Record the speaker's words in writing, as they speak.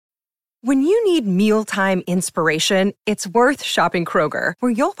When you need mealtime inspiration, it's worth shopping Kroger,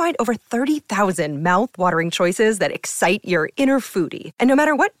 where you'll find over 30,000 mouth-watering choices that excite your inner foodie. And no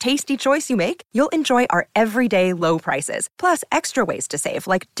matter what tasty choice you make, you'll enjoy our everyday low prices, plus extra ways to save,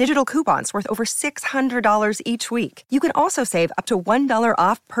 like digital coupons worth over $600 each week. You can also save up to $1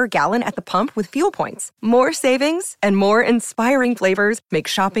 off per gallon at the pump with fuel points. More savings and more inspiring flavors make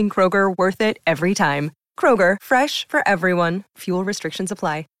shopping Kroger worth it every time. Kroger, fresh for everyone. Fuel restrictions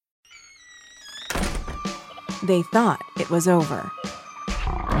apply. They thought it was over.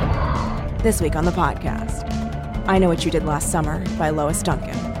 This week on the podcast, I Know What You Did Last Summer by Lois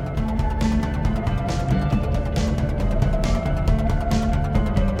Duncan.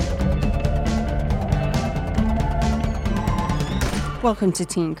 Welcome to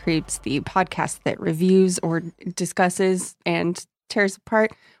Teen Creeps, the podcast that reviews or discusses and tears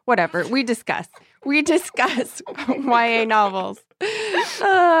apart. Whatever. We discuss YA novels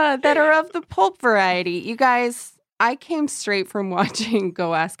that are of the pulp variety. You guys, I came straight from watching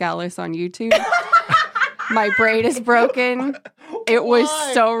Go Ask Alice on YouTube. My brain is broken. It was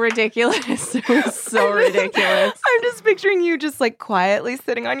so ridiculous. It was so ridiculous. I'm just picturing you just like quietly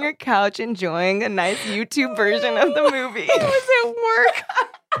sitting on your couch enjoying a nice YouTube version of the movie. I was at work.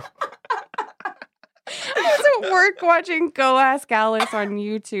 I was at work watching Go Ask Alice on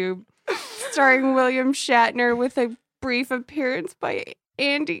YouTube, starring William Shatner with a brief appearance by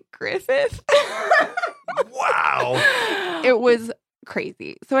Andy Griffith. Wow. It was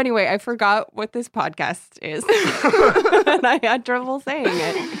crazy. So anyway, I forgot what this podcast is. And I had trouble saying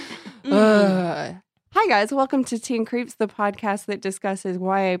it. Hi guys, welcome to Teen Creeps, the podcast that discusses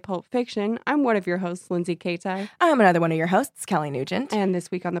YA pulp fiction. I'm one of your hosts, Lindsay Kaitai. I'm another one of your hosts, Kelly Nugent. And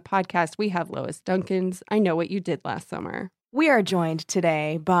this week on the podcast, we have Lois Duncan's I Know What You Did Last Summer. We are joined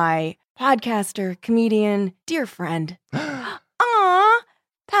today by podcaster, comedian, dear friend. Aw,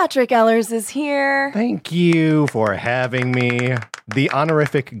 Patrick Ellers is here. Thank you for having me. The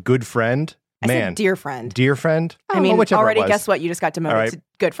honorific good friend. I said dear friend. Dear friend? I mean, whichever already it was. guess what? You just got demoted right. to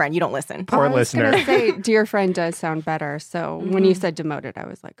good friend. You don't listen. Poor I was listener. going to say dear friend does sound better. So when you said demoted, I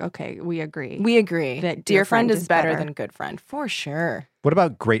was like, okay, we agree. We agree. That dear friend is better than good friend, for sure. What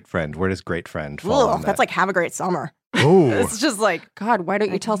about great friend? Where does great friend fall on that? That's like have a great summer. Ooh. It's just like, God, why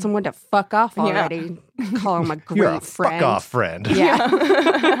don't you tell someone to fuck off already? Call him a great You're a friend. fuck off friend.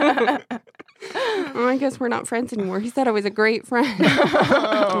 Yeah. Well, I guess we're not friends anymore. He said I was a great friend.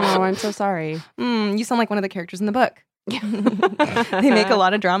 Oh, I'm so sorry. you sound like one of the characters in the book. They make a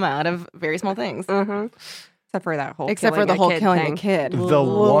lot of drama out of very small things. Except for that whole Except for killing the a whole kid killing thing. a kid. The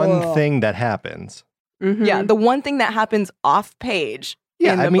one thing that happens. Mhm. Yeah, the one thing that happens off page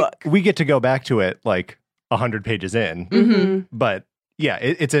in the book. We get to go back to it like 100 pages in. Mhm. But yeah,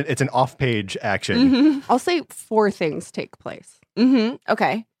 it's an off-page action. I'll say 4 things take place.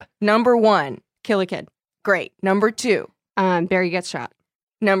 Okay. Number 1, Kill a kid. great. Number 2, Barry gets shot.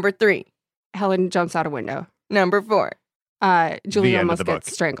 number 3, Helen jumps out a window. number 4. Julie end of almost the book.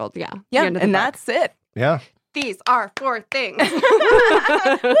 gets strangled. Yeah. The Yeah, end of the and book. that's it. Yeah. These are 4 things.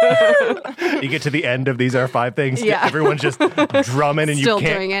 You get to the end of these are 5 things. Yeah. Everyone's just drumming and Still you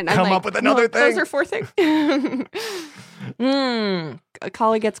can't doing it. I'm come like, up with another "No, thing. Those are 4 things.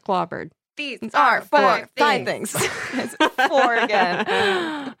 Collie gets clobbered. These are 4, 5 things. It's 4 again.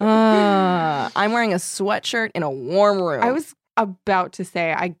 I'm wearing a sweatshirt in a warm room. I was about to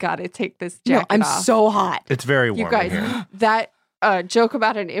say, I gotta take this No, jacket I'm off. so hot. It's very warm You guys, in here. that joke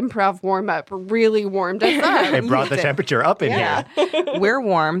about an improv warm-up really warmed us up. It brought the temperature up in here. We're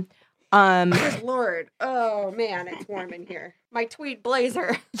warm. Lord. Oh, man, it's warm in here. My tweed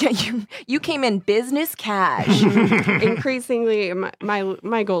blazer. Yeah, you came in business cash. Increasingly,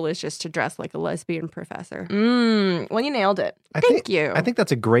 my goal is just to dress like a lesbian professor. Well, you nailed it. Thank you. I think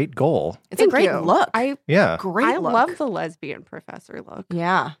that's a great goal. It's Thank a great you. look. Yeah, Great I look. love the lesbian professor look.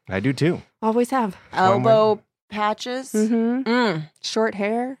 Yeah. I do too. Always have. Elbow patches. Mm-hmm. Short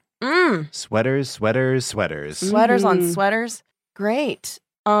hair. Sweaters, sweaters, sweaters. Sweaters on sweaters. Great.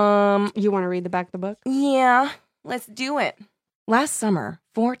 You want to read the back of the book? Yeah, let's do it. Last summer,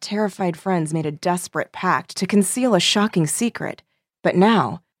 4 terrified friends made a desperate pact to conceal a shocking secret. But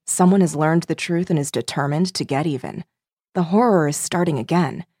now, someone has learned the truth and is determined to get even. The horror is starting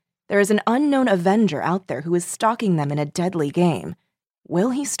again. There is an unknown avenger out there who is stalking them in a deadly game.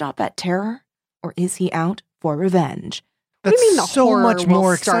 Will he stop at terror, or is he out for revenge? That's What do you mean the so horror much will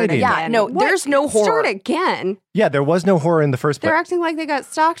more start exciting. Yeah, again? no, What? there's no horror. Start again. Yeah, there was no horror in the first They're place. acting like they got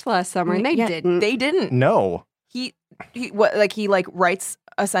stalked last summer, and they Yeah, didn't. They didn't. No. He writes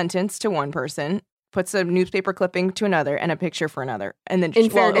a sentence to one person, puts a newspaper clipping to another and a picture for another. And then, In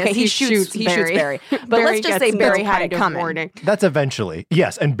fairness, he shoots Barry. But let's just say Barry had it coming. Warning. That's eventually.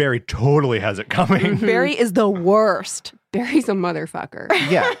 Yes, and Barry totally has it coming. Barry is the worst. Barry's a motherfucker.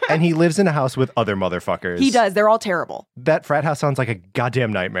 Yeah, and he lives in a house with other motherfuckers. He does. They're all terrible. That frat house sounds like a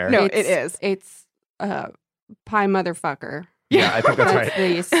goddamn nightmare. No, it is. It's pie motherfucker. Yeah, I think that's right.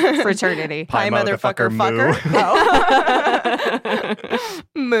 That's the fraternity. Pie motherfucker fucker.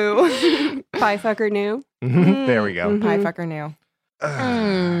 moo. Moo. Pie fucker new. There we go. Pie fucker new.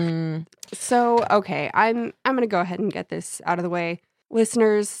 So, okay, I'm going to go ahead and get this out of the way.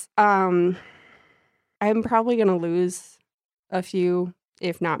 Listeners, I'm probably going to lose a few,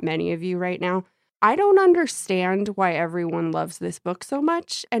 if not many of you right now. I don't understand why everyone loves this book so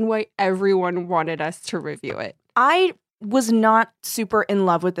much and why everyone wanted us to review it. I was not super in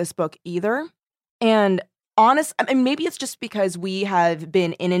love with this book either. And maybe it's just because we have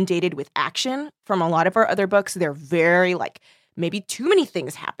been inundated with action from a lot of our other books. They're very maybe too many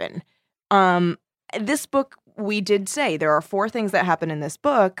things happen. This book, we did say there are 4 things that happen in this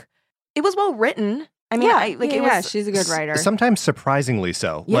book. It was well written. I mean, she's a good writer. Sometimes surprisingly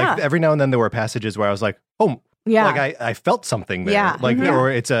so. Yeah. Like every now and then there were passages where I was like, oh, Yeah. like I felt something there. Yeah. Like, Mhm.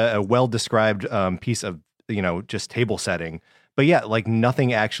 or it's a well-described piece of, just table setting. But yeah, like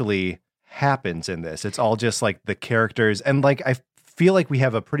nothing actually happens in this. It's all just like the characters. And like, I feel like we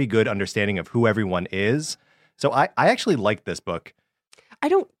have a pretty good understanding of who everyone is. So I actually like this book. I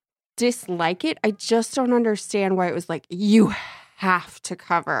don't dislike it. I just don't understand why it was like, you have to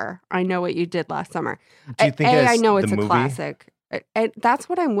cover I Know What You Did Last Summer. Do you think I as know the it's a movie? classic. And that's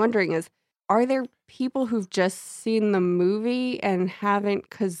what I'm wondering is, are there people who've just seen the movie and haven't,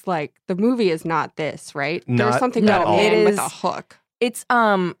 because like the movie is not this, right? Not There's something at going all. in It with is- a hook. It's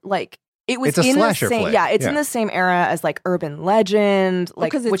it was It's a in the slasher same flick. it's in Yeah. the same era as like Urban Legend,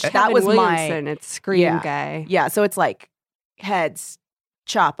 like Because it's which Kevin that was Williamson, it's Scream Yeah. guy. yeah, so it's like heads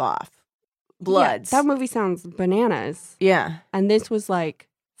chop off, bloods. Yeah, that movie sounds bananas. Yeah. And this was like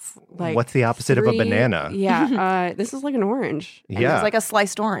What's the opposite of a 3 banana? Yeah, this is like an orange. And Yeah. It's like a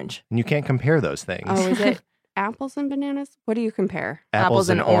sliced orange. And you can't compare those things. Oh, is it apples and bananas? What do you compare? apples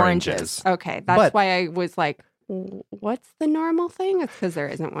and oranges. Okay, that's But- why I was like, what's the normal thing? It's because there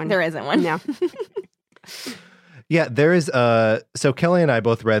isn't one. There isn't one. No. Yeah, there is so Kelly and I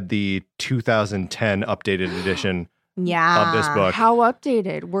both read the 2010 updated edition Yeah. of this book. How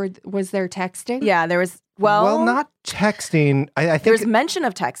updated? Was there texting? Yeah, there was well, not texting. I think there's mention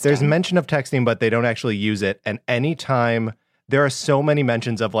of texting. there's mention of texting, but they don't actually use it. And anytime there are so many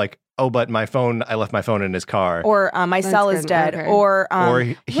mentions of like, oh, but I left my phone in his car. or my That's cell is good. dead, Okay. Or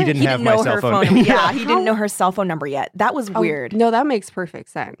he didn't have my know cell her phone. Yeah, he didn't know her cell phone number yet. That was Oh, weird. No, that makes perfect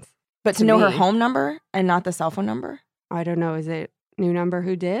sense. But to to know her me. home number and not the cell phone number? I don't know. Is it new number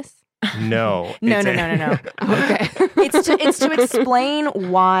who dis? No. No, it's no. Okay. It's to explain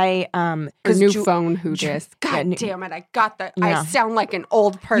why Or because new phone who dis. Yeah, God new- damn it. I got that. Yeah. I sound like an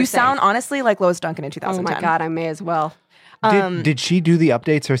old person. you sound honestly like Lois Duncan in Oh 2010. my God, I may as well. Did she do the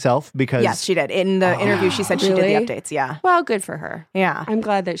updates herself? Because Yes, she did. In the interview, she said she did Really? the updates. Yeah. Well, good for her. Yeah. I'm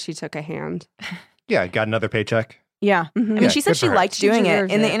glad that she took a hand. yeah, got another paycheck. Yeah. Mhm. I mean, Yeah, she said good she for her. liked She doing it.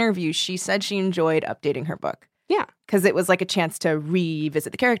 deserves In the it. interview, she said she enjoyed updating her book. Yeah. Because it was like a chance to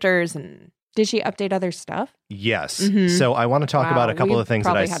revisit the characters and Did she update other stuff? Yes. Mhm. So I want to talk about a couple we of things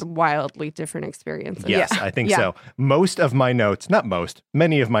that probably I had wildly different experiences. Yes, Yeah. I think Yeah. so. Most of my notes, not most,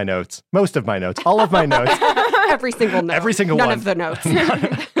 many of my notes, most of my notes, all of my notes, Every single note. Every single None one. of the notes.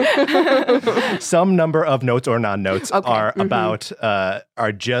 some number of notes or non-notes Okay. are about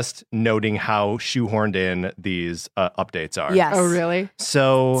are just noting how shoehorned in these updates are. yes. Oh, really?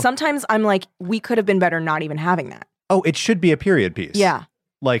 So Sometimes I'm like, we could have been better not even having that. it should be a period piece. Yeah.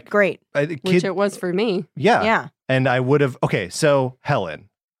 Like Great. Which it was for me. yeah. Yeah. And I would have so Helen,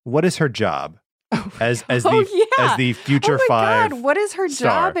 what is her job? As Oh, the yeah. as the future Oh my five. God, what is her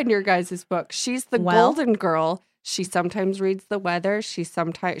star. job in your guys' book? She's the Well- golden girl. She sometimes reads the weather. She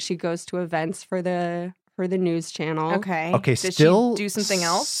goes to events for the news channel. Okay. Okay, Did still she do something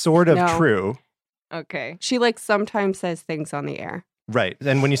else? Sort of No. true. Okay. She sometimes says things on the air. Right.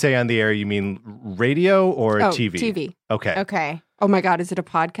 And when you say on the air, you mean radio or Oh, TV? TV. Okay. Okay. Oh my God, is it a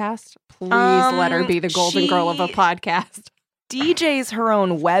podcast? Please let her be the golden girl of a she- podcast. DJ's her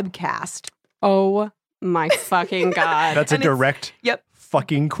own webcast. Oh my fucking God. That's a And it's- direct Yep.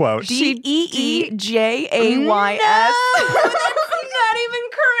 fucking quote. DEEJAYS. not even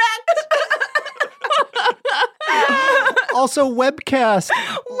correct. Also webcast.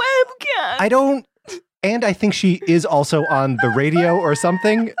 Webcast. And I think she is also on the radio or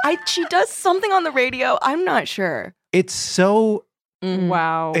something. She does something on the radio. I'm not sure. It's so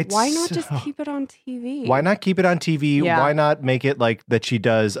Wow. It's Why not just so- keep it on TV? Why not keep it on TV? Yeah. Why not make it like that she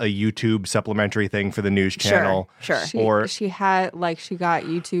does a YouTube supplementary thing for the news channel? Sure. She got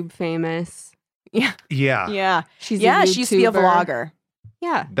YouTube famous. Yeah. Yeah. She's Yeah, a she used to be a YouTuber. vlogger.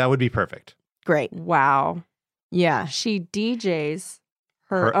 Yeah. That would be perfect. Great. Wow. Yeah. She DJs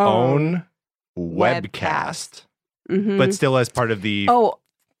Her own webcast. Mhm. But still as part of the Oh,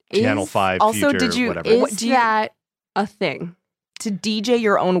 Channel Is- 5 also, future, did you- whatever. is what do you- that a thing? to DJ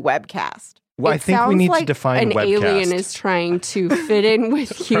your own webcast. Well, I It think we sounds need like to define an webcast. alien is trying to fit in with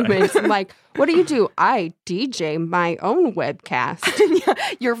humans. Like, what do? I DJ my own webcast.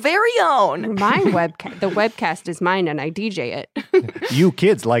 Your very own. My webcast. The webcast is mine, and I DJ it. You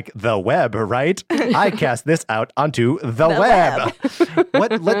kids like the web, right? I cast this out onto the web.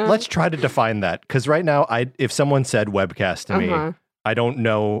 Let's try to define that. Because right now, if someone said webcast to me, I don't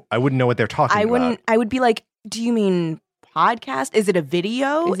know. I wouldn't know what they're talking about. I would be like, do you mean podcast? Is it a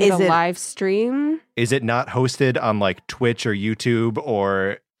video? Is it a live stream? Is it not hosted on like Twitch or YouTube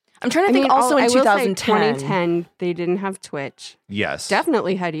or? I'm trying to think. Also, in I will say 2010, 2010, they didn't have Twitch. Yes.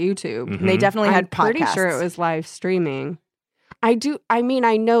 Definitely had YouTube. Mhm. they definitely I'm had podcasts. pretty sure it was live streaming. I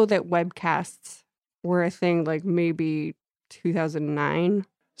know that webcasts were a thing like maybe 2009.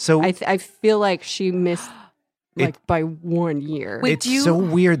 So I feel like she missed like by 1 year. Wait, it's so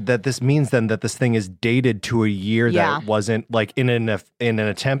weird that this means then that this thing is dated to a year Yeah. that it wasn't, like in an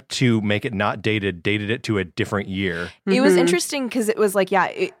attempt to make it not dated it to a different year. It was Mhm. interesting because it was like,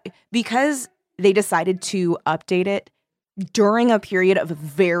 because they decided to update it during a period of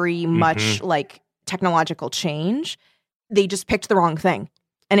very much like technological change. They just picked the wrong thing,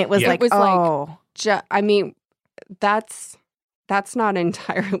 and it was Yeah. like, It was like- oh, I mean, that's not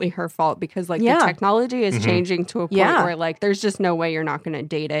entirely her fault because like Yeah. the technology is Mhm. changing to a point Yeah. where like there's just no way you're not going to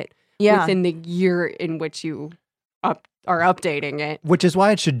date it yeah, within the year in which you are updating it. Which is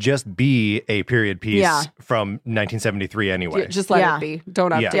why it should just be a period piece Yeah. from 1973 anyway. Just let Yeah. it be.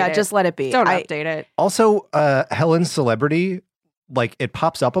 Don't update Yeah. it. just let it be. don't update it. Also, Helen's celebrity, like it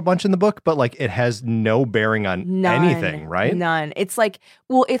pops up a bunch in the book, but like it has no bearing on None. anything, right? None. It's like,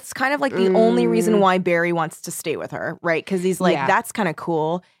 well, it's kind of like the only reason Mm. why Barry wants to stay with her, right? Because he's like, Yeah. that's kind of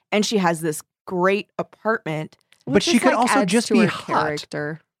cool, and she has this great apartment, But Which she just, could like, also adds just to be her hot.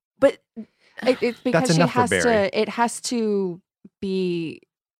 character. but It's because she enough for has Barry. to. It has to be,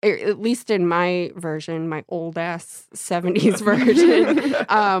 at least in my version, my old ass 70s version,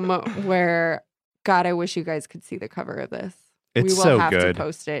 where God, I wish you guys could see the cover of this. It's we will so have good. to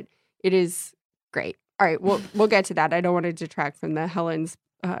post it. It is great. All right, we'll get to that. I don't want to detract from the Helen's,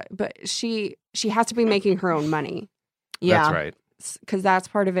 but she has to be making her own money yeah, That's right. because that's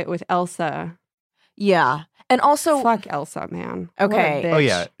part of it with Elsa. yeah, and also Fuck Elsa, man. What a Okay. bitch. Oh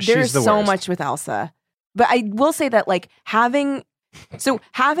yeah, she's there's the so worst. much with Elsa, but I will say that like having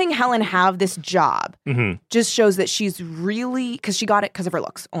Helen have this job Mhm. just shows that she's really, because she got it because of her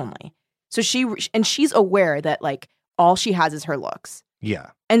looks only. So she's aware that like all she has is her looks.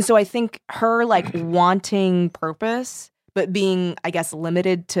 Yeah. And so I think her like wanting purpose, but being, I guess,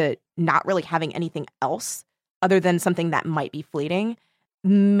 limited to not really having anything else other than something that might be fleeting,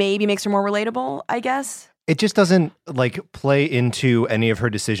 maybe makes her more relatable, I guess. It just doesn't like play into any of her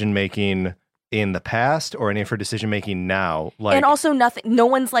decision making in the past or any of her decision making now. Like, And also no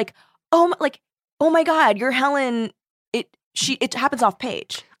one's like, oh my God, you're Helen. It happens off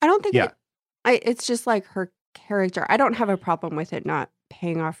page. I don't think Yeah. it's just like her character. I don't have a problem with it not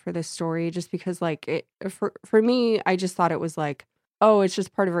paying off for this story just because like it for me, I just thought it was like, oh, it's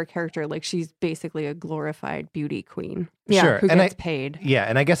just part of her character. Like she's basically a glorified beauty queen Yeah, sure. who And gets paid. yeah,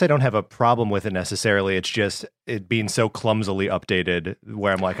 and I guess I don't have a problem with it necessarily. It's just it being so clumsily updated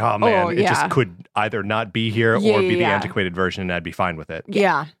where I'm like, oh man, it yeah. just could either not be here Yeah, or be the yeah. antiquated version and I'd be fine with it.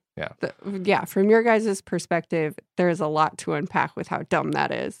 Yeah. Yeah, from your guys' perspective, there's a lot to unpack with how dumb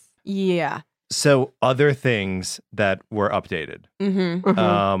that is. Yeah. So other things that were updated.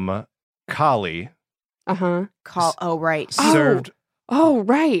 Mm-hmm. Kali Uh-huh. Oh, right. served. Oh,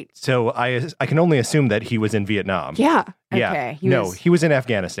 right. So I can only assume that he was in Vietnam. Yeah. Yeah. Okay, He was in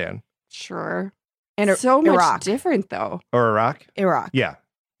Afghanistan Sure. And so much Iraq. different though. or Iraq. Iraq. Yeah.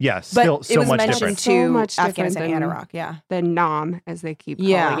 Yeah. But Still it so was much mentioned different. So to much different Afghanistan and than- Iraq. Yeah. The Nam, as they keep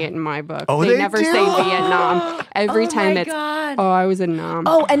Yeah. calling it in my book. Oh, they they never do? say Vietnam. Every time it's God. oh, I was in Nam.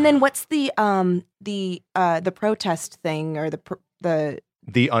 Oh, and then what's the protest thing or the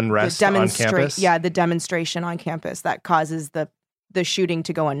The unrest on campus. Yeah, the demonstration on campus that causes the shooting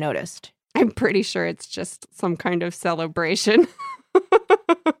to go unnoticed. I'm pretty sure it's just some kind of celebration.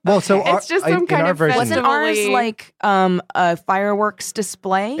 Well, so It's just some in kind our of version, Wasn't ours Festivally- like a fireworks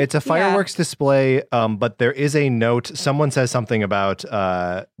display? it's a fireworks display, but there is a note. Someone says something about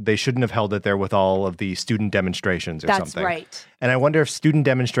they shouldn't have held it there with all of the student demonstrations or That's something. right. And I wonder if student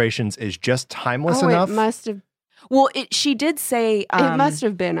demonstrations is just timeless enough. It must have. Well, she did say It must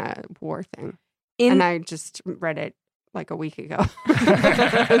have been a war thing, and I just read it like a week ago,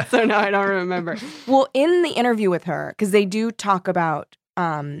 so now I don't remember. Well, in the interview with her, because they do talk about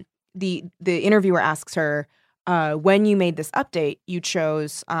the interviewer asks her, when you made this update, you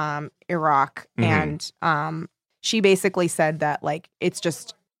chose Iraq, and she basically said that like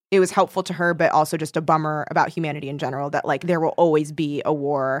it was helpful to her, but also just a bummer about humanity in general. That like there will always be a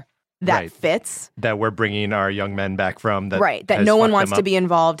war that fits, that we're bringing our young men back from. That that has no one fucked wants them to up. be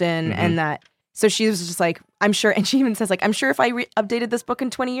involved in, and that. So she was just like, I'm sure, and she even says like, I'm sure if I updated this book in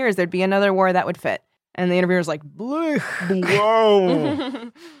 20 years, there'd be another war that would fit. And the interviewer's like, Whoa.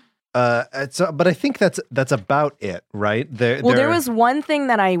 But I think that's about it, right? There was one thing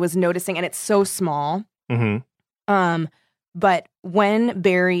that I was noticing, and it's so small. But when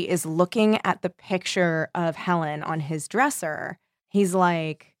Barry is looking at the picture of Helen on his dresser, he's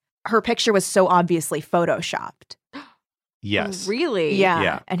like, her picture was so obviously photoshopped. Yes. Really?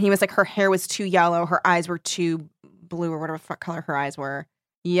 Yeah. And he was like, her hair was too yellow, her eyes were too blue, or whatever fuck color her eyes were.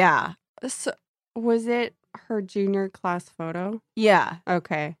 Yeah. So, was it her junior class photo? Yeah.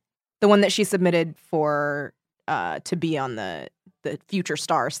 Okay. The one that she submitted for to be on the Future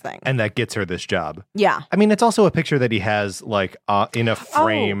Stars thing. And that gets her this job. Yeah. I mean, it's also a picture that he has like in a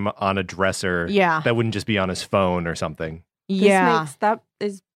frame on a dresser. Yeah. That wouldn't just be on his phone or something. That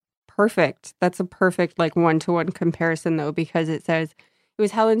is perfect. That's a perfect like one-to-one comparison though, because it says it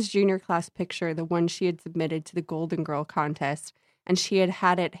was Helen's junior class picture, the one she had submitted to the Golden Girl contest, and she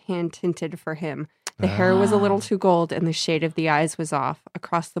had it hand tinted for him. The hair was a little too gold and the shade of the eyes was off.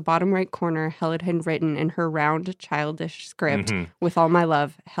 Across the bottom right corner, Helen had written in her round, childish script, with all my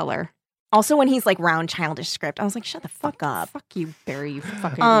love, Heller. Also, when he's like round, childish script, I was like, shut the fuck up. Fuck you, Barry, you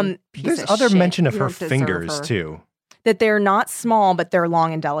fucking piece There's of other shit. mention of You her don't deserve fingers her. too. That they're not small, but they're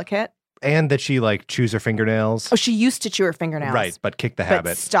long and delicate. And that she like chews her fingernails. Oh, she used to chew her fingernails. Right, but kicked the But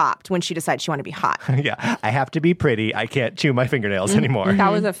habit. stopped when she decided she wanted to be hot. Yeah, I have to be pretty. I can't chew my fingernails anymore.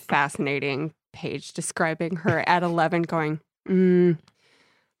 That was a fascinating page describing her at 11 going, I'm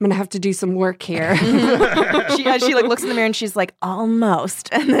going to have to do some work here. she like looks in the mirror and she's like, almost.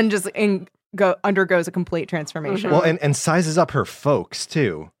 And then just undergoes a complete transformation. Well, and sizes up her folks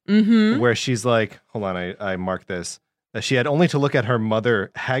too. Where she's like, hold on, I marked this. She had only to look at her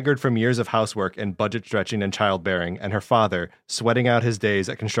mother, haggard from years of housework and budget stretching and childbearing, and her father, sweating out his days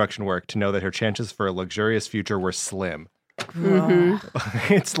at construction work, to know that her chances for a luxurious future were slim.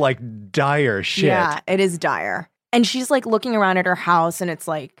 It's like dire shit. Yeah, it is dire. And she's like looking around at her house and it's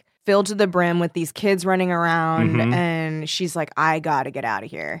like filled to the brim with these kids running around. And she's like, I gotta get out of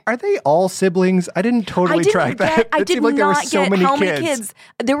here. Are they all siblings? I didn't totally track that. I It did seemed like there were not so get many how kids. many kids.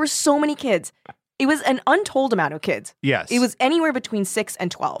 There were so many kids. It was an untold amount of kids. Yes. It was anywhere between 6 and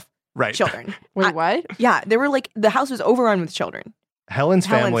 12 right. children. Wait, what? Yeah, they were like, the house was overrun with children. Helen's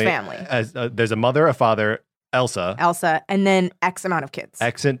family. family. There's a mother, a father, Elsa, and then X amount of kids.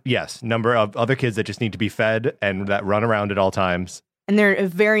 Number of other kids that just need to be fed and that run around at all times. And they're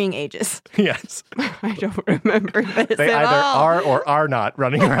of varying ages. Yes. I don't remember this They at either all. are or are not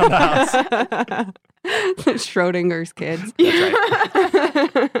running around the house. Schrodinger's kids.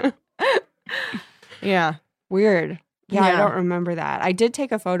 That's right. Yeah. Weird. Yeah, I Yeah. don't remember that. I did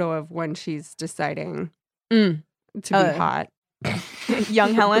take a photo of when she's deciding to be hot.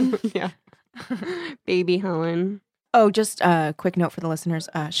 Young Helen. Yeah. Baby Helen. Oh, just a quick note for the listeners.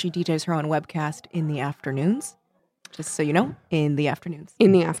 She DJs her own webcast in the afternoons. Just so you know, in the afternoons.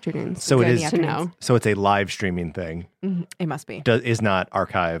 In the afternoons. So it Good is to know. So it's a live streaming thing. It must be. Is not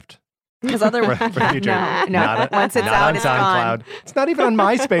archived Because otherwise, for the future. no. Once it's not out, on it's SoundCloud. gone. It's not even on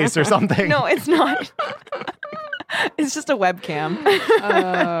MySpace or something. No, it's not. It's just a webcam.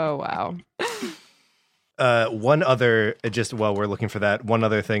 Oh, wow. One other, just while we're looking for that, one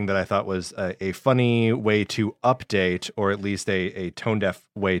other thing that I thought was a funny way to update, or at least a tone-deaf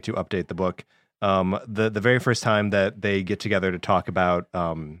way to update the book. The very first time that they get together to talk about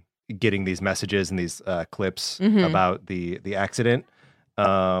getting these messages and these clips about the accident,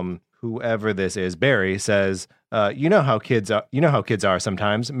 whoever this is, Barry says, you know how kids are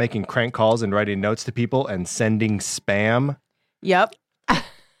sometimes, making crank calls and writing notes to people and sending spam. Yep.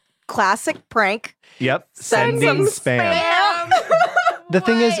 Classic prank. Yep, sending spam. The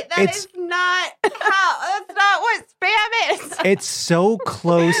thing is, it's not how. That's not what spam this. It's so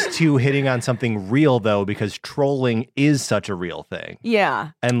close to hitting on something real, though, because trolling is such a real thing.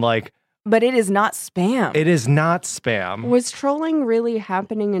 Yeah. And like, But it is not spam. it is not spam. Was trolling really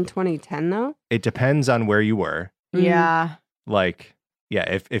happening in 2010 though? It depends on where you were. Yeah. Like,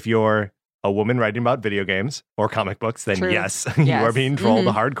 yeah, if you're a woman writing about video games or comic books, then True. yes, you Yes. are being trolled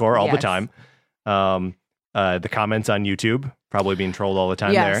hardcore all the Yes. time. The comments on YouTube probably being trolled all the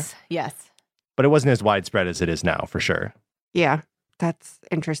time there. Yes. Yes. But it wasn't as widespread as it is now, for sure. Yeah, that's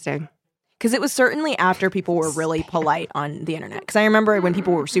interesting. Because it was certainly after people were really polite on the internet. Because I remember when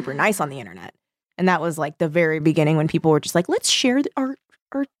people were super nice on the internet. And that was like the very beginning when people were just like, let's share our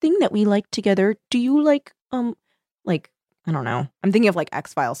thing that we like together. Do you like, I don't know. I'm thinking of like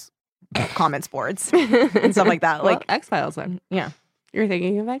X-Files comments boards and stuff like that. Well, Like, X-Files then. yeah. You're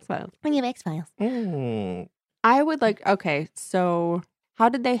thinking of X-Files. When you have X-Files. Mm. I would like, okay, so how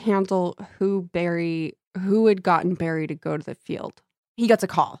did they handle who had gotten Barry to go to the field? He gets a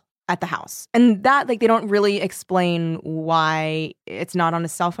call at the house. And that, like, they don't really explain why it's not on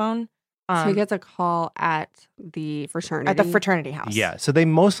his cell phone. So he gets a call at the fraternity. At the fraternity house. Yeah, so they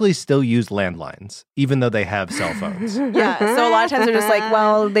mostly still use landlines, even though they have cell phones. Yeah. So a lot of times they're just like,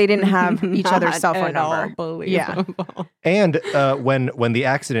 well, they didn't have each other's Not cell phone at all number. believable. And when the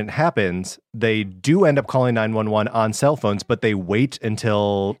accident happens, they do end up calling 911 on cell phones, but they wait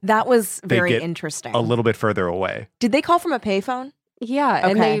until That was They very get interesting. a little bit further away. Did they call from a payphone? Yeah,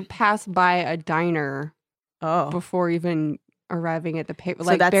 and Okay. they pass by a diner Oh. before even arriving at the paper. So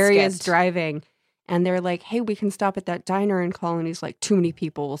Like that's Barry is skipped. driving, and they're like, "Hey, we can stop at that diner and call." And he's like, "Too many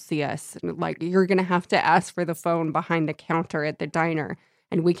people will see us. And like, you're gonna have to ask for the phone behind the counter at the diner,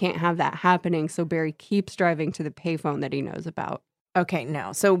 and we can't have that happening." So Barry keeps driving to the payphone that he knows about. Okay,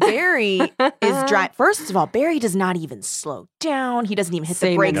 no. So Barry is driving. First of all, Barry does not even slow down. He doesn't even hit the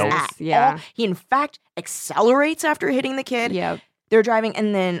Same brakes in at this, yeah. all. He, in fact, accelerates after hitting the kid. Yeah, They're driving,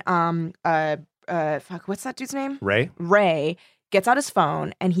 and then, what's that dude's name? Ray? Ray gets out his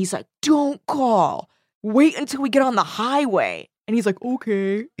phone, and he's like, don't call. Wait until we get on the highway. And he's like,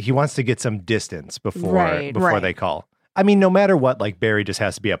 okay. He wants to get some distance before Right. Right. they call. I mean, no matter what, like Barry just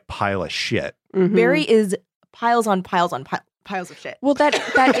has to be a pile of shit. Mhm. Barry is piles on piles on piles of shit. Well, that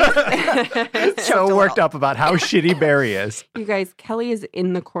is So worked up about how shitty Barry is. you guys. Kelly is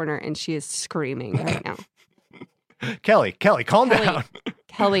in the corner and she is screaming right now. Kelly, calm Kelly. down.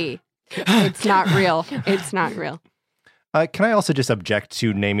 Kelly, it's not real. It's not real. Can I also just object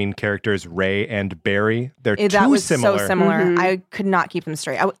to naming characters Ray and Barry? They're That too was similar. so similar. Mhm. I could not keep them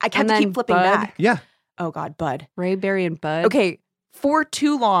straight. I kept And to then keep flipping Bud. back. Yeah. Oh, God, Bud. Ray, Barry, and Bud. Okay, for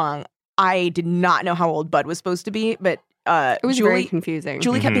too long, I did not know how old Bud was supposed to be, but It was Julie, very confusing.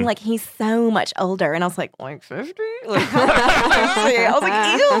 Julie kept being like, he's so much older. And I was like 50? Like, I was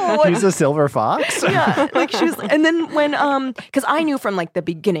like, ew. Like, He's a silver fox? yeah, like she was, and then when because I knew from like the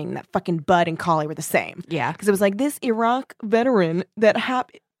beginning that fucking Bud and Collie were the same. Yeah. Because it was like this Iraq veteran that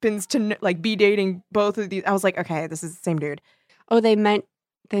happens to like be dating both of these. I was like, okay, this is the same dude. Oh, they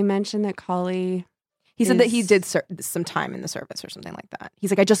mentioned that Collie. He said that he is- did some time in the service or something like that. He's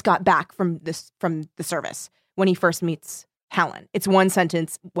like, I just got back from the service when he first meets Helen. It's one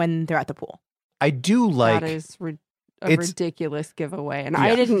sentence when they're at the pool. I do like That is a it's- ridiculous giveaway, and Yeah.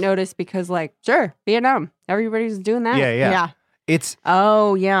 I didn't notice because, like, sure, Vietnam, everybody's doing that. yeah. It's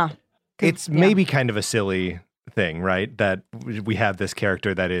Oh yeah. it's maybe kind of a silly thing, right? That we have this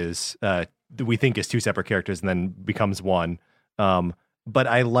character that is we think is two separate characters and then becomes one. But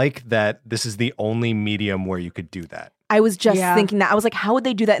I like that this is the only medium where you could do that. I was just Yeah. thinking that. I was like, how would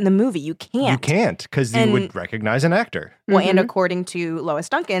they do that in the movie? You can't. You can't because you And- would recognize an actor. Well, and Mhm. according to Lois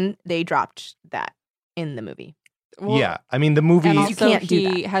Duncan, they dropped that in the movie. Well, Yeah, I mean the movie. and also can't do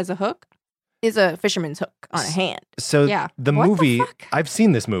he has a hook. Is a fisherman's hook on a hand. So Yeah. the What the movie, fuck? I've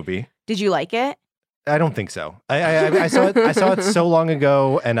seen this movie. Did you like it? I don't think so. I saw it. I saw it so long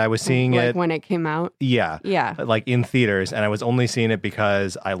ago, and I was seeing like it. when it came out. Yeah, Yeah. like in theaters, and I was only seeing it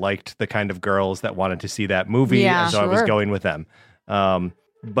because I liked the kind of girls that wanted to see that movie, Yeah, and so I was sure. going with them.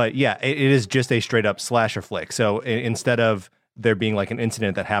 But yeah, it is just a straight up slasher flick. So instead of there being like an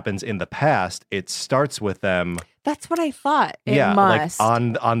incident that happens in the past, it starts with them. That's what I thought. It yeah, must.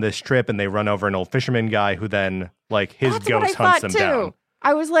 like on this trip, and they run over an old fisherman guy who then like his That's what I ghost hunts them thought too. down.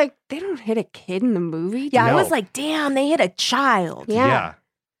 I was like, they don't hit a kid in the movie. Yeah, I No. was like, damn, they hit a child. Yeah.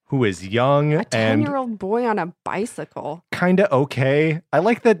 Who is young A and 10-year-old boy on a bicycle. kind of okay. I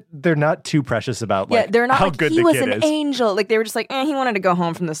like that they're not too precious about like Yeah, they're not how like good he the was kid an is. angel. Like they were just like, he wanted to go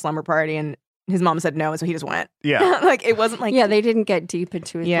home from the slumber party, and his mom said no, and so he just went. Yeah. Like it wasn't like Yeah, they didn't get deep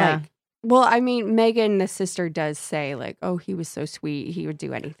into it. Yeah. Like, Well, I mean, Megan, the sister, does say, like, oh, he was so sweet. He would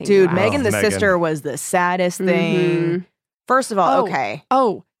do anything. Dude, for us. Megan the Megan. sister was the saddest thing. First of all, okay.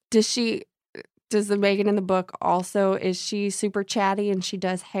 Oh, does the Megan in the book also, is she super chatty and she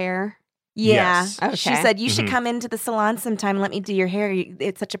does hair? Yeah. Yes. Okay. She said, you should Mhm. come into the salon sometime and let me do your hair.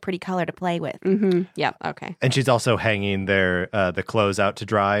 It's such a pretty color to play with. Mm-hmm. Yeah, okay. And she's also hanging the clothes out to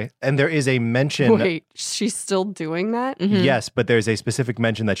dry. And there is a mention. Wait, she's still doing that? Mhm. Yes, but there's a specific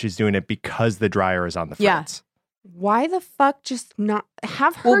mention that she's doing it because the dryer is on the Yeah. fronts. Why the fuck just not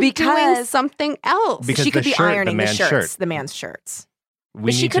have her Well, doing because- something else? Because she could the be shirt, the ironing the man's shirts, shirt. the man's shirts. We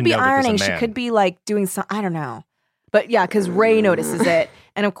But she need to could be know that there's a ironing. She man. could be like doing some, I don't know. But yeah, because Ray notices it.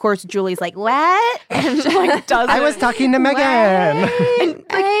 And of course, Julie's like, what? And she like does I it. was talking to Megan. And, like,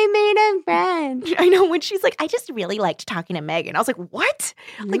 I made a friend. I know when she's like, I just really liked talking to Megan. I was like, what?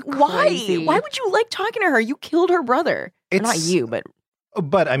 Like, why? crazy. Why would you like talking to her? You killed her brother. Not It's- you, but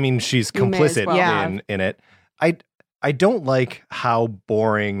But I mean, she's You may as complicit well have. in it. I don't like how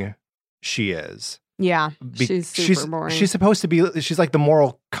boring she is. yeah. She's super boring. She's supposed to be. She's like the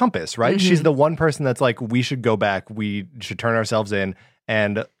moral compass, right? Mhm. She's the one person that's like, we should go back. We should turn ourselves in.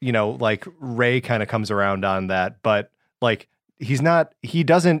 And like Ray kind of comes around on that, but like he's not. He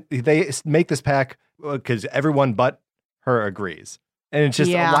doesn't. They make this pact because everyone but her agrees. And it's just,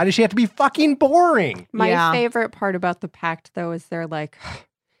 Yeah. why does she have to be fucking boring? My Yeah. favorite part about the pact, though, is they're like,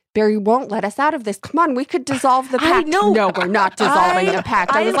 Barry won't let us out of this. Come on, we could dissolve the I pact. know. No, we're not dissolving the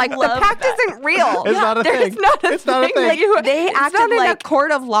pact. I I was like, the love pact that. isn't real. It's not a There's thing. not a It's not a thing. thing. that you- They it's acted not in a like-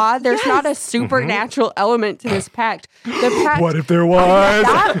 court of law. There's not a supernatural element to this pact. The pact. What if there was?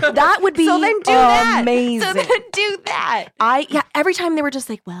 that would be So then do that. amazing. So then do that. Every time they were just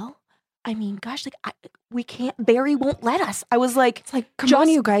like, well, I mean, gosh, like we can't. Barry won't let us. I was like, It's like, come Just on,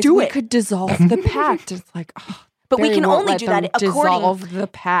 you guys. do we it. could dissolve the pact. It's like, oh, but we Barry can won't only let do them that according dissolve the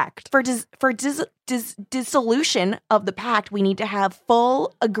pact. for dissolution of the pact. We need to have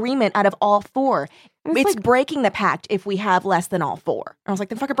full agreement out of all four. And It's like, breaking the pact if we have less than all four. I was like,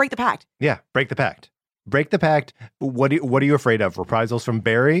 then fucking break the pact. Yeah, break the pact. Break the pact. What are you afraid of? Reprisals from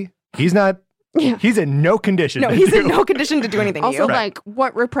Barry? He's not. Yeah. He's in no condition. No, to he's do. in no condition to do anything also, to you. like,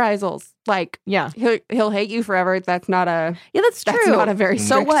 what reprisals? Like, Yeah, he'll hate you forever. That's not a that's that's true. not a very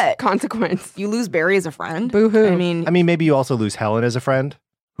So strict what? consequence. You lose Barry as a friend. Boo-hoo. I mean, Maybe you also lose Helen as a friend,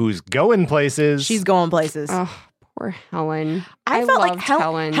 who's going places. she's going places. Oh, poor Helen. I felt like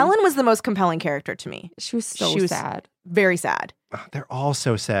loved Helen was the most compelling character to me. She was so she was- sad. Very sad. They're all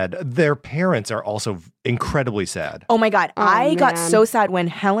so sad. Their parents are also incredibly sad. Oh my God. Oh, I got man. so sad when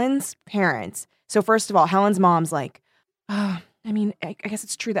Helen's parents. So, first of all, Helen's mom's like, I guess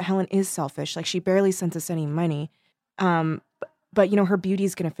it's true that Helen is selfish. Like, she barely sends us any money. But her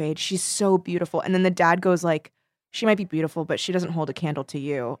beauty's going to fade. She's so beautiful. And then the dad goes, like, she might be beautiful, but she doesn't hold a candle to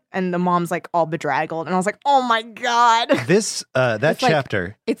you. And the mom's like all bedraggled. And I was like, oh my God. This that It's like-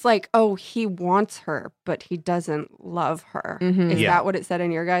 chapter. It's like, oh, he wants her, but he doesn't love her. Mhm. Is Yeah. that what it said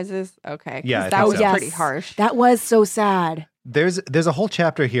in your guys's? Okay. 'cause Yeah, I that think was so. pretty harsh. That was so sad. There's a whole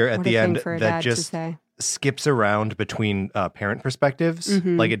chapter here at What the a thing end for a that dad to just say. skips around between parent perspectives.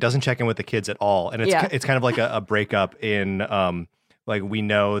 Mhm. Like it doesn't check in with the kids at all, and it's Yeah. it's kind of like a breakup in like we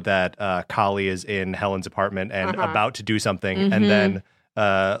know that Kali is in Helen's apartment and Uh-huh. about to do something, Mhm. and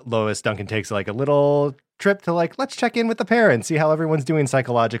then Lois Duncan takes like a little trip to like let's check in with the parents, see how everyone's doing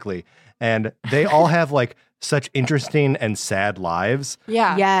psychologically, and they all have like such interesting and sad lives.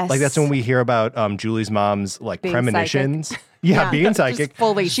 Yeah. Yes. Like that's when we hear about Julie's mom's like Being premonitions. Yeah, being psychic. Just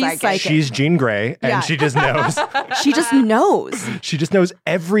fully She's psychic. psychic. She's Jean Grey, and Yeah. she just knows. She just knows. She just knows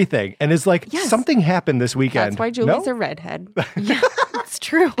everything, and is like, Yes. something happened this weekend. That's why Julie's No? a redhead. Yeah, it's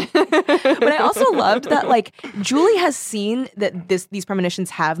true. But I also loved that, like, Julie has seen that these premonitions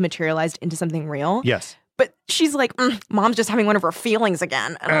have materialized into something real. Yes. But she's like, Mom's just having one of her feelings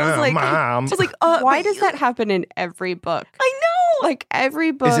again. And I was like, Mom. I was like, Why but does that happen in every book? I know. Like every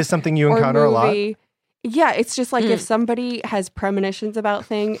book. Is this something you or encounter a lot? movie. Yeah, it's just like if somebody has premonitions about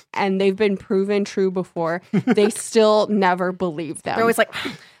thing and they've been proven true before, they still never believe them. They're always like,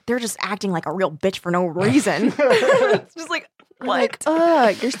 they're just acting like a real bitch for no reason. It's just like, what? like,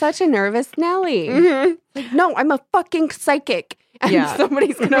 ugh, you're such a nervous Nelly. Mhm. Like, no, I'm a fucking psychic, and Yeah.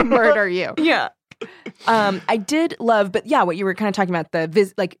 somebody's gonna murder you. Yeah. I did love, but yeah, what you were kind of talking about,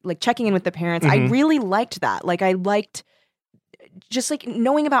 the like checking in with the parents. I Mhm. really liked that. Like, I liked just like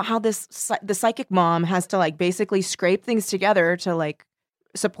knowing about how the psychic mom has to like basically scrape things together to like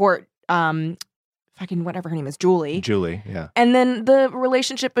support fucking whatever her name is, Julie. Julie, yeah. And then the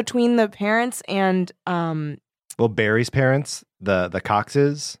relationship between the parents and Well, Barry's parents, the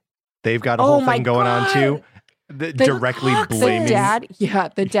Coxes, they've got a Oh whole my thing going on too. directly The blaming.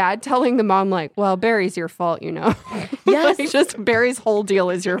 the dad telling the mom like, well, Barry's your fault, you know. Yes. Like, just Barry's whole deal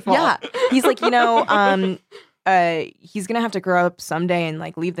is your fault. Yeah. He's like, he's gonna have to grow up someday and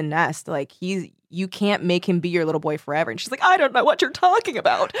like leave the nest. Like you can't make him be your little boy forever. And she's like, I don't know what you're talking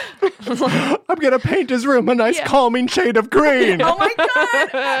about. I'm gonna paint his room a nice calming shade of green. Oh my God.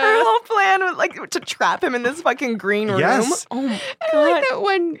 Her whole plan was like to trap him in this fucking green room. Yes. Oh my I God. like that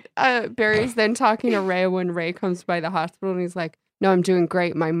when Barry's then talking to Ray when Ray comes by the hospital and he's like, no, I'm doing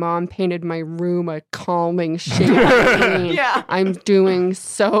great. My mom painted my room a calming shade of green. Yeah. I'm doing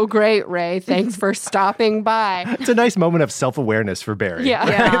so great, Ray. Thanks for stopping by. It's a nice moment of self-awareness for Barry. Yeah.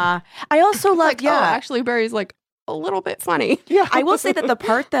 Yeah. I also love, Oh, actually, Barry's like a little bit funny. Yeah. I will say that the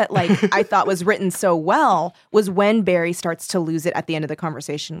part that like I thought was written so well was when Barry starts to lose it at the end of the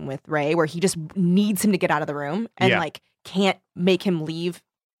conversation with Ray, where he just needs him to get out of the room and like can't make him leave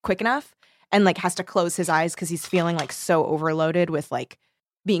quick enough. And like has to close his eyes because he's feeling like so overloaded with like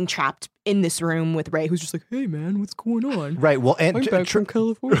being trapped in this room with Ray, who's just like, "Hey man, what's going on?" Right. Well, and I'm back from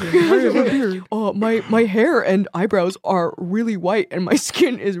California. I have a beard. My hair and eyebrows are really white, and my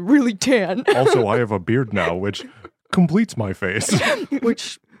skin is really tan. also, I have a beard now, which completes my face.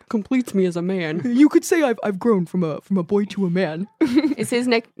 Which completes me as a man. You could say I've grown from a boy to a man. Is his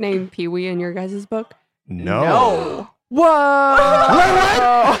nickname Pee-wee in your guys' book? No. Whoa!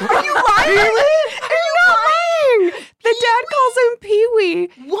 Are you lying? Are you lying? The dad calls him Pee-wee.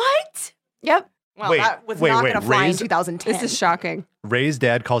 What? Yep. Well, that was not going to fly in 2010. This is shocking. Ray's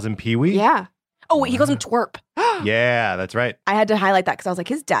dad calls him Pee-wee? Yeah. Oh, wait, he calls him Twerp. Yeah, that's right. I had to highlight that because I was like,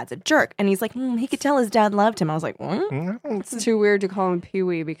 his dad's a jerk. And he's like, he could tell his dad loved him. I was like, what? It's too weird to call him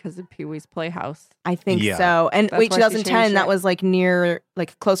Pee-wee because of Pee-wee's Playhouse. I think Yeah. so. And That's wait, why she 2010, changed that it. was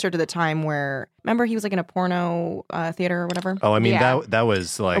like closer to the time where, remember he was like in a porno theater or whatever? Oh, I mean, Yeah. that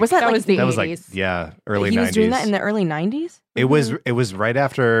was like... Or was that, That like, was the that was 80s. like, early he 90s. was doing that in the early 90s? It was right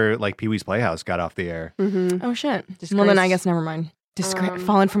after like Pee-wee's Playhouse got off the air. Mm-hmm. Oh, shit. Disgrace. Well, then I guess never mind.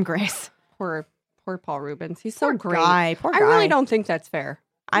 Fallen from grace. Poor Paul Rubens. He's so Poor great. guy. Poor I guy. really don't think that's fair.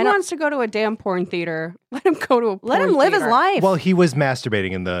 I He don't- wants to go to a damn porn theater. Let him go to a porn Let him live his theater. life. Well, he was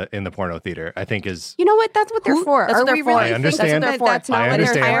masturbating in the porno theater, I think is... You know what? That's what they're for. That's Are what they're we for. really I thinking understand. that that's I not what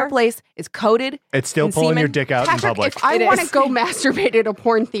understand. they're entire for? place is coated. It's still And pulling your semen. dick out in Patrick, public. if I It want to is. go masturbate at a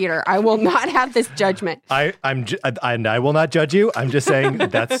porn theater, I will not have this judgment. And I will not judge you. I'm just saying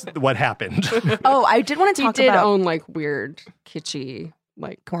that's what happened. Oh, I did want to He talk did about own like weird, kitschy,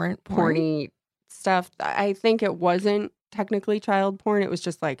 like porn. porny stuff. I think it wasn't technically child porn. It was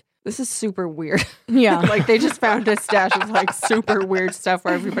just like, this is super weird. Yeah. Like they just found a stash of like super weird stuff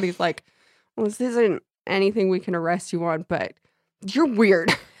where everybody's like, well, this isn't anything we can arrest you on, but you're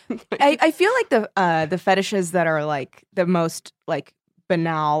weird. I feel like the fetishes that are like the most like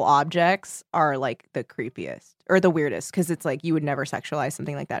banal objects are like the creepiest or the weirdest because it's like you would never sexualize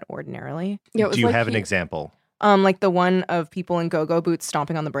something like that ordinarily. Yeah, it was Do you like have an example? Like the one of people in go-go boots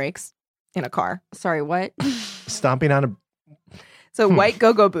stomping on the brakes in a car. Sorry, what? Stomping on a... So white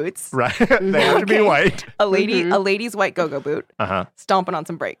go-go boots, Right. They have to be Okay. white. a lady's white go-go boot Uh-huh. stomping on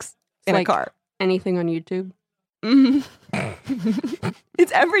some brakes in like- a car. Anything on YouTube? Mhm.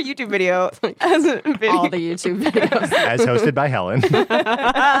 It's every YouTube video as a video. All the YouTube videos. As hosted by Helen.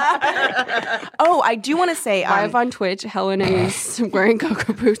 Oh, I do want to say Live on Twitch, Helen is wearing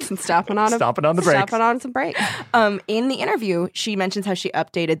go-go boots and stomping on Stomping on the brakes. Stomping on some brakes. in the interview, she mentions how she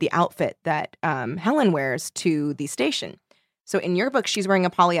updated the outfit that Helen wears to the station. So in your book, she's wearing a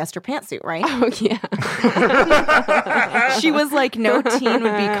polyester pantsuit, right? Oh, yeah. She was like, no teen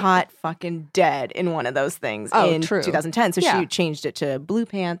would be caught fucking dead in one of those things Oh, in true. 2010. So Yeah. she changed it to blue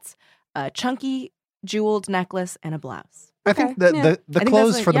pants, a chunky jeweled necklace, and a blouse. I think Okay, the yeah. the I think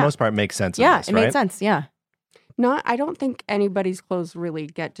clothes that's for the yeah. most part make sense in Yeah, this, it right? made sense. Yeah. I don't think anybody's clothes really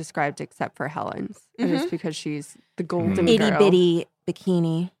get described except for Helen's. And it's because she's the golden Itty girl. bitty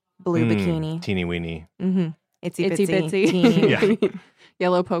bikini, blue bikini. Teeny weeny. Mm-hmm. Itsy Itsy bitsy. bitsy. teeny. Yeah.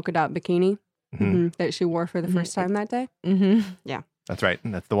 Yellow polka dot bikini Mhm. that she wore for the first time that day. Mm-hmm. That's right.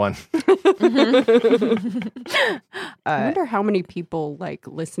 That's the one. I wonder how many people like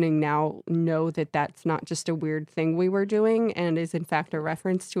listening now know that that's not just a weird thing we were doing and is in fact a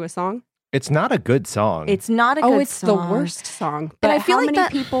reference to a song. It's not a good song. It's not a good It's song. the worst song. But I feel how like many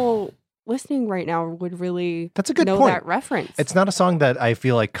that- people listening right now would really That's a good know point. that reference? It's not a song that I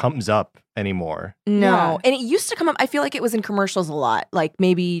feel like comes up anymore. No. Yeah. And it used to come up, I feel like it was in commercials a lot, like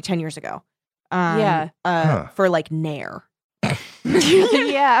maybe 10 years ago. Yeah. For like Nair.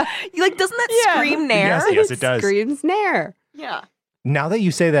 yeah. Like, doesn't that scream Nair? Yes, it does. Screams Nair. Yeah. Now that you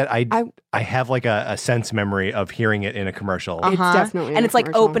say that, I have like a sense memory of hearing it in a commercial. It's definitely and a it's like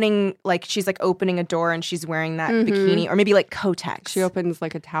commercial. opening, like she's like opening a door and she's wearing that bikini or maybe like Kotex. She opens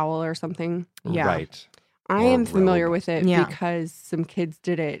like a towel or something. Yeah. Right. I Or am familiar robe. with it Yeah. because some kids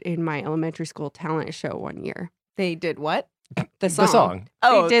did it in my elementary school talent show one year. They did what? The song. The song.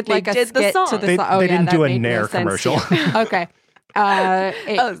 Oh, they did like a did the skit song. to the They- song. Oh, they yeah, didn't that do a made no Nair sense to commercial. you. Okay.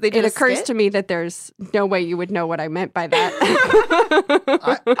 they did It a occurs skit? to me that there's no way you would know what I meant by that.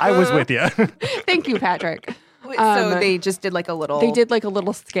 I was with you. Thank you, Patrick. So they just did like a little. They did like a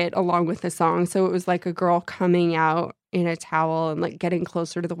little skit along with the song. So it was like a girl coming out in a towel and like getting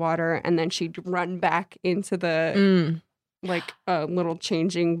closer to the water, and then she'd run back into the like little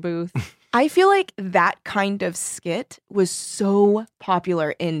changing booth. I feel like that kind of skit was so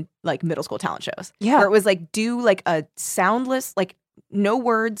popular in like middle school talent shows. Yeah. Where it was like do like a soundless, like no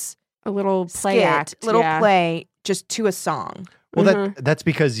words, A little play skit, act. little yeah. play just to a song. Well, that's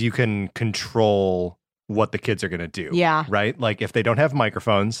because you can control what the kids are going to do. Yeah. Right? Like if they don't have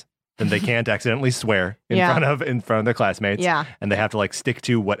microphones, then they can't accidentally swear in Yeah. front of their classmates. Yeah. And they have to like stick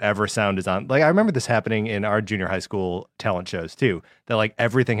to whatever sound is on. Like I remember this happening in our junior high school talent shows too. That like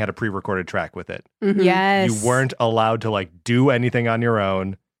everything had a pre-recorded track with it. Mhm. Yes. You weren't allowed to like do anything on your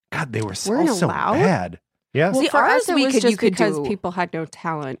own. God, they were so, Weren't so allowed? bad. Yeah. Well, See, for ours, us, it we was could- just you could because do- people had no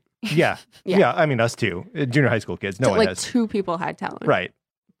talent. Yeah. Yeah. Yeah. I mean, us too. Junior high school kids. No one like has. two people had talent. Right.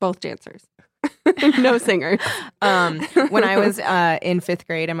 Both dancers. No singers. When I was in 5th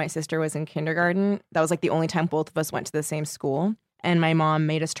grade and my sister was in kindergarten, that was like the only time both of us went to the same school. And my mom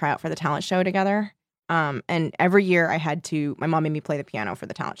made us try out for the talent show together. And every year my mom made me play the piano for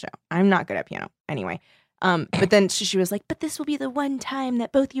the talent show. I'm not good at piano anyway. But then she was like, but this will be the one time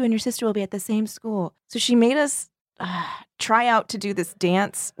that both you and your sister will be at the same school. So she made us try out to do this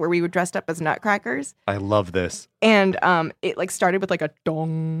dance where we were dressed up as nutcrackers. I love this. And it like started with like a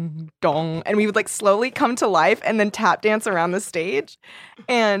dong, dong. And we would like slowly come to life and then tap dance around the stage.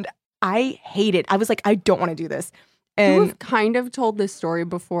 And I hate it. I was like, I don't want to do this. And You've kind of told this story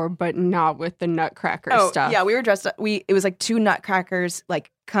before, but not with the Nutcracker stuff. yeah, we were dressed up. It was like two nutcrackers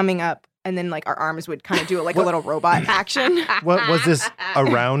like coming up. And then like our arms would kind of do like a little robot action. What was this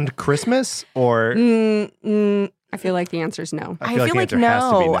around Christmas or? I feel like the answer is no. I feel like the answer has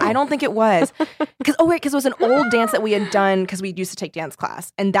to be no. I don't think it was. Because it was an old dance that we had done because we used to take dance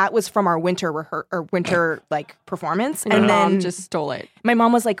class, and that was from our winter like performance. And And your then mom just stole it. my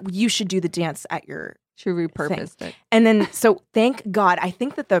mom was like, "You should do the dance at your." She repurposed it. And then so thank God, I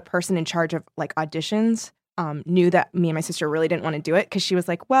think that the person in charge of like auditions knew that me and my sister really didn't want to do it because she was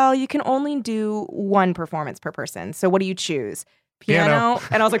like, "Well, you can only do one performance per person. So what do you choose?" Piano.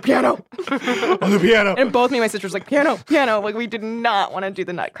 And I was like, piano. On the piano. And both me and my sister was like, piano, piano. Like, we did not want to do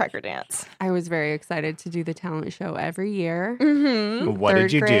the Nutcracker dance. I was very excited to do the talent show every year. Mm-hmm. What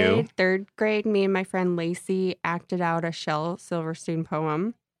did you do? Third grade, me and my friend Lacey acted out a Shel Silverstein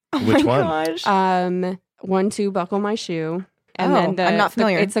poem. Which one? Gosh. 1, 2, buckle my shoe. And Oh, then I'm not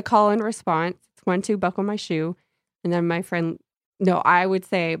familiar. It's a call and response. It's 1, 2, buckle my shoe. And then my friend, I would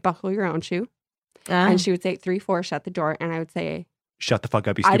say, buckle your own shoe. And she would say 3, 4, shut the door. And I would say, Shut the fuck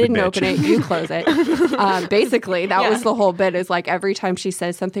up, you stupid I didn't bitch. open it. You close it. Basically, that was the whole bit. Is like every time she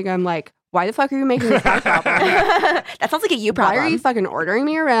says something, I'm like, "Why the fuck are you making this my problem? That sounds like a you problem. Why are you fucking ordering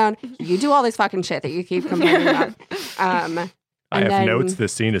me around? You do all this fucking shit that you keep complaining about." I have then- notes.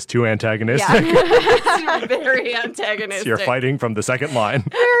 This scene is too antagonistic. It's very antagonistic. You're fighting from the second line.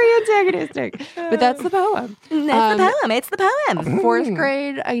 Very antagonistic. But that's the poem. That's the poem. It's the poem. 4th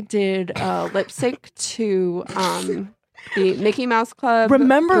grade, I did lip sync to the Mickey Mouse Club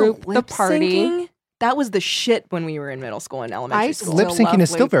Remember group, lip The Party. syncing? That was the shit when we were in middle school and elementary I school. Lip still syncing love is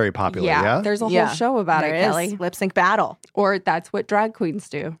still lip- very popular, yeah? There's a Yeah. whole show about There it, is. Kelly. Lip sync battle. Or that's what drag queens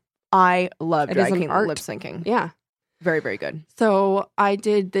do. I love It is drag an queen art. lip syncing. Yeah. Very, very good. So I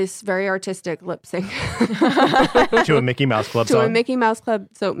did this very artistic lip sync To a Mickey Mouse Club to song? a Mickey Mouse Club.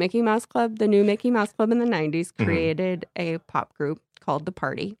 So Mickey Mouse Club, the new Mickey Mouse Club in the 90s, Mm-hmm. created a pop group called The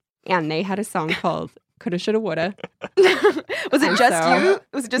Party. And they had a song called Coulda, Shoulda, Woulda. Was it And just so- you?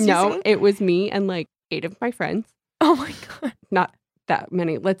 Was it just you No, singing? it was me and like 8 of my friends. Oh my God. Not that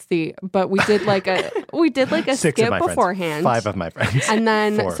many. Let's see. But we did like a 6 of skit my beforehand. friends. 5 of my friends. And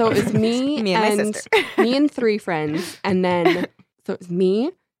then, 4. so it was me, Me and my and sister. me and 3 friends. And then, so it was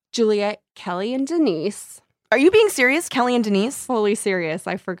me, Juliet, Kelly, and Denise. Are you being serious, Kelly and Denise? Fully serious.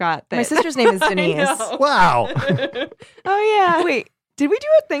 I forgot that. My sister's name is Denise. know. Wow. Oh, yeah. Wait, did we do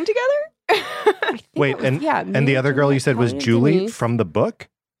a thing together? Wait, was- and, yeah, me and the other girl you said was Kelly and Julie Denise. from the book?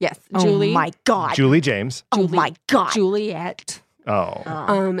 Yes, Oh Julie. my God. Julie James. Oh my God. Juliet. Oh.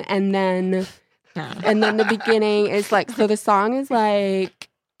 And then And then the beginning is like, so the song is like,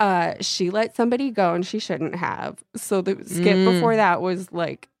 she let somebody go and she shouldn't have. So the skip before that was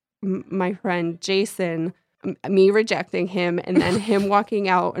like my friend Jason, me rejecting him, and then him walking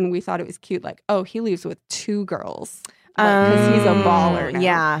out, and we thought it was cute. Like, oh, he leaves with 2 girls because he's a baller now.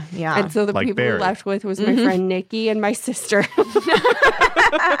 Yeah. And so the Like people Barry. we left with was my friend Nikki and my sister,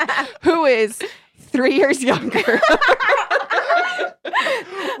 who is 3 years younger.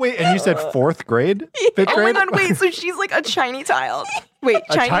 Wait, and you said 4th grade? 5th Oh my grade? god, wait, so she's like a shiny child. Wait,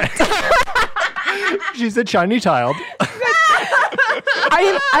 A Chinese. She's a shiny child.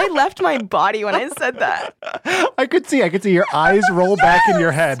 I left my body when I said that. I could see your eyes roll back in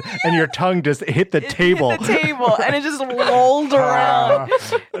your head and your tongue just hit the table. The table, and it just rolled around.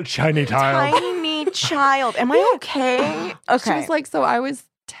 Shiny child. Tiny child. Am I okay? Okay. She was like, so I was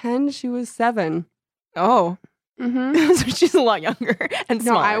 10, she was 7. oh. Mm-hmm. So she's a lot younger and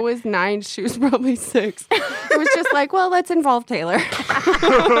No, smaller. I was 9. She was probably 6. It was just like, well, let's involve Taylor.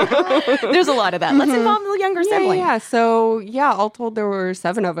 There's a lot of that. Let's involve the younger sibling. Yeah. So, yeah, all told, there were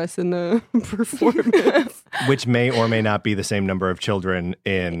 7 of us in the performance. Which may or may not be the same number of children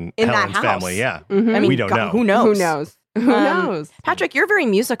in In that Helen's house. family. Yeah. I mean, We don't know. Who knows? Who knows? Who knows? Patrick, you're very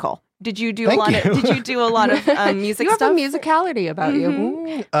musical. Did you do Thank a lot you. of? Did you do a lot of music You have stuff? a musicality about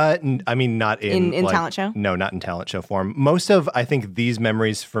you. I mean, not in In like, talent show? No, not in talent show form. Most of I think these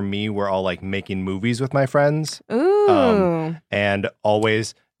memories for me were all like making movies with my friends, Ooh. and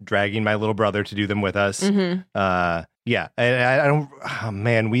always dragging my little brother to do them with us. Yeah, I don't. Oh,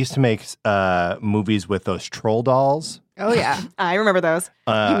 man, we used to make movies with those troll dolls. Oh, yeah. I remember those.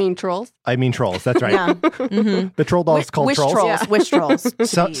 You mean trolls? I mean trolls. That's right. Yeah. Mm-hmm. The troll dolls called Wish trolls. trolls. Wish trolls.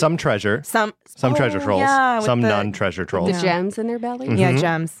 Some treasure. Some Treasure trolls. Yeah, with some the- non-treasure trolls. The gems in their belly? Yeah,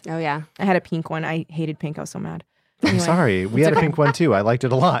 gems. Oh, yeah. I had a pink one. I hated pink. I was so mad. I'm Anyway. sorry. We had a pink one too. I liked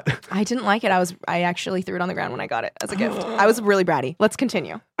it a lot. I didn't like it. I actually threw it on the ground when I got it as a gift. I was really bratty. Let's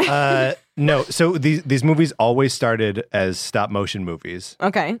continue. No, so these movies always started as stop motion movies.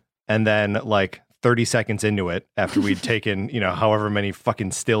 Okay. And then like 30 seconds into it, after we'd taken, however many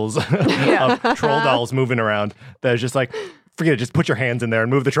fucking stills of troll dolls moving around, that was just like, forget it, just put your hands in there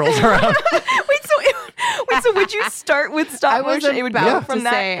and move the trolls around. So would you start with stop I was motion? It would about go from to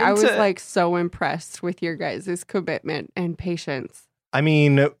that say, I was into- like so impressed with your guys' commitment and patience. I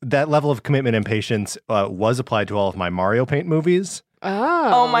mean, that level of commitment and patience was applied to all of my Mario Paint movies.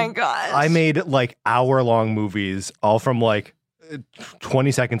 Oh. Oh my gosh. I made like hour-long movies, all from like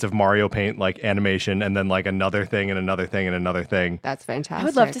 20 seconds of Mario Paint like animation, and then like another thing and another thing and another thing. That's fantastic. I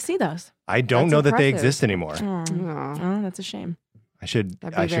would love to see those. I don't That's know that they impressive. exist anymore. Oh, Aw. that's a shame. I should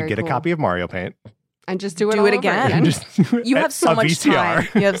That'd be get very a cool. copy of Mario Paint. And just do it Do all it over again. Just You have so a much VCR. time.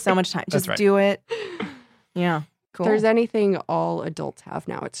 You have so much time. That's Just right. do it. Yeah. Cool. If there's anything all adults have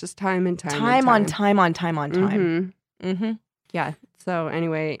now, it's just time and time. time on and time on time on time. Mhm. Mm-hmm. Yeah. So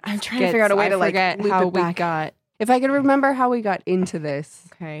anyway, I'm trying to figure out a way to like forget loop how it we back. got. If I could remember how we got into this,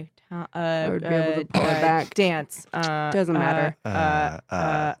 Okay. I would be able to pull it back. Dance. Doesn't matter.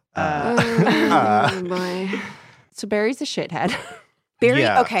 Uh, Oh, boy. So Barry's a shithead. Barry.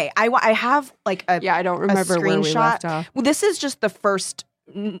 Yeah. Okay. I have like a Yeah, I don't remember where we screenshot. left off. Well, this is just the first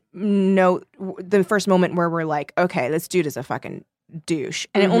note, the first moment where we're like, okay, this dude is a fucking douche,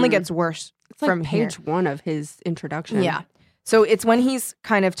 and it only Mhm. gets worse It's like from page here. 1 of his introduction. Yeah. So it's when he's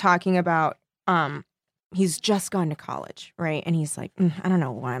kind of talking about he's just gone to college, right? And he's like, I don't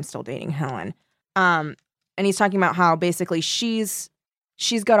know why I'm still dating Helen. And he's talking about how basically she's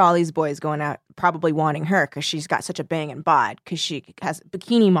got all these boys going out probably wanting her because she's got such a banging bod because she has a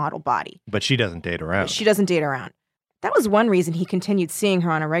bikini model body. but she doesn't date around. She doesn't date around. That was one reason he continued seeing her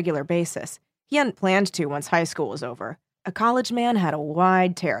on a regular basis. He hadn't planned to once high school was over. A college man had a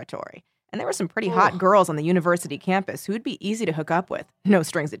wide territory, and there were some pretty hot girls on the university campus who would be easy to hook up with, no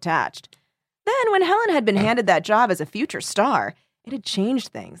strings attached. Then, when Helen had been handed that job as a future star, it had changed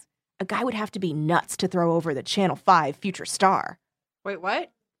things. A guy would have to be nuts to throw over the Channel 5 future star. Wait,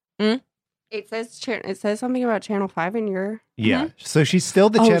 what? Hmm? It says something about Channel 5 in your... Yeah. So she's still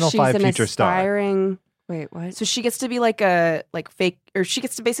the Channel she's 5 an future star. aspiring... Wait, what? So she gets to be like fake, or she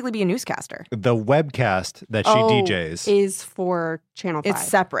gets to basically be a newscaster. The webcast that she DJs. is for Channel 5. It's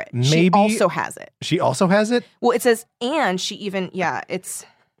separate. She Maybe- also has it. She also has it? Well, it says, and she even, it's...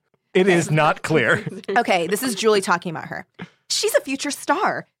 It is not clear. Okay, this is Julie talking about her. She's a future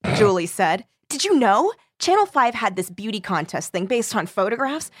star, Julie said. Did you know? Channel 5 had this beauty contest thing based on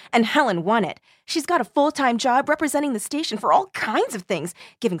photographs, and Helen won it. She's got a full-time job representing the station for all kinds of things,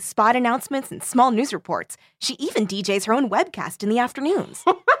 giving spot announcements and small news reports. She even DJs her own webcast in the afternoons.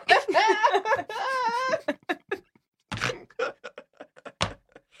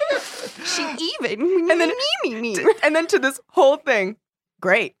 She even. And then- me. And then to this whole thing,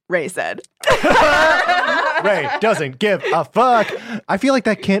 great, Ray said. Ray doesn't give a fuck. I feel like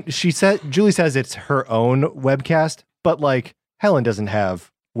that can't. Julie says it's her own webcast, but like Helen doesn't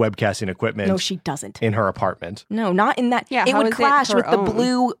have webcasting equipment. No, she doesn't. In her apartment. No, not in that. Yeah, it how would is it clash her with the own?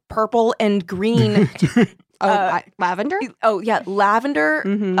 blue, purple, and green. Lavender? Oh yeah, lavender,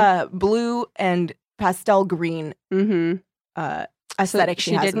 Mm-hmm. blue, and pastel green Mm-hmm. aesthetic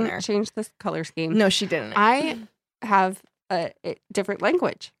she has in didn't there. change this color scheme. No, she didn't. I have a different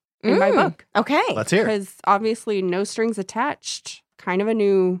language in my book. Okay. Let's hear. Because obviously, no strings attached, kind of a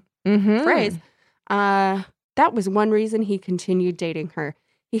new Mm-hmm. phrase. That was one reason he continued dating her.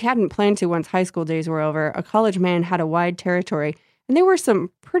 He hadn't planned to once high school days were over. A college man had a wide territory, and there were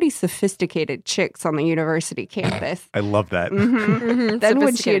some pretty sophisticated chicks on the university campus. I love that. Mhm. Then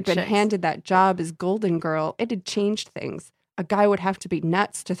when she had Sophisticated been chicks. handed that job as Golden Girl, it had changed things. A guy would have to be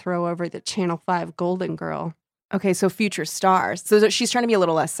nuts to throw over the Channel 5 Golden Girl. Okay, so future stars. So she's trying to be a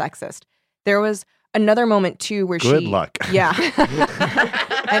little less sexist. There was another moment too where Good she. luck. Yeah.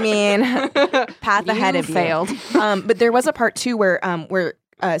 I mean, path ahead of you. failed. But there was a part too where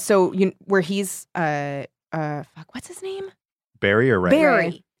where he's what's his name? Barry or Ray?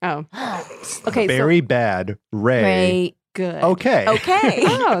 Barry. Oh, Okay, Very bad. Ray. Ray. good. Okay. Okay.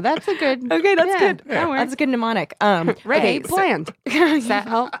 Oh, that's a good. Okay, that's Yeah, good. that works. That's a good mnemonic. Ray, okay, bland. Does that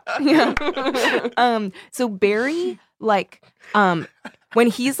help? Yeah. So Barry, like, when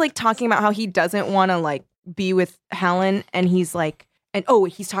he's like talking about how he doesn't want to like be with Helen, and he's like,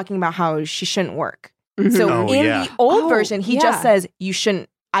 he's talking about how she shouldn't work. Mhm. So Oh, in yeah. the old Oh, version, he yeah. just says you shouldn't.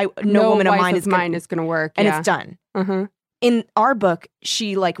 No woman of mine is mine gonna, is going to work, and yeah. it's done. Uh-huh. In our book,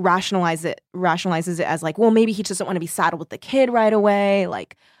 she like rationalizes it as like, well, maybe he just doesn't want to be saddled with the kid right away,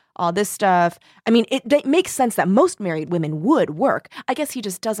 like all this stuff. I mean, it makes sense that most married women would work. I guess he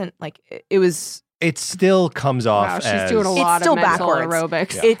just doesn't like. It was. It still comes off Wow, she's as doing a lot still of mental backwards.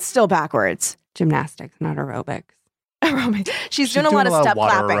 aerobics. Yeah. It's still backwards. Gymnastics, not aerobics. She's doing a lot of step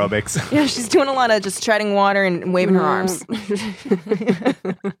water clapping. aerobics. Yeah, she's doing a lot of just treading water and waving her arms.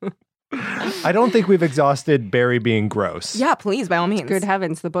 I don't think we've exhausted Barry being gross. Yeah, please, by all means. Good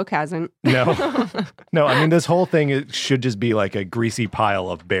heavens, the book hasn't. No. No, I mean, this whole thing should just be like a greasy pile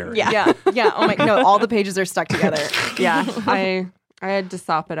of Barry. Yeah. Oh my, no, all the pages are stuck together. Yeah, I had to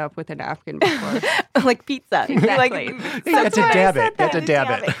sop it up with a napkin before. Like pizza. Exactly. You have to dab it. You have to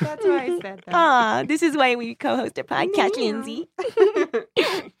dab it. That's why I said that. Ah, this is why we co-host a podcast, Lindsay.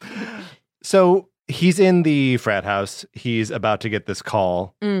 So he's in the frat house. He's about to get this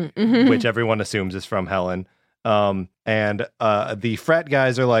call, which everyone assumes is from Helen. And the frat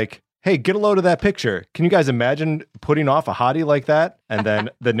guys are like, hey, get a load of that picture. Can you guys imagine putting off a hottie like that? And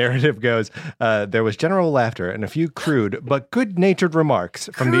then the narrative goes, there was general laughter and a few crude but good-natured remarks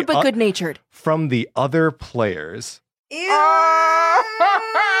from Crude but good-natured. from the other players.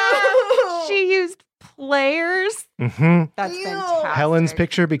 She used players. Hmm. That's fantastic. Helen's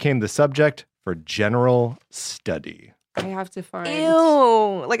picture became the subject for general study. I have to find.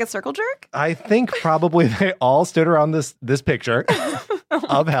 Ew, like a circle jerk? I think probably they all stood around this picture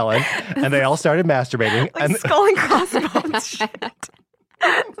of Helen, and they all started masturbating. Like and skull and crossbones shit.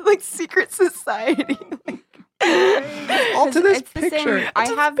 Like secret society. all to this It's the picture. same. I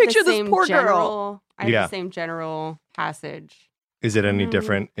Just have picture the this same poor girl. general. I have Yeah. the same general passage. Is it any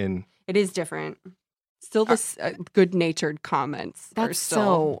different in It is different. Still, this good-natured comments. are That's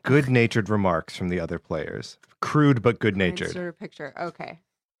still so. good-natured remarks from the other players? Crude but good-natured. Sort of picture. Okay.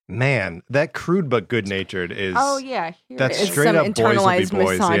 Man, that crude but good-natured is. Oh yeah. Here That's it is. It's straight some up boys will be internalized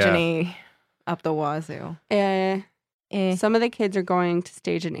boys, yeah. misogyny up the wazoo. Some of the kids are going to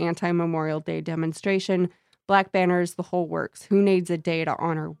stage an anti-Memorial Day demonstration. Black banners, the whole works. Who needs a day to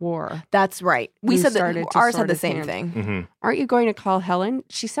honor war? That's right. We Who said that started to ours sort had the of same hand. thing. Mhm. Aren't you going to call Helen?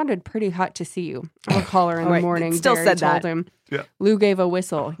 She sounded pretty hot to see you. I'll call her in the Right. morning. Still Barry said told that. him. Yeah. Lou gave a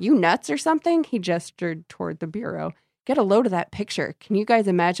whistle. You nuts or something? He gestured toward the bureau. Get a load of that picture. Can you guys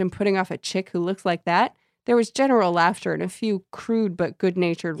imagine putting off a chick who looks like that? There was general laughter and a few crude but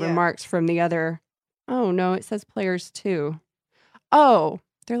good-natured remarks from the other. Oh, no, it says players too. Oh,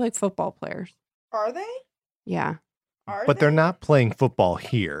 they're like football players. Are they? Yeah. But they're not playing football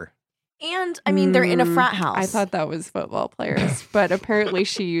here. And I mean, they're in a frat house. I thought that was football players, but apparently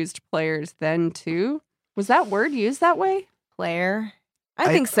she used players then too. Was that word used that way? player. I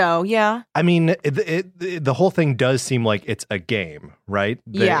think so. Yeah. I mean, the whole thing does seem like it's a game, right?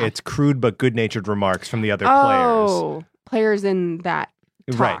 Yeah. It's crude but good-natured remarks from the other players. Oh, players in that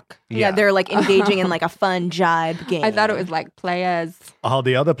talk. Right. Yeah. They're like engaging in like a fun jibe game. I thought it was like players. All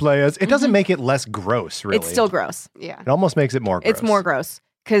the other players. It doesn't make it less gross, really. It's still gross. Yeah. It almost makes it more gross. It's more gross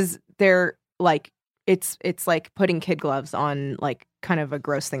because they're like, it's like putting kid gloves on like kind of a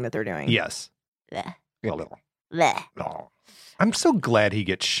gross thing that they're doing. Yes. Blech. Oh. Blech. I'm so glad he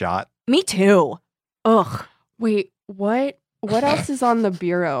gets shot. Me too. Ugh. Wait, what else is on the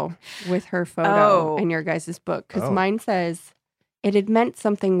bureau with her photo in your guys' book? Because mine says it had meant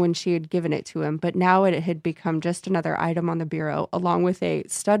something when she had given it to him, but now it had become just another item on the bureau, along with a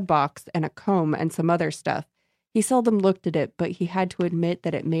stud box and a comb and some other stuff. He seldom looked at it, but he had to admit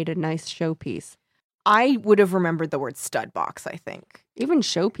that it made a nice showpiece. I would have remembered the word stud box, I think. Even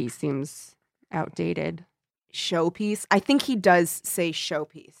showpiece seems outdated. Showpiece? I think he does say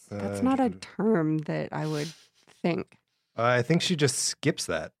showpiece. That's not a term that I would think. I think she just skips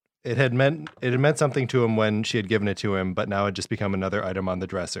that. It had meant something to him when she had given it to him, but now it just become another item on the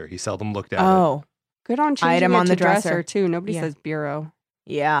dresser. He seldom looked at it. Oh. Good on changing Item it on to the dresser, dresser. too. Nobody Yeah. says bureau.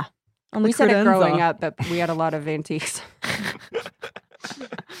 Yeah. On the We said it credenza. growing up, but we had a lot of antiques.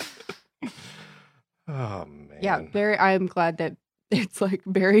 Oh man. Yeah, Barry, I'm glad that it's like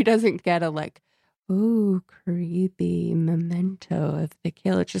Barry doesn't get a like, ooh, creepy memento of the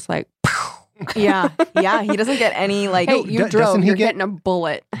kill. It's just like, Yeah. Yeah. He doesn't get any like. hey, you doesn't drove, he you're get- getting a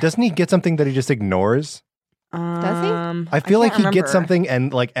bullet. Doesn't he get something that he just ignores? Does he? I feel like can't he gets remember. something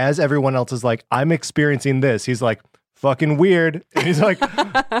and like as everyone else is like, I'm experiencing this. He's like, fucking weird. And he's like,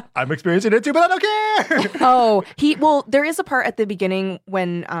 I'm experiencing it too, but I don't care. Oh, there is a part at the beginning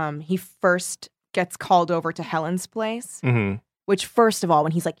when he first gets called over to Helen's place. Mm-hmm. Which, first of all,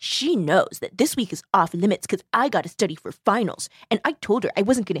 when he's like, she knows that this week is off limits because I got to study for finals. And I told her I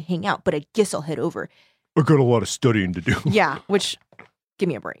wasn't going to hang out, but I guess I'll head over. I got a lot of studying to do. Yeah, which, give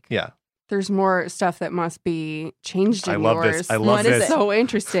me a break. Yeah. There's more stuff that must be changed in I love yours. this. I love What is this. it? So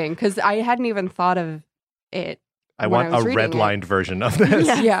interesting because I hadn't even thought of it. I when want was a reading it. redlined version of this.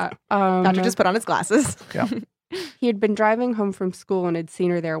 Yeah. Yeah. Doctor just put on his glasses. He had been driving home from school and had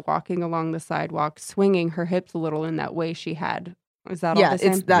seen her there walking along the sidewalk, swinging her hips a little in that way she had. Is that all Yeah, the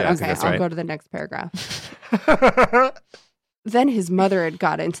same? it's that. Yeah, Okay, that's I'll right. go to the next paragraph. Then his mother had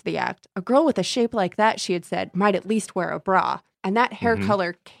got into the act. A girl with a shape like that, she had said, might at least wear a bra. And that hair Mhm.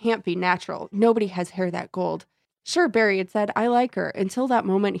 color can't be natural. Nobody has hair that gold. Sure, Barry had said, I like her. Until that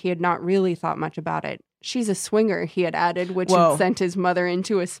moment, he had not really thought much about it. She's a swinger, he had added, which Whoa. had sent his mother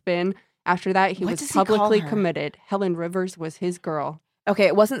into a spin. After that, he What was does he call publicly her? committed. Helen Rivers was his girl. Okay,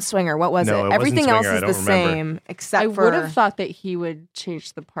 it wasn't swinger. What was No, it it? wasn't Everything swinger. else I is the don't remember. same except I for. would have thought that he would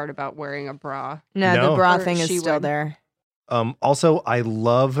change the part about wearing a bra. No, No. the bra Or thing is she still would. there. Also, I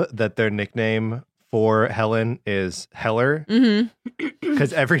love that their nickname for Helen is Heller Mm-hmm.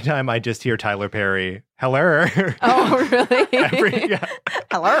 because every time I just hear Tyler Perry, Heller. Oh, really? yeah.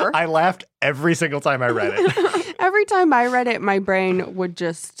 Hello. I laughed every single time I read it. Every time I read it, my brain would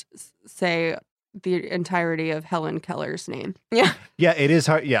just say the entirety of Helen Keller's name. Yeah. Yeah, it is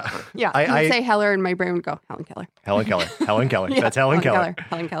hard. Yeah. Yeah. I would I say Heller, and my brain would go, Helen Keller. Helen Keller. Helen Keller. Yeah, That's Helen Keller.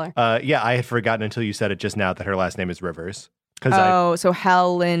 Helen Keller. Yeah, I had forgotten until you said it just now that her last name is Rivers. Because Oh, so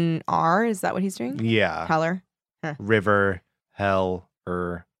Helen R. Is that what he's doing? yeah, Heller. River, Hell,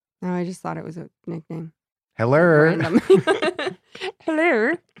 No, I just thought it was a nickname. Heller. Random.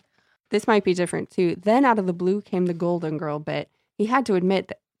 Hello. This might be different too. Then out of the blue came the Golden Girl bit. He had to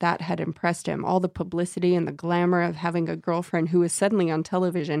admit that had impressed him. All the publicity and the glamour of having a girlfriend who was suddenly on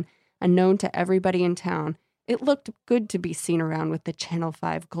television and known to everybody in town. It looked good to be seen around with the Channel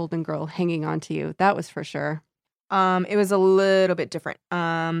 5 Golden Girl hanging on to you. That was for sure. It was a little bit different.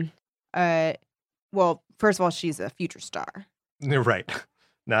 Well, first of all, she's a future star, Right.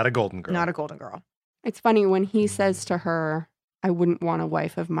 Not a golden girl. not a golden girl. It's funny when he says to her, I wouldn't want a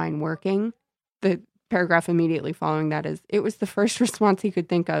wife of mine working. The paragraph immediately following that is, it was the first response he could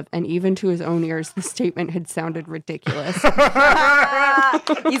think of. And even to his own ears, the statement had sounded ridiculous. He's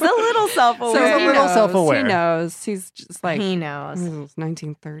a little self-aware. So he's a little self-aware. He knows. He's just like, He it knows. was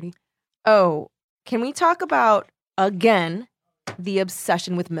 1930. Oh, can we talk about, again, the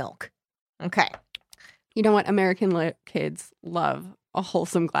obsession with milk? Okay. You know what? American kids love a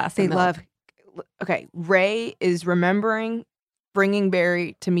wholesome glass They of milk. love. Okay, Ray is remembering bringing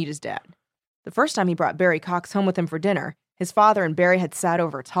Barry to meet his dad. The first time he brought Barry Cox home with him for dinner, his father and Barry had sat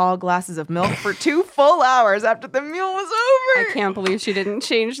over tall glasses of milk for 2 full hours after the meal was over. I can't believe she didn't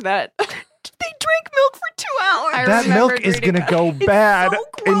change that. They drank milk for 2 hours. I that milk remembered is reading going to that. go bad so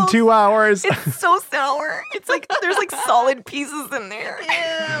in gross. 2 hours. It's so sour. It's like there's like solid pieces in there.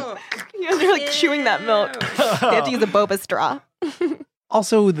 Ew. Yeah, they're like chewing that milk. They have to use a boba straw.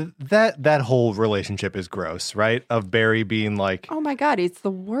 Also, that whole relationship is gross, right? Of Barry being like, Oh my God, it's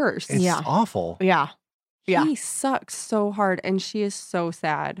the worst. it's Yeah. awful. Yeah. Yeah. He sucks so hard, and she is so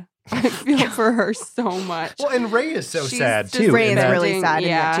sad. I feel for her so much. Well, and Ray is so She's sad just too. Ray in is that- really sad Yeah. in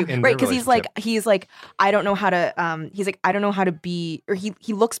that too. In Right, their because he's like, I don't know how to he's like, I don't know how to be, or he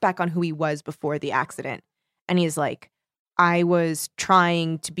looks back on who he was before the accident, and he's like, I was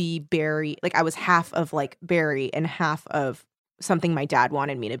trying to be Barry, like I was half of like Barry and half of something my dad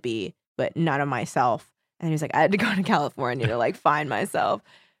wanted me to be, but none of myself. And he was like, I had to go to California to like find myself.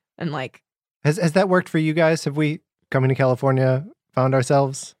 And like Has that worked for you guys? Have we coming to California found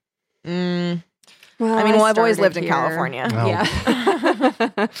ourselves? Well, I've always started lived in here. California. Oh.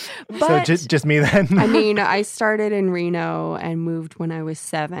 Yeah. But So just me then. I mean, I started in Reno and moved when I was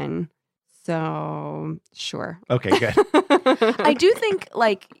 7. So, sure. Okay, good. I do think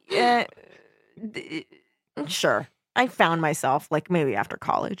like sure. I found myself like maybe after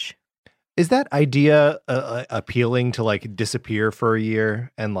college. Is that idea appealing to like disappear for a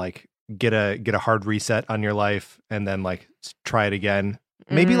year and like get a hard reset on your life and then like try it again?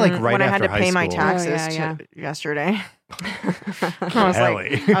 Maybe like right when after I had to high pay my school. taxes yeah. yesterday.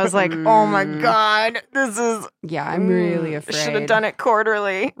 Ellie. I was like, oh my god, this is. Yeah, I'm really afraid. Should have done it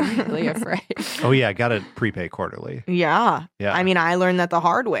quarterly. Really afraid. Oh yeah, gotta prepay quarterly. Yeah. Yeah. I mean, I learned that the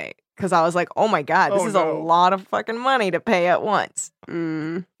hard way because I was like, oh my god, this Oh, is no. a lot of fucking money to pay at once.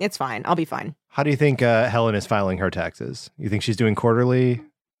 Mm. It's fine. I'll be fine. How do you think Helen is filing her taxes? You think she's doing quarterly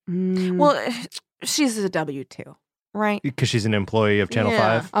Mm. Well, she's a W-2, right? because she's an employee of Channel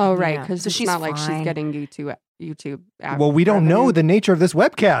Yeah. 5? Oh, right. Yeah. Because So it's she's not like fine. she's getting YouTube. Well, we don't know revenue. the nature of this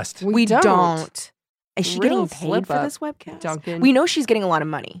webcast. We don't. Is she Real getting paid slip for up, this webcast? Duncan. We know she's getting a lot of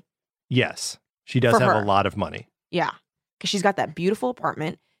money. Yes, she does For have her. a lot of money. Yeah. Because she's got that beautiful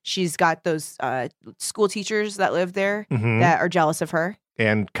apartment. She's got those school teachers that live there Mhm. that are jealous of her.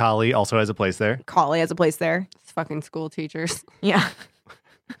 And Kali also has a place there. Kali has a place there. It's fucking school teachers. Yeah.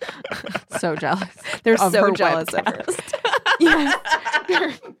 So jealous. They're Of so her jealous of her.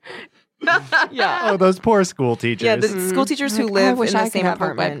 webcast. Yeah. Oh, those poor school teachers. Yeah, the school teachers who Like, I live wish in the I could same have a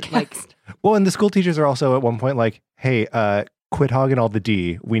apartment. webcast. Like, Well, and the school teachers are also at one point like, hey, quit hogging all the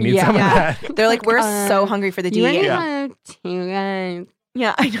D. We need Yeah. some Yeah. of that. they're like, we're so Uh, hungry for the You D. ain't Yeah. have to, guys.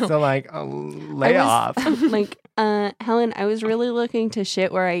 Yeah, I know. So like, lay off. Like, Helen, I was really looking to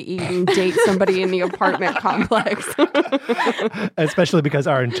shit where I eat and date somebody in the apartment complex. Especially because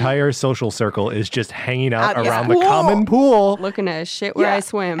our entire social circle is just hanging out At this around the pool. common pool. Looking to shit where Yeah. I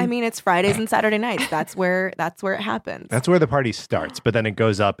swim. I mean, it's Fridays and Saturday nights. That's where it happens. That's where the party starts, but then it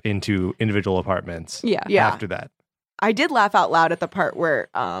goes up into individual apartments yeah. Yeah. after that. I did laugh out loud at the part where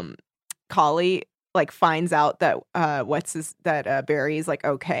Kali like finds out that Barry's like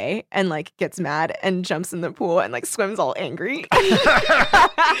okay and like gets mad and jumps in the pool and like swims all angry.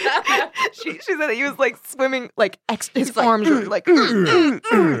 she said that he was like swimming like his arms were like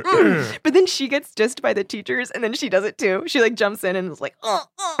but then she gets dissed by the teachers and then she does it too. She like jumps in and is like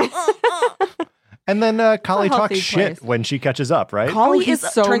And then Kali a talks healthy shit place. when she catches up, right? Kali he's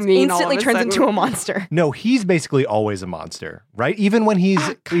is so mean all instantly of a turns sudden. into a monster. No, he's basically always a monster, right? Even when he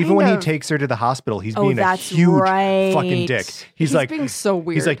of. takes her to the hospital, he's Oh, being a that's huge right. fucking dick. He's like being so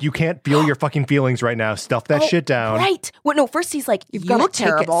weird. He's like, you can't feel your fucking feelings right now. Stuff that shit down. Right. Well, no, first he's like, You've you gotta look take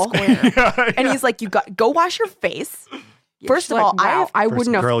it terrible. square. And he's like, go wash your face. First She's of all, like, wow, I First,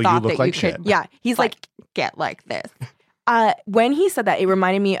 wouldn't have girl, you thought look that like you shit. could yeah, he's like, get like this. when he said that, it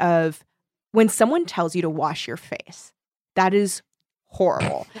reminded me of when someone tells you to wash your face. That is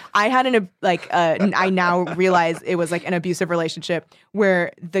horrible. I had I now realize it was like an abusive relationship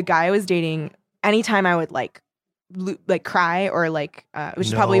where the guy I was dating, anytime I would like cry or like, which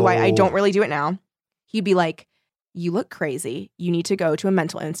is probably why I No. don't really do it now. He'd be like, you look crazy. You need to go to a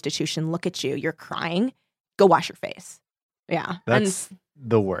mental institution. Look at you. You're crying. Go wash your face. Yeah. That's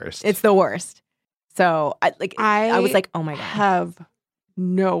the worst. And it's the worst. So I was like, oh my God. have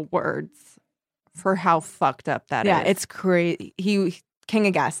no words for how fucked up that is. Yeah, it's crazy. He king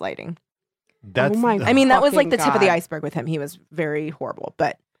of gaslighting. That's oh my I mean, that was like the Fucking tip of the God. iceberg with him. He was very horrible.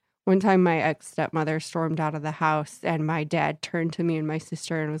 But One time my ex-stepmother stormed out of the house and my dad turned to me and my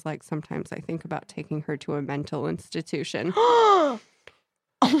sister and was like, sometimes I think about taking her to a mental institution. oh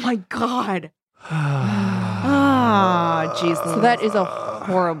my God. Ah, Jesus. So that is a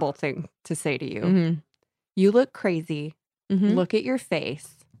horrible thing to say to you. Mm-hmm. You look crazy. Mm-hmm. Look at your face.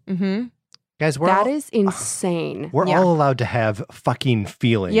 Mm-hmm. Guys, That is insane. we're Yeah. all allowed to have fucking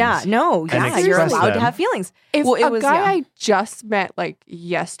feelings. Yeah, no, And yeah, you're express allowed to them. have feelings. If Well, it a was- guy yeah. I just met like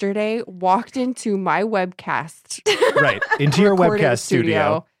yesterday walked into my webcast Right. Into your recording webcast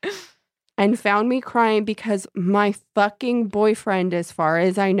studio. and found me crying because my fucking boyfriend, as far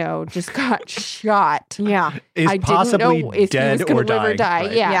as I know, just got shot. Yeah. Is I didn't possibly know if he dead was gonna or live or dying. die.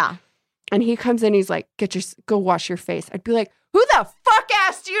 Right. Yeah. Yeah. And he comes in, he's like, go wash your face. I'd be like, who the fuck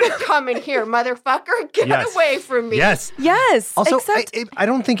asked you to come in here, motherfucker? Get Yes. away from me. Yes. Yes. Also, except I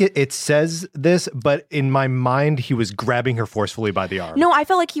don't think it says this, but in my mind, he was grabbing her forcefully by the arm. no, I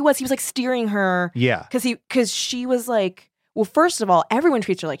felt like he was like steering her. Yeah. Because she was like, well, first of all, everyone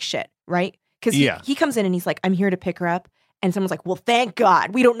treats her like shit, right? Because he comes in and he's like, I'm here to pick her up. And someone's like, well, thank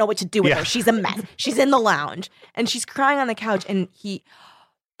God. We don't know what to do with her. She's a mess. She's in the lounge. And she's crying on the couch. And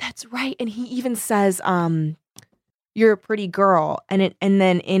that's right. And he even says, you're a pretty girl. And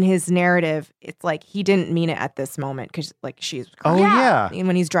then in his narrative, it's like he didn't mean it at this moment because like she's Oh, crying yeah.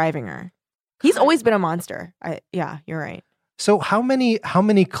 when he's driving her. He's always been a monster. Yeah, you're right. So how many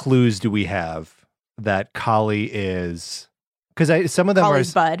clues do we have that Kali is? Because some of them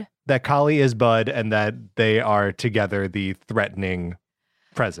Collie's are Bud. that Kali is Bud and that they are together the threatening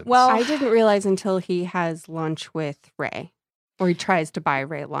presence. Well, I didn't realize until he has lunch with Ray, or he tries to buy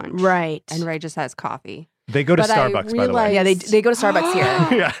Ray lunch. Right. And Ray just has coffee. they go to but I Starbucks, by the way. realized- Yeah, they go to Starbucks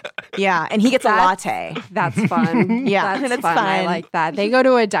here. Yeah. Yeah, and he gets a That's- latte. That's fun. Yeah, that's, that's fun. I fun. like that. They go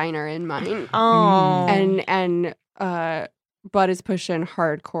to a diner in mine. Oh. And Bud is pushing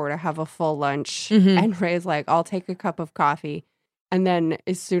hardcore to have a full lunch. Mhm. And Ray's like, I'll take a cup of coffee. And then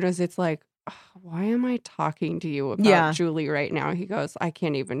as soon as it's like, "Ugh, why am I talking to you about Julie right now? He goes, I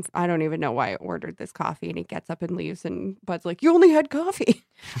don't even know why I ordered this coffee. And he gets up and leaves. And Bud's like, you only had coffee.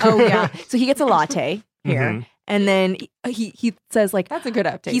 Oh yeah. So he gets a latte here. Mhm. And then he says like That's a good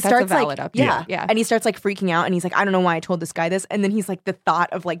update. he That's starts a valid like update. yeah. And he starts like freaking out and he's like, I don't know why I told this guy this. And then he's like the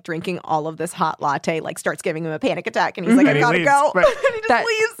thought of like drinking all of this hot latte like starts giving him a panic attack and he's like, And I he gotta leaves. go. Right. And he just That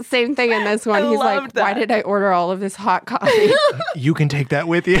leaves. same thing in this one. I He's like, loved why that. did I order all of this hot coffee? You can take that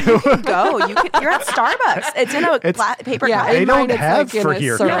with you. Go. You're at Starbucks. It's in a paper yeah, cup. They in don't mine, it's have like in for a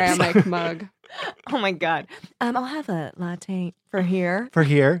here ceramic mug. Oh my God. I'll have a latte for here. For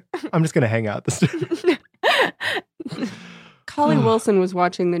here, I'm just going to hang out. Collie Wilson was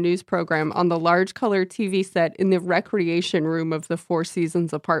watching the news program on the large color TV set in the recreation room of the Four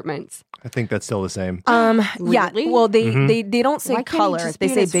Seasons apartments. I think that's still the same. Yeah. Really? Well, they Mhm. they don't say Why can't he color. just They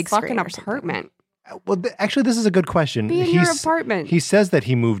be in say his big fucking screen or something. apartment. Well, actually, this is a good question. Be in your apartment. He says that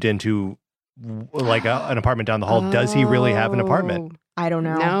he moved into like an apartment down the hall. Does he really have an apartment? I don't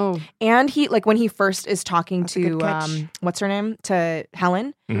know. No. And he like when he first is talking That's a good to catch. what's her name to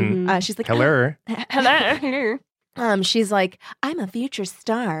Helen, Mhm. she's like Hello. hello. She's like, I'm a future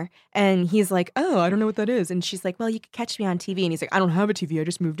star, and he's like, oh, I don't know what that is, and she's like, well, you could catch me on TV, and he's like, I don't have a TV, I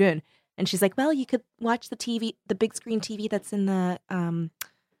just moved in, and she's like, well, you could watch the TV, the big screen TV that's in the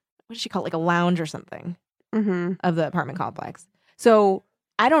what does she call it, like a lounge or something Mm-hmm. of the apartment complex. So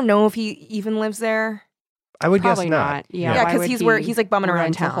I don't know if he even lives there. I would Probably guess not. Yeah, Yeah, why 'cause would he's like bumming around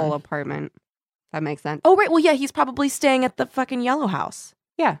rent town. a whole apartment. That makes sense. Oh, right. Well, yeah, he's probably staying at the fucking yellow house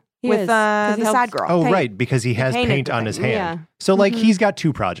Yeah. he with is, 'cause he the helps sad girl. Oh, paint. right, because he has painted paint the on his thing. hand. Yeah. So, like, Mhm. he's got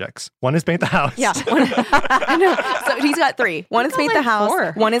two projects. One is paint the house. Yeah. I know. So he's got three. One is got paint the like house.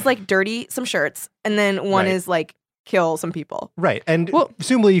 four. One is like dirty some shirts. And then one Right. is like kill some people. Right. And Well-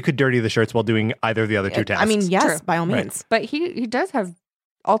 presumably you could dirty the shirts while doing either of the other two tasks. I mean, yes, True. by all Right. means. But he does have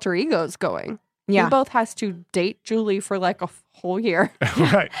alter egos going. Yeah. He both has to date Julie for like a whole year.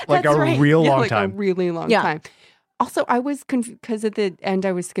 right. Like That's a right. real Yeah, long like time. a really long Yeah. time. Also, I was confused because at the end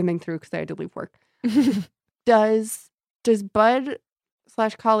I was skimming through because I had to leave work. Does Bud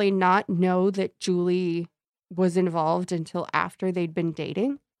 / Collie not know that Julie was involved until after they'd been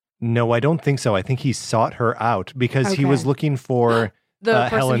dating? No, I don't think so. I think he sought her out because he was Okay. looking for. The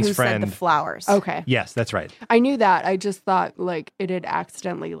person Helen's who friend. sent the flowers. Okay. Yes, that's right. I knew that. I just thought like it had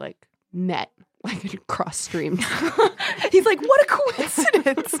accidentally like met, like it had cross streams. He's like, what a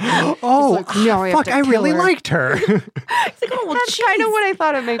coincidence. Oh, like, no, I have fuck! to I really kill her. liked her. He's like, oh, well, That's kind of geez. what I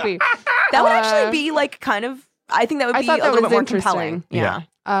thought it might be. That would Uh, actually be like kind of, I think that would I be thought a that little was bit more interesting. compelling. Yeah.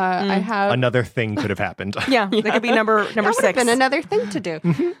 I have Another thing could have happened. Yeah. That could be number that would have 6. been another thing to do.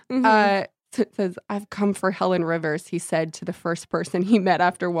 Mhm. It says, I've come for Helen Rivers, he said to the first person he met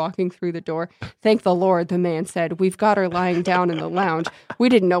after walking through the door. Thank the Lord, the man said. We've got her lying down in the lounge. We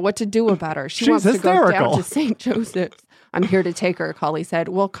didn't know what to do about her. She She's wants to go hysterical. down to St. Joseph's. I'm here to take her, Collie said.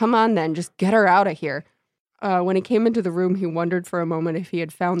 Well, come on then. Just get her out of here. When he came into the room, he wondered for a moment if he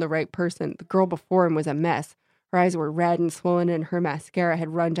had found the right person. The girl before him was a mess. Her eyes were red and swollen, and her mascara had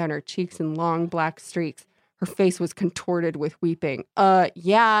run down her cheeks in long black streaks. Her face was contorted with weeping.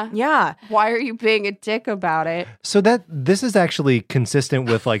 Yeah. Yeah. Why are you being a dick about it? So this is actually consistent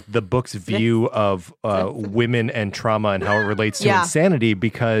with like the book's view of women and trauma and how it relates to Yeah. insanity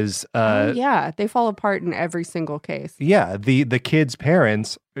because Yeah, they fall apart in every single case. the kid's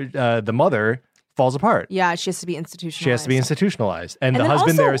parents, the mother falls apart. Yeah, she has to be institutionalized. She has to be institutionalized. And the then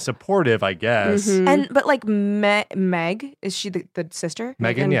husband there also- is supportive, I guess. But like Meg, is she the sister?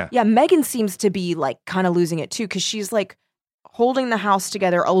 Megan, yeah. Yeah, Megan seems to be like kind of losing it too because she's like holding the house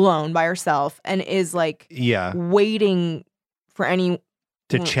together alone by herself and is like Yeah. waiting for any.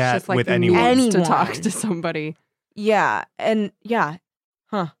 To Well, chat Just like with the anyone. needs to Anyone. talk to somebody. Yeah, and yeah,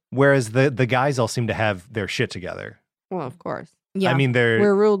 Whereas the guys all seem to have their shit together. Well, of course. yeah. I mean, they're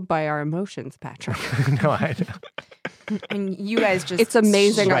We're ruled by our emotions, Patrick. no, I and you guys just It's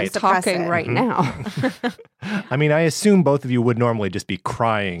amazing I'm Right. suppress talking it. right now. I mean, I assume both of you would normally just be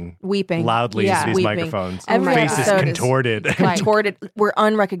crying weeping loudly Yeah. into these Weeping. microphones. Every Faces episode is contorted. Like- contorted. We're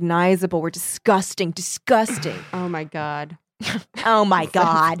unrecognizable. We're disgusting. Oh my God. Oh my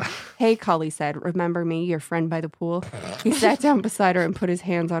god. Hey, Cully said, remember me, your friend by the pool? He sat down beside her and put his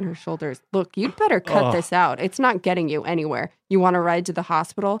hands on her shoulders. Look, you'd better cut Ugh. this out. It's not getting you anywhere. You want to ride to the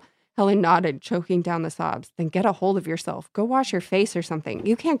hospital? Helen nodded, choking down the sobs. Then get a hold of yourself. Go wash your face or something.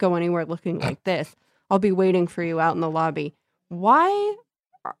 You can't go anywhere looking like this. I'll be waiting for you out in the lobby.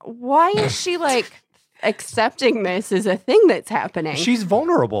 Why is she like accepting this as a thing that's happening? She's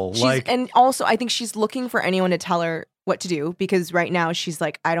vulnerable. And also I think she's looking for anyone to tell her what to do because right now she's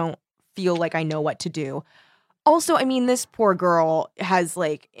like, I don't feel like I know what to do. Also, I mean, this poor girl has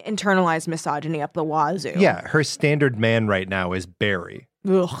like internalized misogyny up the wazoo. yeah, her standard man right now is Barry.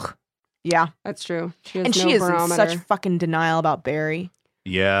 Ugh. Yeah. That's true. She has And no she is in barometer. such fucking denial about Barry.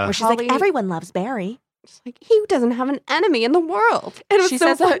 Yeah. Where she's Holly- like, everyone loves Barry. She's like, he doesn't have an enemy in the world. It was She so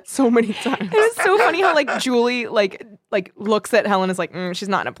says fun- that so many times. It was so funny how like Julie like looks at Helen and is like, she's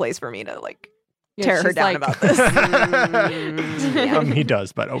not in a place for me to like Yeah, tear her she's down like, about this. Yeah. He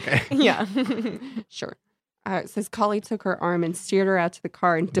does, but okay. Yeah. Sure. It says Collie took her arm and steered her out to the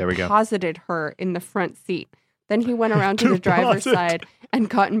car and There we go. deposited her in the front seat. Then he went around to the driver's Deposit. side and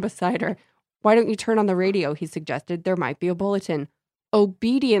got in beside her. Why don't you turn on the radio? He suggested. There might be a bulletin.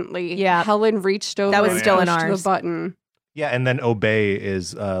 Obediently, Yeah. Helen reached over That was and still in pushed ours. the button. Yeah, and then Obey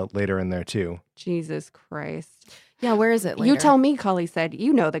is later in there too. Jesus Christ. Yeah, where is it later? You tell me, Collie said.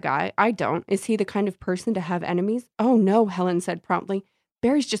 You know the guy. I don't. Is he the kind of person to have enemies? Oh, no, Helen said promptly.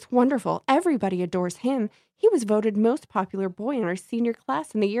 Barry's just wonderful. Everybody adores him. He was voted most popular boy in our senior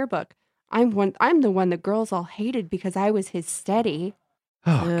class in the yearbook. I'm the one the girls all hated because I was his steady.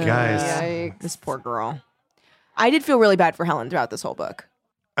 Oh, Ugh. guys. Yikes. This poor girl. I did feel really bad for Helen throughout this whole book.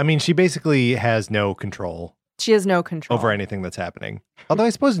 I mean, she basically has no control She has no control. over anything that's happening. Although I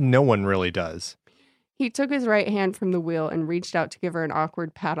suppose no one really does. He took his right hand from the wheel and reached out to give her an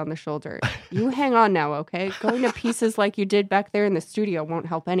awkward pat on the shoulder. You hang on now, okay? Going to pieces like you did back there in the studio won't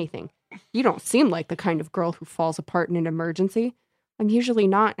help anything. You don't seem like the kind of girl who falls apart in an emergency. I'm usually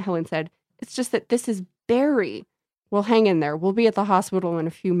not, Helen said. It's just that this is Barry. Well, hang in there. We'll be at the hospital in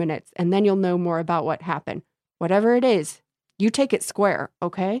a few minutes, and then you'll know more about what happened. Whatever it is, you take it square,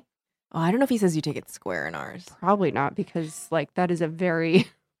 okay? Oh, I don't know if he says you take it square in ours. Probably not, because, like, that is a very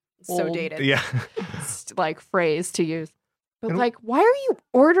So old, dated. Yeah. like, phrase to use. But, And- like, why are you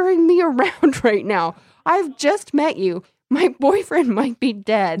ordering me around right now? I've just met you. My boyfriend might be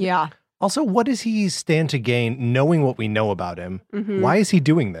dead. Yeah. Also, what does he stand to gain knowing what we know about him? Mhm. Why is he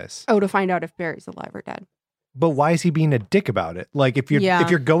doing this? Oh, to find out if Barry's alive or dead. But why is he being a dick about it? Like if you're Yeah.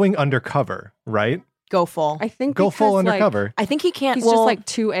 if you're going undercover, right? Go full. I think Go full because, like, undercover. I think he can't. he's well, just like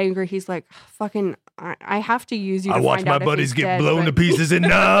too angry. He's like, fucking, I have to use you to find out if he's dead, but- pieces and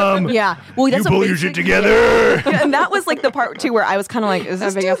numb. Yeah. Well, that's what makes me- together. Yeah, and that was like the part too where I was kind of like, is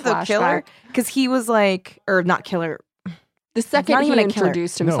this Having a dude the killer? flashback. Because he was like, or not killer. The second not he even a killer.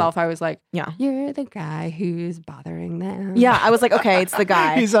 introduced No. himself, I was like, Yeah. you're the guy who's bothering them. Yeah. I was like, okay, it's the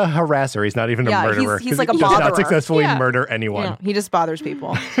guy. He's a harasser. He's not even a Yeah, murderer. he's 'cause like he a does not botherer. successfully Yeah. murder anyone. Yeah, he just bothers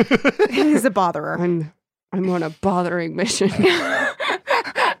people. He's a botherer. I'm on a bothering mission.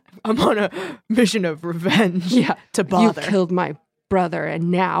 I'm on a mission of revenge. Yeah. To You bother. killed my brother,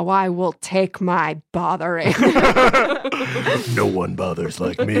 and now I will take my bothering. No one bothers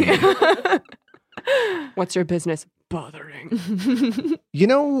like me. What's your business? Bothering. You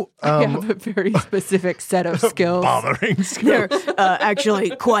know, I have a very specific set of skills. bothering They're skills. actually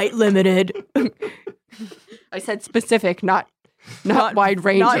quite limited. I said specific, not wide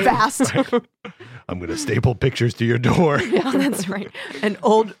ranging. Not vast. I'm going to staple pictures to your door. Yeah, that's right. An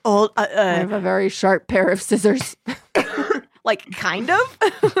old, I have a very sharp pair of scissors. like kind of.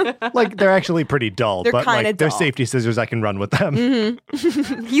 Like they're actually pretty dull, They're but kinda like they're dull. safety scissors. I can run with them.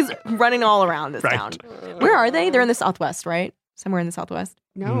 He's running all around this Right. town. Where are they? They're in the Southwest, right? Somewhere in the Southwest.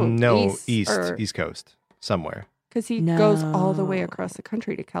 No, East Coast somewhere. because he goes all the way across the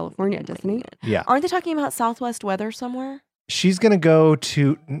country to California, doesn't he? Yeah, Aren't they talking about Southwest weather somewhere? she's gonna go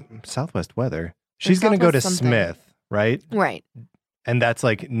to Southwest weather. She's going to go to Southwest something. Smith, right? Right. And that's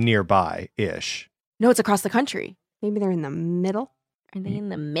like nearby-ish. No, it's across the country. Maybe they're in the middle. Are they in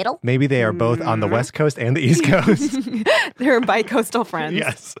the middle? Maybe they are both on the West Coast and the East Coast. They're bi-coastal friends.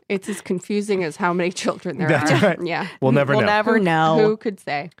 Yes. It's as confusing as how many children there That's are. right. Yeah. We'll never We'll know. never know. Who could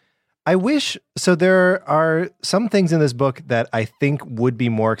say? I wish, so there are some things in this book that I think would be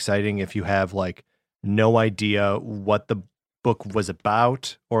more exciting if you have like no idea what the book was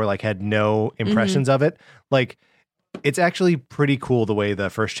about or like had no impressions of it. Like it's actually pretty cool the way the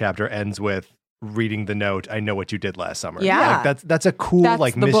first chapter ends with reading the note, I know what you did last summer. Yeah. Like that's a cool That's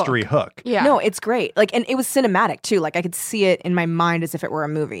like the mystery book. hook. Yeah. No, it's great. Like, and it was cinematic too. Like I could see it in my mind as if it were a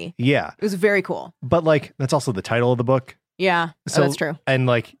movie. Yeah. It was very cool. But like that's also the title of the book. Yeah. So that's true. And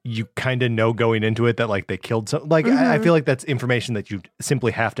like you kind of know going into it that like they killed some like I feel like that's information that you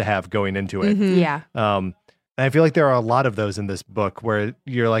simply have to have going into it. Yeah. And I feel like there are a lot of those in this book where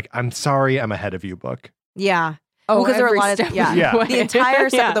you're like, I'm sorry, I'm ahead of you book. Yeah. Oh, because there are a every lot step of yeah. Yeah. The entire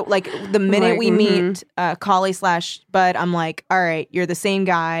step of the, like the minute Like, we meet Collie / Bud, I'm like, all right, you're the same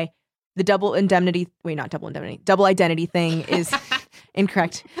guy. The double identity thing is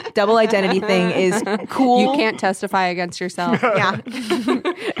incorrect. Double identity thing is cool. You can't testify against yourself. Yeah.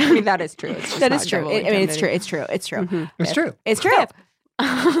 I mean, that is true. It's just That not is true. double I mean, it's true. identity. It's true. It's true. Mhm. It's true. It's true. Fifth.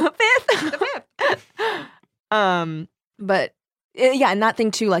 But yeah, and that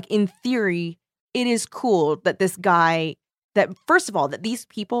thing too, like in theory, it is cool that this guy, that first of all, that these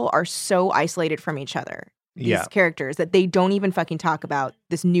people are so isolated from each other, these Yeah. characters, that they don't even fucking talk about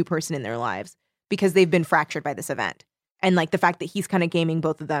this new person in their lives because they've been fractured by this event. And like the fact that he's kind of gaming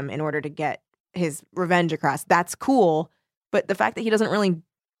both of them in order to get his revenge across, that's cool. But the fact that he doesn't really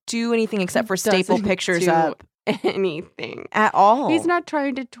do anything except for staple Doesn't pictures do up anything. at all. He's not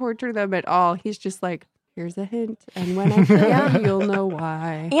trying to torture them at all. He's just like, here's a hint, and when I tell you, you'll know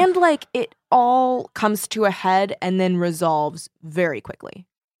why. And like it all comes to a head and then resolves very quickly.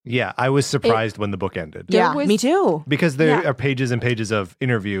 Yeah, I was surprised when the book ended. There Yeah, was- me too. Because there Yeah. are pages and pages of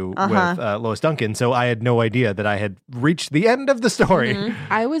interview Uh-huh. with Lois Duncan, so I had no idea that I had reached the end of the story.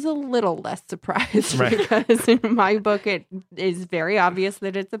 I was a little less surprised Right. because in my book it is very obvious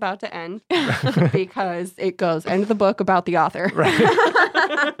that it's about to end because it goes end of the book about the author.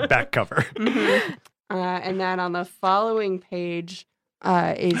 Back cover. And then on the following page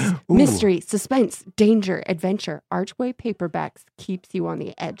is Ooh. mystery, suspense, danger, adventure. Archway Paperbacks keeps you on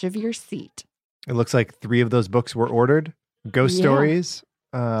the edge of your seat. It looks like 3 of those books were ordered. Ghost Yeah. Stories.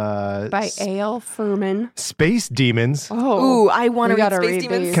 By A.L. Furman. Space Demons. Oh, Ooh, I want we to read gotta Space read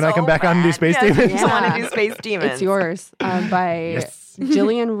Demons. these. Can I come back on and do Space Yes, Demons? I want Yeah. to do Space Demons. it's yours. By Yes.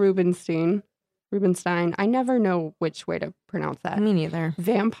 Gillian Rubenstein. I never know which way to pronounce that. Me neither.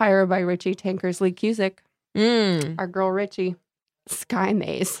 Vampire by Richie Tankersley Cusick. Mm. Our girl Richie. Sky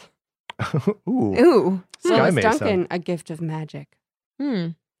Maze. Ooh. Ooh. Sky Lois Maze, Duncan, A Gift of Magic. Hmm.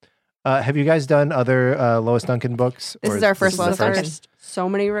 Have you guys done other Lois Duncan books? This Or is our first the Lois Duncan. So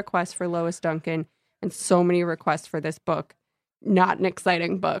many requests for Lois Duncan and so many requests for this book. Not an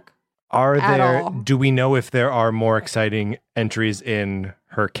exciting book. Are at there? all. Do we know if there are more exciting entries in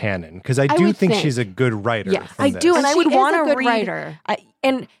her canon? Because I I do would think think. she's a good writer. Yes. from I this. do, and I she would is a wanna good read- writer.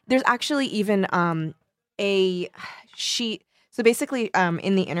 And there's actually even so basically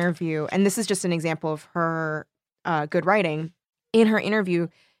in the interview, and this is just an example of her good writing. In her interview,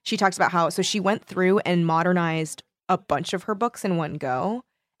 she talks about how she went through and modernized a bunch of her books in one go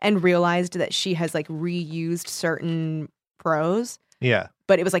and realized that she has like reused certain prose, Yeah.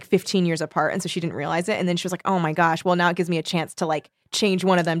 but it was like 15 years apart, and so she didn't realize it. And then she was like, oh my gosh, well now it gives me a chance to like change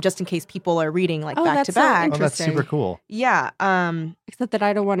one of them just in case people are reading like Oh, back that's to so back. Oh, that's super Interesting. cool. Yeah. Except that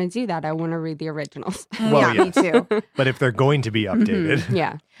I don't want to do that. I want to read the originals. Well, yeah, me too. But if they're going to be updated, Mhm.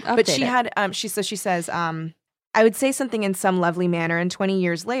 Yeah. But she Update it. had she says I would say something in some lovely manner, and 20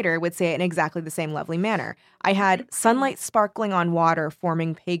 years later would say it in exactly the same lovely manner. I had sunlight sparkling on water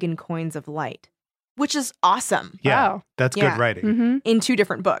forming pagan coins of light, which is awesome yeah, Wow. that's Yeah. good writing. Mm-hmm. in 2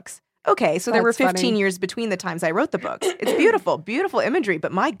 different books. Okay, so there were That's 15 funny. years between the times I wrote the books. It's beautiful, beautiful imagery,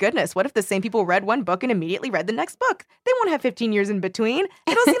 but my goodness, what if the same people read one book and immediately read the next book? They won't have 15 years in between.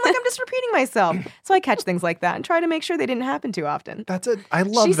 It'll seem like I'm just repeating myself. So I catch things like that and try to make sure they didn't happen too often. I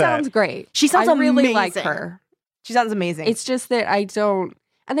love She that. sounds great. She sounds I really like amazing. her. She sounds amazing. It's just that I don't.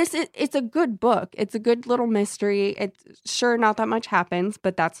 And it's a good book. It's a good little mystery. It's sure not that much happens,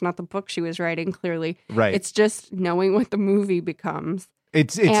 but that's not the book she was writing. Clearly, Right. it's just knowing what the movie becomes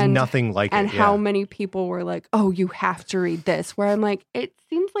It's and- nothing like and it. how yeah. many people were like, "Oh, you have to read this." Where I'm like, it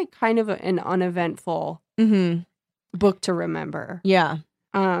seems like kind of an uneventful Mm-hmm. book to remember. Yeah.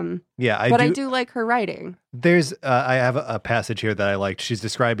 Yeah, I do like her writing. There's I have a passage here that I liked. She's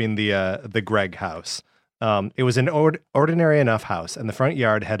describing the Gregg house. It was an ordinary enough house, and the front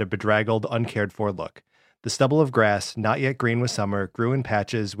yard had a bedraggled, uncared for look. The stubble of grass, not yet green with summer, grew in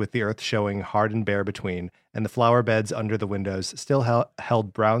patches with the earth showing hard and bare between, and the flower beds under the windows still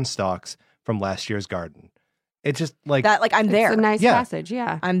held brown stalks from last year's garden. It's just like that. Like I'm there. It's a nice Yeah. passage.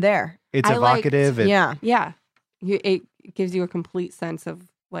 Yeah. I'm there. it's I liked- evocative. Yeah. Yeah. It gives you a complete sense of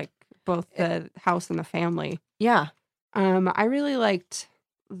like both the house and the family. Yeah. I really liked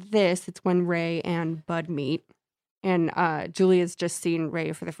this. It's when Ray and Bud meet, and Julia's just seen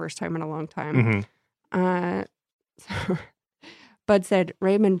Ray for the first time in a long time. Mhm. Bud said,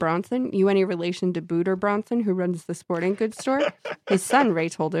 "Raymond Bronson, you any relation to Booter Bronson, who runs the sporting goods store?" His son, Ray,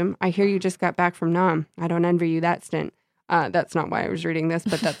 told him, "I hear you just got back from Nam. I don't envy you that stint." That's not why I was reading this,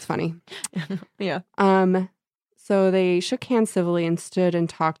 but that's funny. Yeah. So they shook hands civilly and stood and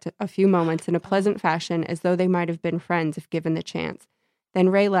talked a few moments in a pleasant fashion, as though they might have been friends if given the chance. Then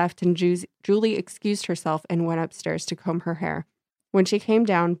Ray left, and Julie excused herself and went upstairs to comb her hair. When she came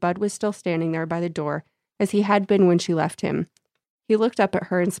down, Bud was still standing there by the door, as he had been when she left him. He looked up at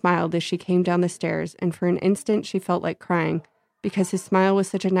her and smiled as she came down the stairs, and for an instant she felt like crying, because his smile was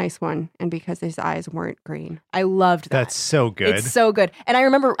such a nice one, and because his eyes weren't green. I loved that. That's so good. It's so good. And I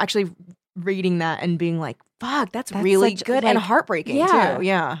remember actually reading that and being like, fuck, that's really such, good like, and heartbreaking yeah. too.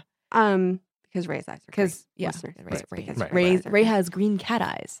 Yeah. Because Ray's eyes are Because, green. yeah. Listeners, Right, because right. Ray's eyes are Ray green. has green cat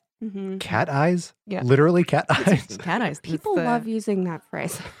eyes. Mhm. Cat eyes? Yeah. Literally cat eyes? Cat eyes. People love using that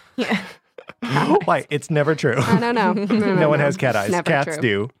phrase. Yeah. Why? It's never true. I don't know. No one has cat eyes. Never Cats true.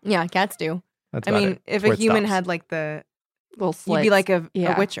 do. Yeah, cats do. That's I about mean, it. if Where a it human stops. had like the, Little you'd slits. be like a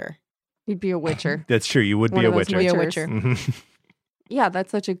Yeah. witcher. You'd be a witcher. That's true. You would One be a of those witcher. Be a witchers. witcher. Mhm. Yeah,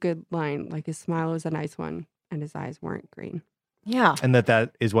 that's such a good line. Like his smile was a nice one, and his eyes weren't green. Yeah. And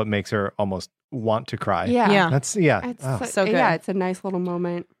that is what makes her almost want to cry. Yeah. That's yeah. It's Oh. So good. Yeah, it's a nice little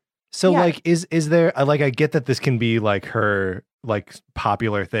moment. So Yeah. like is there I get that this can be like her like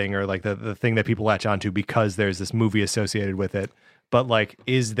popular thing or like the thing that people latch onto because there's this movie associated with it. But like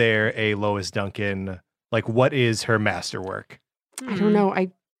is there a Lois Duncan, like what is her masterwork? I don't know.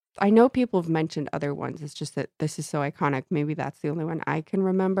 I know people have mentioned other ones. It's just that this is so iconic. Maybe that's the only one I can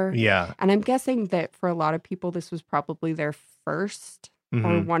remember. Yeah. And I'm guessing that for a lot of people, this was probably their first or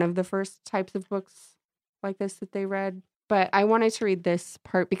Mhm. one of the first types of books like this that they read. But I wanted to read this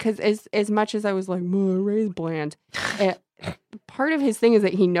part because as much as I was like, Ray's bland, part of his thing is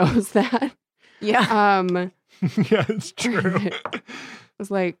that he knows that. Yeah. Yeah, it's true. It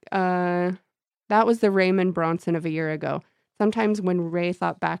was like, that was the Raymond Bronson of a year ago. Sometimes when Ray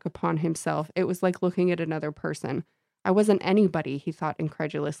thought back upon himself, it was like looking at another person. I wasn't anybody, he thought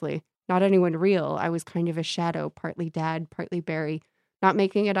incredulously. Not anyone real. I was kind of a shadow, partly Dad, partly Barry, not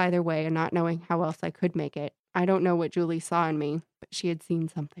making it either way and not knowing how else I could make it. I don't know what Julie saw in me, but she had seen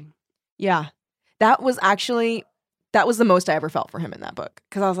something. Yeah. That was the most I ever felt for him in that book.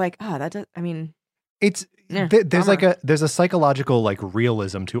 Because I was like, It's Yeah, there's like bummer. there's a psychological like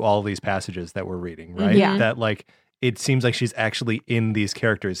realism to all these passages that we're reading, right? Yeah. That like it seems like she's actually in these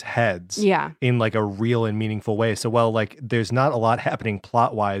characters' heads Yeah. in like a real and meaningful way. So while like there's not a lot happening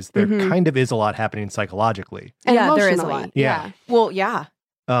plot wise, there Mhm. kind of is a lot happening psychologically. And Yeah, there is a emotionally, lot. Yeah. well, yeah.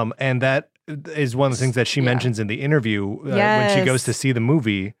 And that is one of the things that she Yeah. mentions in the interview when she goes to Yes. see the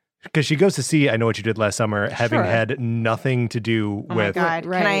movie. Because she goes to see I Know What You Did Last Summer, having Sure. had nothing to do Oh with. my God.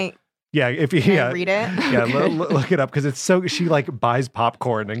 Right. Yeah, if you Can yeah, I read it? yeah, look it up because it's so she like buys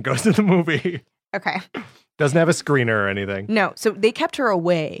popcorn and goes to the movie. Okay. Doesn't have a screener or anything. No. So they kept her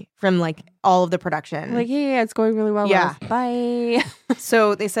away from like all of the production. Like, yeah, it's going really well. Yeah. Lois. Bye.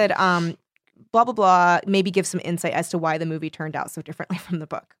 So they said, blah, blah, blah, maybe give some insight as to why the movie turned out so differently from the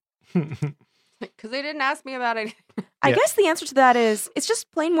book. Because they didn't ask me about it. I Yeah. guess the answer to that is it's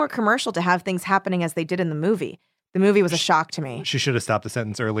just plain more commercial to have things happening as they did in the movie. The movie was a shock to me. She should have stopped the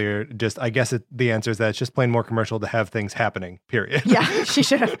sentence earlier. Just, I guess the answer is that it's just plain more commercial to have things happening, period. Yeah, she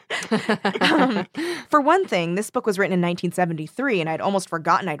should have. For one thing, this book was written in 1973, and I'd almost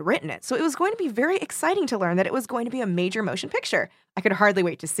forgotten I'd written it. So it was going to be very exciting to learn that it was going to be a major motion picture. I could hardly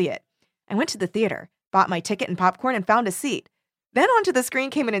wait to see it. I went to the theater, bought my ticket and popcorn, and found a seat. Then onto the screen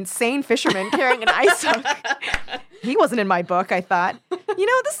came an insane fisherman carrying an ice hook. He wasn't in my book, I thought.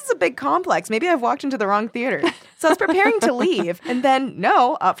 This is a big complex. Maybe I've walked into the wrong theater. So I was preparing to leave, and then,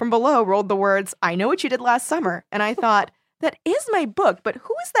 no, up from below rolled the words, I Know What You Did Last Summer. And I thought, that is my book, but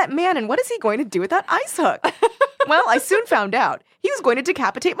who is that man and what is he going to do with that ice hook? Well, I soon found out. He was going to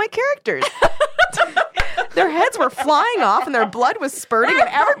decapitate my characters. Their heads were flying off and their blood was spurting and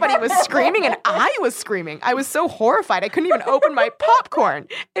everybody was screaming and I was screaming. I was so horrified I couldn't even open my popcorn.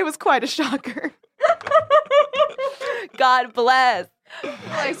 It was quite a shocker. God bless. Well,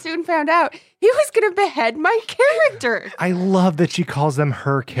 I soon found out he was going to behead my character. I love that she calls them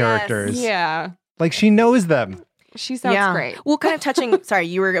her characters. Yeah. Like she knows them. She sounds great. Well, kind of touching. Sorry,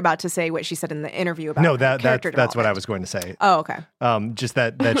 you were about to say what she said in the interview about No, character that's what development. I was going to say. Oh, okay. Just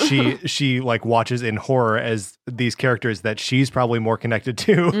that she like watches in horror as these characters that she's probably more connected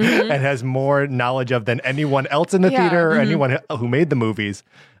to and has more knowledge of than anyone else in the theater or anyone who made the movies.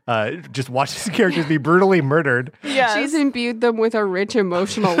 Just watches characters be brutally murdered. Yeah. She's imbued them with a rich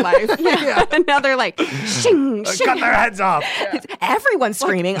emotional life. And now they're like, shing, shing. Cut their heads off. Everyone's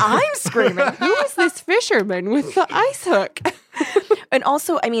screaming. I'm screaming. Who is this fisherman with the ice hook? And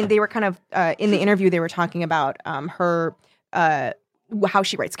also, I mean, they were kind of in the interview. They were talking about her how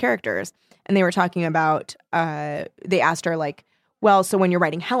she writes characters, and they were talking about. They asked her like, "Well, so when you're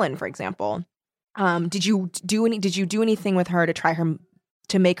writing Helen, for example, did you do anything with her to try her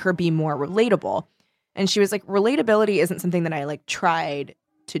to make her be more relatable?" And she was like, "Relatability isn't something that I like tried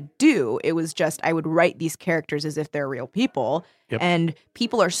to do. It was just I would write these characters as if they're real people, and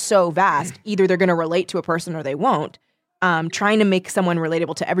people are so vast. Either they're going to relate to a person or they won't." Trying to make someone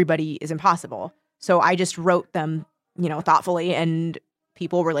relatable to everybody is impossible. So I just wrote them, thoughtfully, and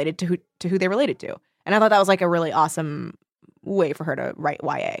people related to who they related to. And I thought that was like a really awesome way for her to write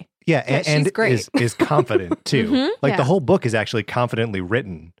YA. Yeah, Yeah, she's and great. is confident too. Like Yeah. the whole book is actually confidently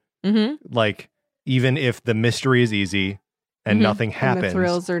written. Like even if the mystery is easy and nothing happens, And the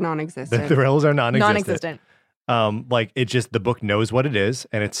thrills are the non-existent. thrills are non-existent. Non-existent. Like it just the book knows what it is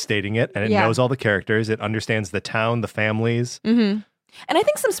and it's stating it and it knows all the characters. It understands the town, the families. And I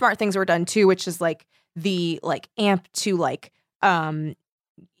think some smart things were done too, which is like the amp to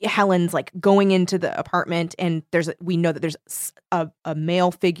Helen's like going into the apartment and we know that there's a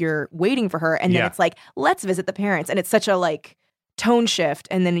male figure waiting for her, and then it's like, let's visit the parents, and it's such a like tone shift,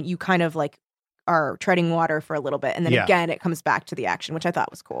 and then you kind of like are treading water for a little bit, and then again it comes back to the action, which I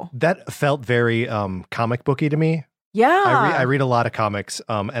thought was cool. That felt very comic booky to me. Yeah, I read a lot of comics,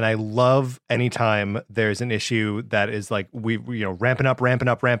 and I love anytime there's an issue that is like we ramping up,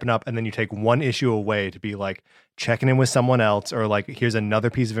 and then you take one issue away to be like checking in with someone else, or like here's another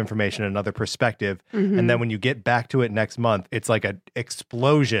piece of information, another perspective, and then when you get back to it next month, it's like an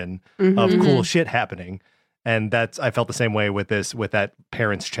explosion of cool shit happening. And I felt the same way with that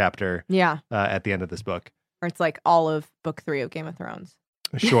parents chapter. Yeah, at the end of this book, or it's like all of book 3 of Game of Thrones.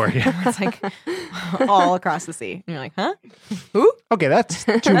 Sure, yeah. It's like all across the sea. And you're like, huh? Who? Okay, that's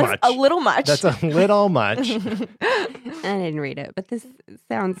too much. A little much. That's a little much. I didn't read it, but this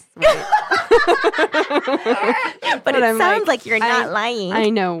sounds right. but it sounds like you're not lying. I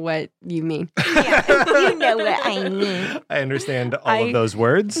know what you mean. You know what I mean. I understand all of those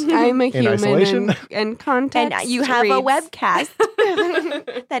words. I'm a In isolation. human and context. And you have a reads.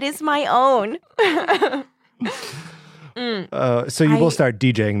 webcast that is my own. So you will start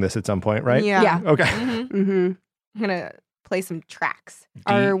DJing this at some point, right? Yeah. Okay. Mm-hmm. I'm gonna play some tracks.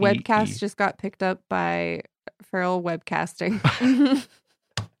 Our DEE. webcast just got picked up by Feral Webcasting.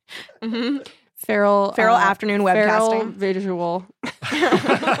 Feral Afternoon Feral Webcasting. Visual.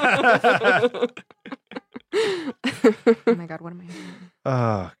 Oh my God, what am I doing?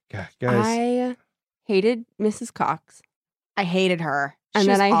 Oh, God, guys. I hated Mrs. Cox. I hated her. And She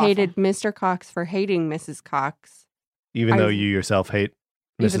then was I awful. hated Mr. Cox for hating Mrs. Cox. Even though I- you yourself hate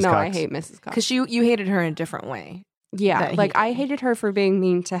Mrs. Even though I Cox. hate Mrs. Cox. Because you hated her in a different way. Yeah, that like he- I hated her for being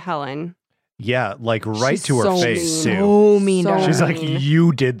mean to Helen. Yeah, like right She's to her so face, mean. too. So mean to So her. She's like, mean.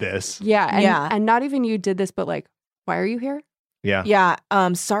 you did this. Yeah, and, Yeah. and not even you did this, but like, why are you here? Yeah. Yeah,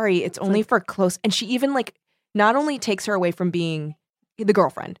 sorry, it's only for close. And she even like not only takes her away from being the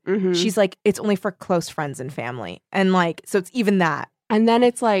girlfriend, Mhm. she's like, it's only for close friends and family. And like, so it's even that. And then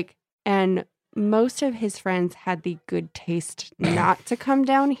it's like, and most of his friends had the good taste not to come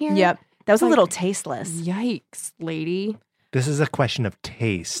down here. Yep. That was a Like, little tasteless. Yikes, lady. This is a question of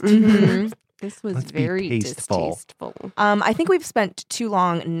taste. Mhm. This was Let's be very tasteful. distasteful. I think we've spent too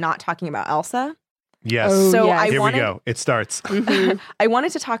long not talking about Elsa. Yes. Oh, So yes. I Here wanted, we go. It starts. Mhm. I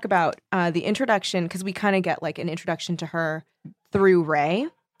wanted to talk about the introduction because we kind of get like an introduction to her through Ray.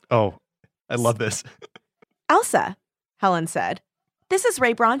 Oh, I love this. Elsa, Helen said. This is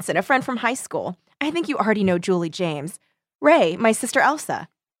Ray Bronson, a friend from high school. I think you already know Julie James. Ray, my sister Elsa.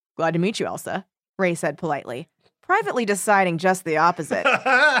 Glad to meet you, Elsa, Ray said politely, privately deciding just the opposite.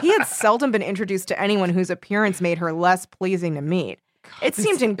 He had seldom been introduced to anyone whose appearance made her less pleasing to meet. It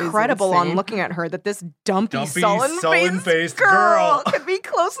seemed this is incredible on insane. looking at her that this dumpy sullen-faced sullen-faced girl. could be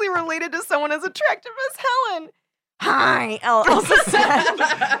closely related to someone as attractive as Helen. Hi, Elsa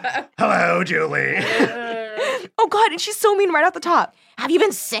said. Hello, Julie. Oh, God, and she's so mean right off the top. Have you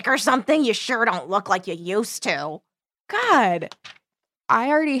been sick or something? You sure don't look like you used to. God. I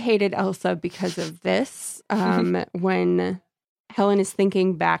already hated Elsa because of this. When Helen is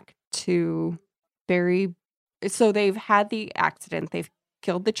thinking back to Barry, so they've had the accident, they've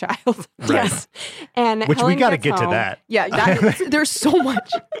killed the child. Right. Yes. And Which Helen we got to gets get to home. that. Yeah, there's so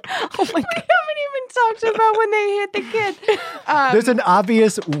much. Oh, my God. We haven't even talked about when they hit the kid. There's an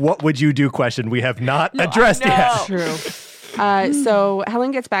obvious what would you do question we have not addressed yet. True. So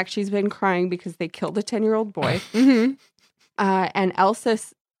Helen gets back. She's been crying because they killed a 10-year-old boy. Mm-hmm. And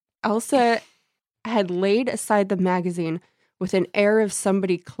Elsa had laid aside the magazine with an air of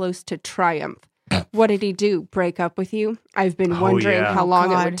somebody close to triumph. What did he do? Break up with you? I've been wondering yeah. how long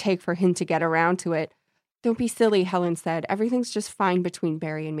it God. would take for him to get around to it. Don't be silly, Helen said. Everything's just fine between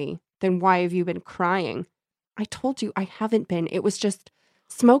Barry and me. Then why have you been crying? I told you I haven't been. It was just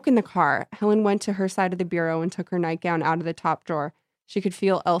smoke in the car. Helen went to her side of the bureau and took her nightgown out of the top drawer. She could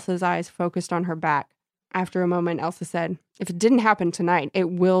feel Elsa's eyes focused on her back. After a moment, Elsa said, if it didn't happen tonight, it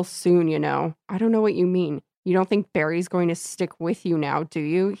will soon, you know. I don't know what you mean. You don't think Barry's going to stick with you now, do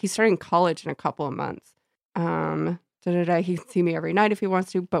you? He's starting college in a couple of months. He can see me every night if he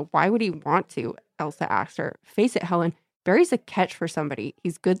wants to, but why would he want to? Elsa asked her. Face it, Helen, Barry's a catch for somebody.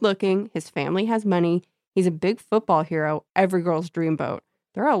 He's good looking. His family has money. He's a big football hero. Every girl's dreamboat.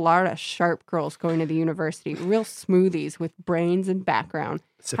 There are a lot of sharp girls going to the university, real smoothies with brains and background.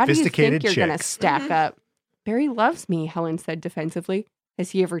 How do you think Sophisticated you're going to chicks. stack up? Barry loves me, Helen said defensively.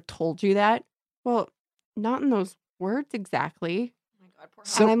 Has he ever told you that? Well, not in those words exactly.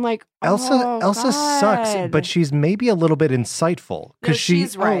 So and I'm like, Elsa sucks, God. but she's maybe a little bit insightful No, because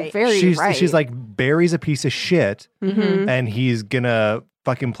she's right. Oh, very she's right. she's like Barry's a piece of shit, Mhm. and he's gonna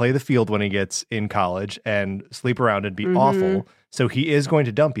fucking play the field when he gets in college and sleep around and be Mhm. awful. So he is going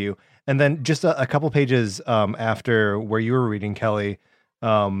to dump you. And then just a couple pages after where you were reading, Kelly,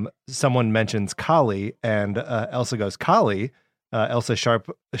 someone mentions Kali, and Elsa goes, Kali. Elsa's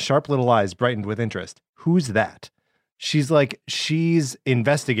sharp little eyes brightened with interest. Who's that? She's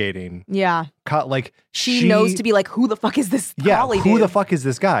investigating. Yeah. She knows to be like, who the fuck is this collie who dude? the fuck is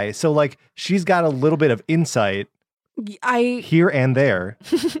this guy? So like she's got a little bit of insight I here and there.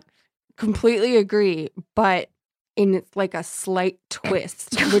 completely agree, but in like a slight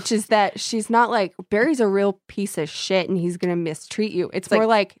twist, which is that she's not like, Barry's a real piece of shit and he's going to mistreat you. It's more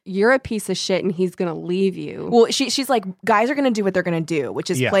like, you're a piece of shit and he's going to leave you. Well, she's like, guys are going to do what they're going to do, which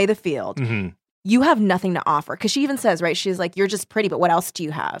is Yeah. play the field. Mhm. You have nothing to offer. Because she even says, right, she's like, you're just pretty, but what else do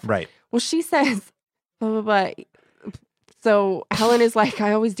you have? Right. Well, she says, blah, blah, blah. So Helen is like,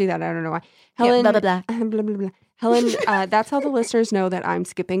 I always do that. I don't know why. Helen, blah, blah, blah. blah, blah, blah. Helen, that's how the listeners know that I'm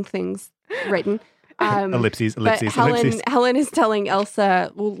skipping things written. Ellipses. But Helen is telling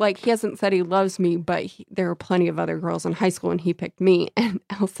Elsa, well, like, he hasn't said he loves me, but there are plenty of other girls in high school and he picked me. And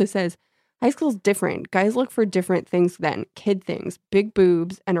Elsa says, high school's different. Guys look for different things then. Kid things, big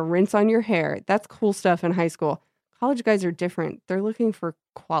boobs, and a rinse on your hair. That's cool stuff in high school. College guys are different. They're looking for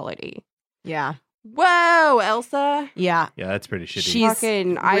quality. Yeah. Whoa, Elsa. Yeah. Yeah, that's pretty shitty. She's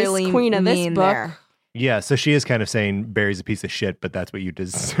Fucking really ice queen of this mean book. there. Yeah, so she is kind of saying Barry's a piece of shit, but that's what you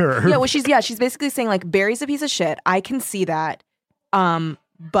deserve. Yeah, well, she's basically saying like, Barry's a piece of shit. I can see that.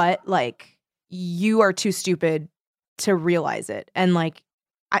 But like, you are too stupid to realize it. And like,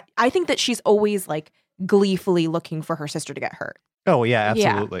 I think that she's always like gleefully looking for her sister to get hurt. Oh yeah, Yeah.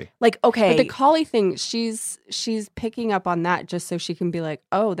 absolutely. Like, okay. But the collie thing, she's picking up on that just so she can be like,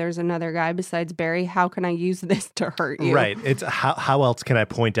 oh, there's another guy besides Barry. How can I use this to hurt you? Right. It's how else can I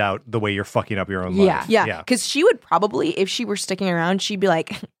point out the way you're fucking up your own life? Yeah, because she would probably, if she were sticking around, she'd be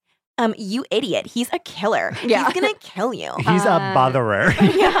like, you idiot, he's a killer. Yeah. He's gonna kill you. He's a botherer.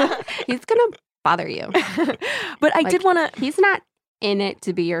 Yeah. He's gonna bother you. But I Like, did want to, He's not in it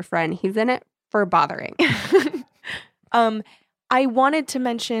to be your friend. He's in it for bothering. I wanted to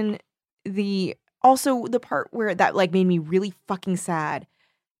mention the part where that like made me really fucking sad.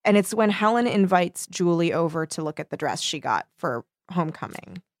 And it's when Helen invites Julie over to look at the dress she got for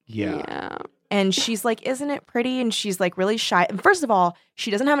homecoming. Yeah. And she's like, isn't it pretty? And she's like really shy. And first of all, she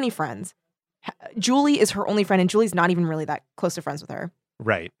doesn't have any friends. Julie is her only friend, and Julie's not even really that close to friends with her.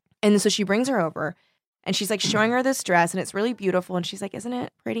 Right. And so she brings her over, and she's like showing her this dress, and it's really beautiful. And she's like, isn't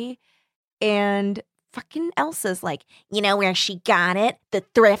it pretty? And fucking Elsa's like, you know where she got it? The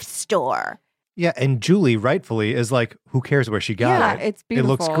thrift store. Yeah, and Julie rightfully is like, who cares where she got Yeah, it? it's It beautiful.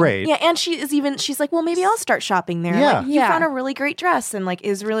 looks great. Yeah, and she's like, well, maybe I'll start shopping there. Yeah. Like, you Yeah. found a really great dress and like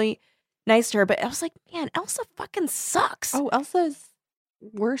is really nice to her. But I was like, man, Elsa fucking sucks. Oh, Elsa's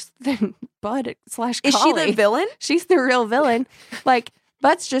worse than Bud / Collie. Is she the villain? She's the real villain. Like,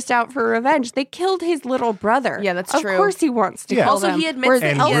 Bud's just out for revenge. They killed his little brother. Yeah, that's of true. Of course he wants to Yeah. kill Also, them. he admits Whereas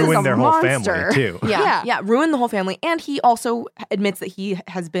that And he is ruin a their whole monster. family, too. Yeah, ruin the whole family. And he also admits that he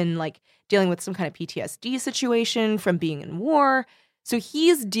has been like dealing with some kind of PTSD situation from being in war. So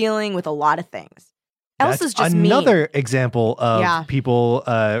he's dealing with a lot of things. That's Elsa's just another example of Yeah. people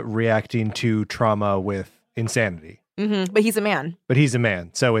reacting to trauma with insanity. mean. But he's a man. But he's a man,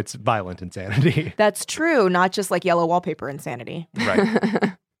 so it's violent insanity. That's true. Not just like yellow wallpaper insanity.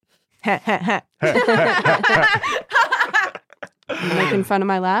 Right. Making fun of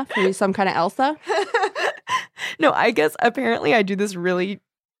my laugh? Are you some kind of Elsa? No, I guess apparently I do this really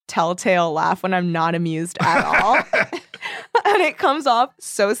telltale laugh when I'm not amused at all. And it comes off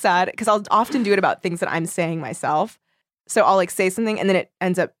so sad because I'll often do it about things that I'm saying myself. So I'll like say something and then it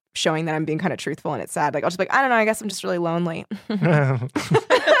ends up showing that I'm being kind of truthful and it's sad. Like I'll just be like, I don't know, I guess I'm just really lonely. And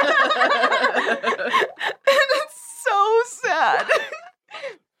it's so sad.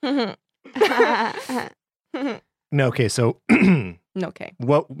 No, okay, so Okay.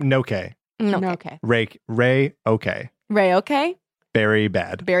 what? No, okay. No, okay. Ray, okay. Ray, okay? Very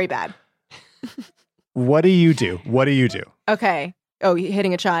bad. Very bad. What do you do? What do you do? Okay. Oh, you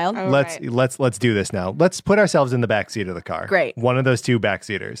hitting a child? Oh, let's right. let's do this now. Let's put ourselves in the back seat of the car. Great. One of those two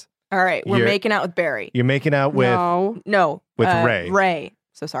backseaters. All right. We're You're- making out with Barry. You're making out with, No. No. Ray. Ray.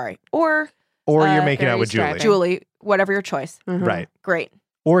 So sorry. Or or you're making out with Barry's Julie. driving. Julie. Whatever your choice. Mhm. Right. Great.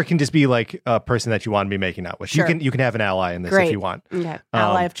 Or it can just be like a person that you want to be making out with. Sure. You can have an ally in this Great. if you want. Okay.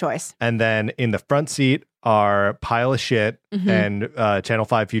 Ally of choice. And then in the front seat are Pile of Shit Mhm. and Channel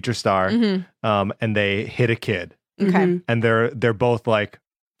 5 Future Star. Mhm. And they hit a kid. Okay. Mhm. And they're both like,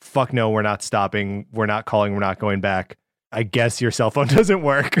 fuck no, we're not stopping. We're not calling. We're not going back. I guess your cell phone doesn't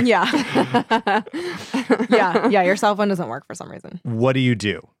work. Yeah. Yeah. Your cell phone doesn't work for some reason. What do you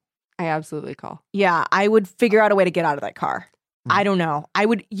do? I absolutely call. Yeah. I would figure out a way to get out of that car. I don't know.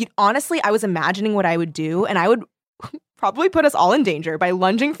 Honestly, I was imagining what I would do, and I would probably put us all in danger by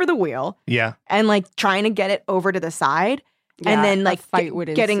lunging for the wheel Yeah. and like trying to get it over to the side. Yeah, and then a like fight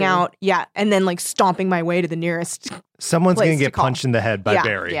would getting ensue. out. Yeah. And then like stomping my way to the nearest. Someone's Place going to to get call. punched in the head by Yeah.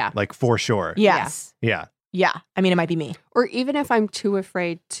 Barry. Yeah. Like for sure. Yes. Yeah. Yeah. I mean, it might be me. Or even if I'm too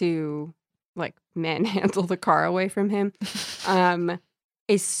afraid to like manhandle the car away from him,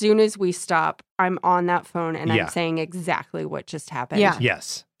 as soon as we stop, I'm on that phone and Yeah. I'm saying exactly what just happened. Yeah.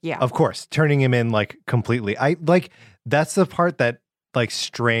 Yes. Yeah. Of course. Turning him in like completely. I like that's the part that like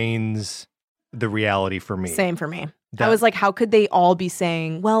strains the reality for me. Same for me. That- I was like, how could they all be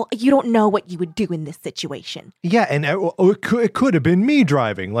saying, well, you don't know what you would do in this situation? Yeah, and it could have been me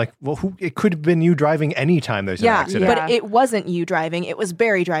driving. Like, well, it could have been you driving anytime there's an accident. Yeah. But it wasn't you driving. It was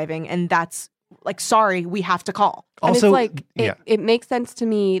Barry driving. And that's like, sorry, we have to call. And Also, it's like, yeah. it makes sense to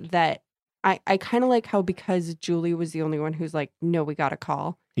me that I kind of like how because Julie was the only one who's like, no, we got to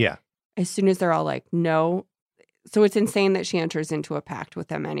call. Yeah. As soon as they're all like, no. So it's insane that she enters into a pact with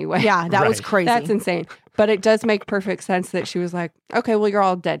them anyway. Yeah, that was Right. crazy. That's insane. But it does make perfect sense that she was like, okay, well, you're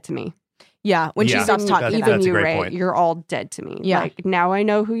all dead to me. Yeah, when she Yeah. stops talking That's- to Even them. a you, great Ray, point. you're all dead to me. Yeah. Like, now I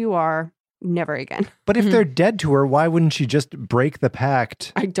know who you are. Never again. But if they're dead to her, why wouldn't she just break the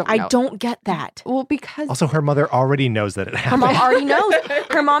pact? I don't know. I don't get that. Well, because Also, her mother already knows that it Her happened. mom already knows.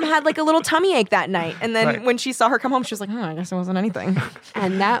 Her mom had like a little tummy ache that night. And then Right. when she saw her come home, she was like, I guess it wasn't anything.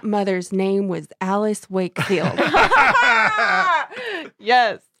 and that mother's name was Alice Wakefield.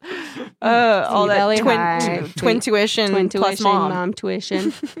 Yes. All that belly high, twin tuition Twin plus tuition, mom.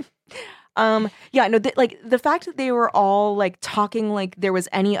 tuition. Yeah, no, like the fact that they were all like talking like there was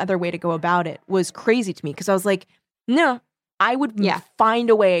any other way to go about it was crazy to me because I was like, no, I would Yeah. find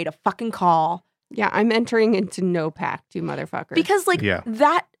a way to fucking call Yeah, I'm entering into no pact, you motherfucker. because like Yeah.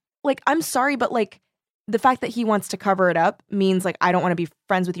 that, like, I'm sorry, but like the fact that he wants to cover it up means like I don't want to be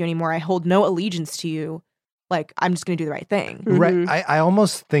friends with you anymore. I hold no allegiance to you. Like, I'm just going to do the right thing. Right. Mhm. I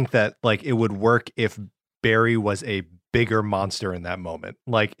almost think that like it would work if Barry was a bigger monster in that moment.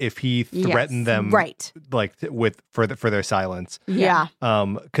 Like if he threatened them Right. like for their silence. Yeah.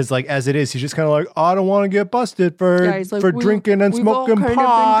 Because like as it is, he's just kind of like, I don't want to get busted for Yeah, he's like, drinking and we've all smoking kind of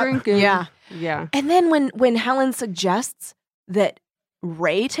pot. been drinking. Yeah. Yeah. And then when Helen suggests that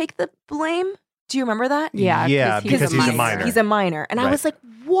Ray take the blame, do you remember that? Yeah. Yeah, because he's a minor. He's a minor. And I Right. was like,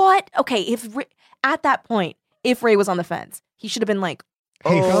 what? Okay, at that point, if Ray was on the fence, he should have been like,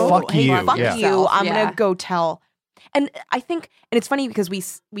 Hey, oh, fuck hey, you. fuck Yeah. you. I'm Yeah. going to go tell. And I think, and it's funny because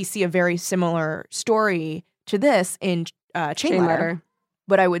we see a very similar story to this in Chain Letter.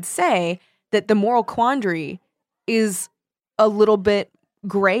 But I would say that the moral quandary is a little bit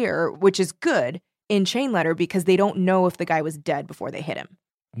grayer, which is good in Chain Letter because they don't know if the guy was dead before they hit him.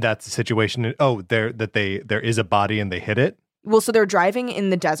 That's the situation. Oh, there is a body and they hit it. Well, so they're driving in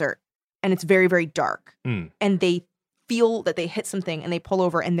the desert and it's very, very dark. Mm. And they feel that they hit something and they pull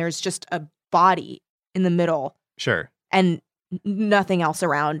over and there's just a body in the middle Sure. and nothing else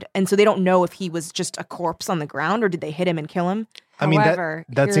around. And so they don't know if he was just a corpse on the ground or did they hit him and kill him? I mean, However,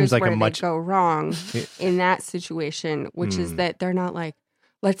 that seems here's like where a much they go wrong in that situation, which is that they're not like,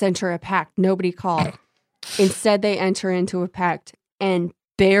 let's enter a pact. Nobody called. Instead, they enter into a pact and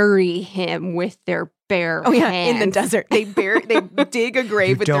bury him with their bare hands. In the desert. They dig a grave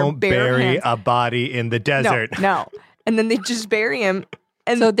you with their don't bare bury hands. a body in the desert. No. And then they just bury him.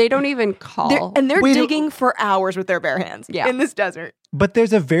 And So they don't even call. they're Wait, digging for hours with their bare hands in this desert. But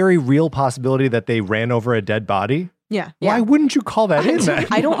there's a very real possibility that they ran over a dead body. Yeah. Why wouldn't you call that in then?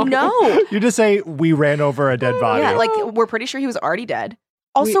 I don't know. You just say we ran over a dead body. Yeah, like we're pretty sure he was already dead.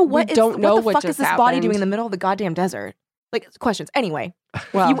 Also, We don't know what the what fuck is just this body happened. doing in the middle of the goddamn desert? Like questions. Anyway,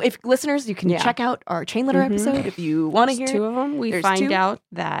 well, if listeners, you can yeah. check out our Chain Letter episode if you want to there's hear two of them. We There's find two. out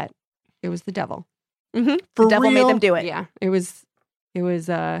that it was the devil. Mm-hmm. For The devil real? made them do it. Yeah, it was.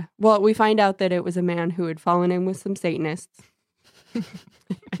 Well, we find out that it was a man who had fallen in with some Satanists.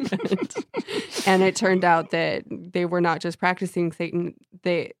 And it turned out that they were not just practicing Satan,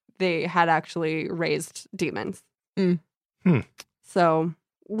 they had actually raised demons. Mm. So,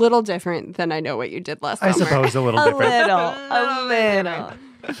 little different than I Know What You Did Last I Summer. suppose a little different. A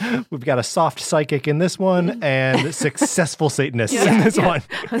little. We've got a soft psychic in this one and successful Satanists in Yeah, this yeah. one.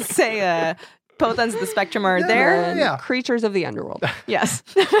 Let's say both ends of the spectrum are And there. Yeah. Creatures of the underworld. Yes.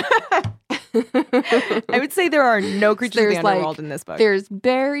 I would say there are no creatures of the There's, like, underworld in this book. There's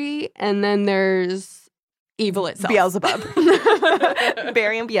Barry, and then there's evil itself. Beelzebub.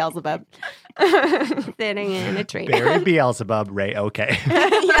 Barry and Beelzebub. Sitting in a tree. Barry Beelzebub, Ray, okay.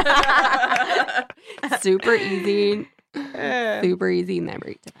 Super easy. Super easy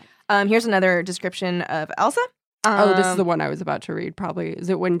memory to find. Here's another description of Elsa. Oh, this is the one I was about to read, probably. Is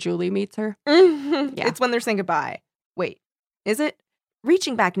it when Julie meets her? Yeah. It's when they're saying goodbye. Wait, is it?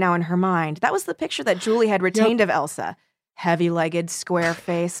 Reaching back now in her mind, that was the picture that Julie had retained of Elsa. Heavy-legged,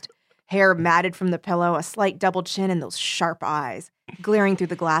 square-faced, hair matted from the pillow, a slight double chin, and those sharp eyes glaring through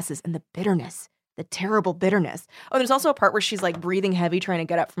the glasses, and the bitterness, the terrible bitterness. Oh, there's also a part where she's like breathing heavy trying to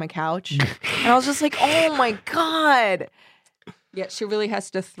get up from a couch. And I was just like, oh my God. Yeah, she really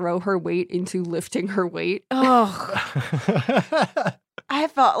has to throw her weight into lifting her weight. Oh, I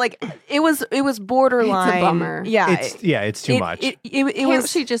felt like it was borderline. It's a bummer. Yeah. It's too much. It Can't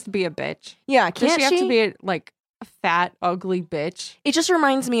was. she just be a bitch? Yeah, Does can't she have to be a fat, ugly bitch? It just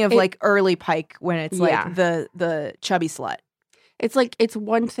reminds me of like early Pike when it's like Yeah. the chubby slut. It's like, it's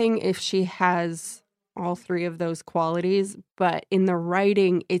one thing if she has all three of those qualities, but in the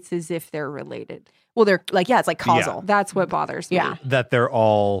writing, it's as if they're related. Well, they're like, yeah, it's like causal. That's what bothers me. Yeah. That they're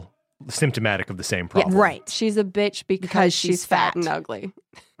all symptomatic of the same problem. Right. She's a bitch because she's fat and ugly.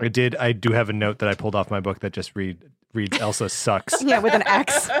 I do have a note that I pulled off my book that just reads Elsa sucks. Yeah, with an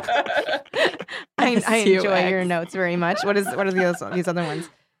X. I SUX. enjoy your notes very much. What are these other ones?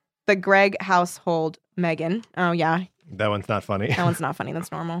 The Greg household Megan. Oh yeah, That one's not funny. that one's not funny.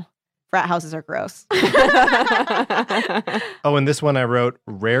 That's normal. Frat houses are gross. Oh, and this one I wrote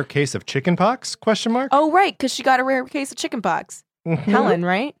rare case of chickenpox? ? Oh right, because she got a rare case of chickenpox. Helen,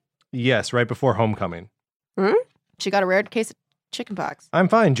 right? Yes, right before homecoming. She got a rare case of chickenpox. I'm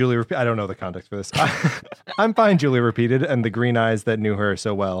fine, Julie. I don't know the context for this. I'm fine, Julie repeated, and the green eyes that knew her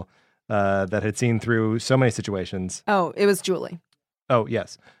so well, that had seen through so many situations. Oh, it was Julie. Oh,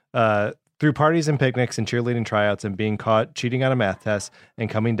 yes. Through parties and picnics and cheerleading tryouts and being caught cheating on a math test and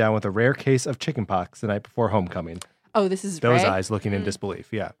coming down with a rare case of chickenpox the night before homecoming. Oh, this is Those Ray? eyes looking in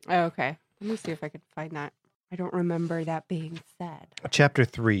disbelief. Yeah. Oh, okay. Let me see if I can find that. I don't remember that being said. Chapter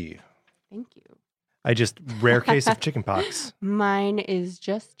 3. Thank you. Rare case of chickenpox. Mine is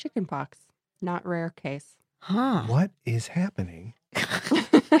just chickenpox, not rare case. Huh. What is happening?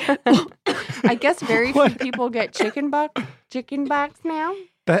 I guess very few What? people get chickenpox now.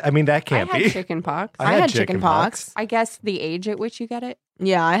 That can't I had be. chickenpox. I had chickenpox. I guess the age at which you get it,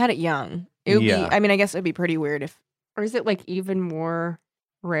 Yeah, I had it young. It would Yeah. be. I guess it would be pretty weird if. or is it like even more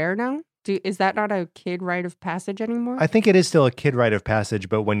rare now? Is that not a kid rite of passage anymore? I think it is still a kid rite of passage,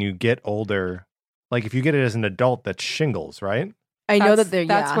 but when you get older, like if you get it as an adult, that's shingles, right? I know that they're.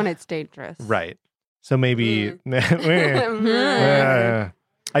 That's when it's dangerous. Right. So maybe.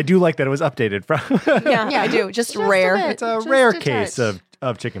 I do like that it was updated from. Yeah, I do. Just Just a rare. bit. It's a Just rare a case touch.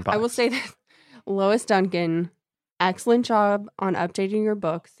 of chicken pox. I will say that Lois Duncan, excellent job on updating your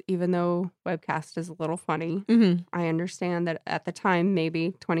books, even though webcast is a little funny. Mm-hmm. I understand that at the time,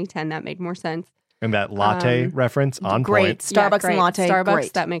 maybe 2010, that made more sense. And that latte reference on Great. point. Starbucks great. and latte. Starbucks,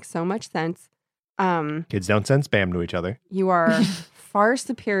 Great. that makes so much sense. Kids don't send spam to each other. You are far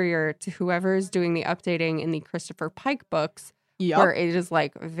superior to whoever is doing the updating in the Christopher Pike books, where it is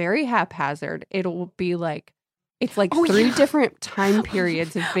like very haphazard. It'll be like, it's like three different time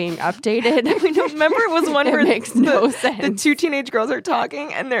periods of being updated. I remember it was one It where makes no the sense. two teenage girls are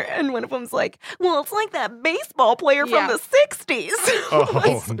talking, and one of them's like, "Well, it's like that baseball player Yeah. from the '60s."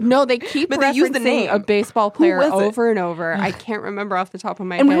 Oh, No, they keep But they use the referencing name. a baseball player was it? over and over. I can't remember off the top of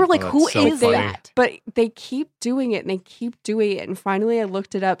my And head. we were like, Oh, "Who that's so is funny. that?" But they keep doing it and they keep doing it. And finally, I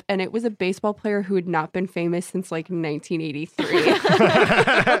looked it up and it was a baseball player who had not been famous since like 1983.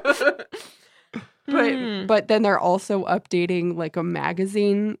 But then they're also updating like a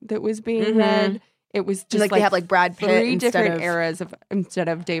magazine that was being read. It was just Like they have like Brad Pitt three instead different of eras of instead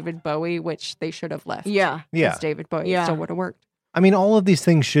of David Bowie, which they should have left. Yeah. yeah. Because David Bowie Yeah. still would have worked. I mean, all of these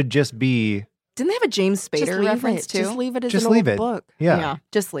things should just be. Didn't they have a James Just Spader leave reference it. too? Just leave it as Just an leave old it. book. Yeah.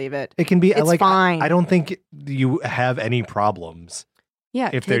 Just leave it. It can be It's like fine. I don't think you have any problems Yeah.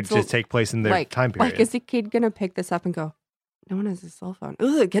 if they kids will- just take place in their time period. Like, is the kid gonna pick this up and go, no one has a cell phone.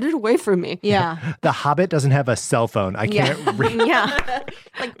 Ugh, get it away from me. Yeah. The Hobbit doesn't have a cell phone. I Yeah. can't read. Yeah.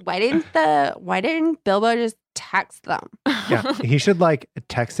 Like, why didn't Bilbo just text them? Yeah, he should like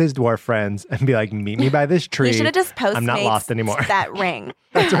text his dwarf friends and be like, "Meet me by this tree." You should have just Postmates I'm not lost anymore. that ring.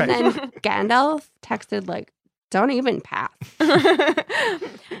 That's right. And then Gandalf texted like, don't even pass.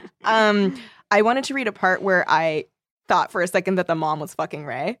 I wanted to read a part where I thought for a second that the mom was fucking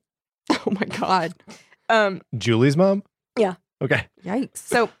Ray. Oh my God. Julie's mom. Yeah. Okay. Yikes.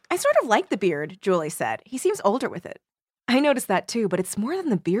 So I sort of like the beard, Julie said. He seems older with it. I noticed that too, but it's more than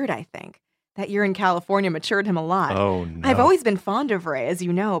the beard, I think. That year in California matured him a lot. Oh no. I've always been fond of Ray, as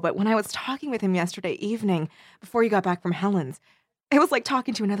you know, but when I was talking with him yesterday evening, before you got back from Helen's, it was like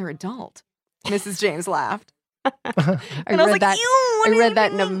talking to another adult. Mrs. James laughed. I And I was like, that. "Ew, what I do read you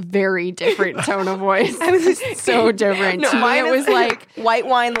that in a mean?" very different tone of voice. I was just so different. No, To me, mine it is was like, white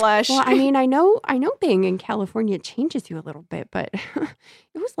wine lush. well, I mean, I know being in California changes you a little bit, but it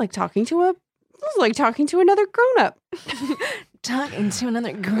was like talking to another grown up. talking to another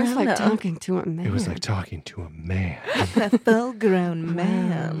It was like grown-up. talking to a man. It was like talking to a man. a full-grown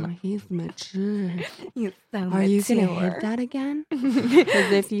man. Wow, he's mature. You so Are you gonna mature. hit that again?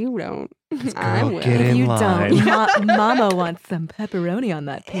 Because if you don't, I Girl, will. get If in you line. don't, Mama wants some pepperoni on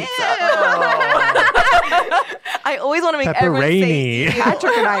that pizza. I always want to make everyone say Pepperoni. ew.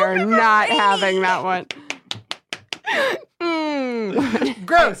 Patrick and I are not having that one.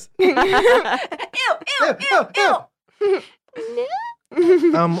 Gross. Ew,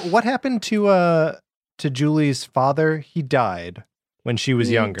 ew, What happened to Julie's father? He died when she was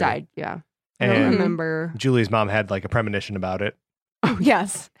He younger. died, yeah. I don't And remember. Julie's mom had like a premonition about it. Oh,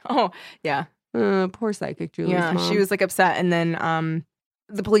 yes. Oh, yeah. Poor psychic Julie's Yeah, mom. she was like upset. And then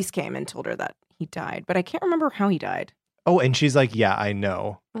the police came and told her that he died. But I can't remember how he died. Oh, and she's like, "Yeah, I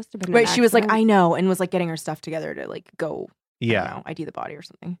know." Must have been. Right. an She was like, accident. I know. And was like getting her stuff together to like go, I Yeah, don't know, ID the body or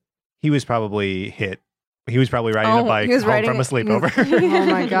something. he was probably hit. He was probably riding a Oh, bike he was home riding from a it- sleepover. Oh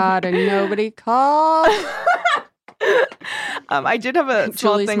my God! And nobody called. I did have a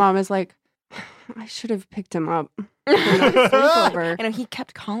small Julie's thing. mom is like, I should have picked him up. Sleepover. And he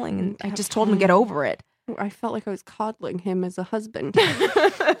kept calling, and I Kept just told him to get over it. I felt like I was coddling him as a husband.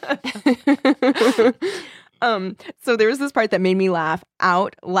 So there was this part that made me laugh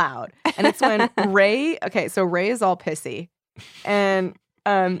out loud, and it's when Ray. Okay, so Ray is all pissy, and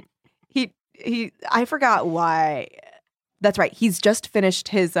he I forgot why. That's right. He's just finished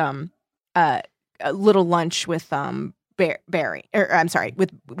his a little lunch with Barry, or I'm sorry,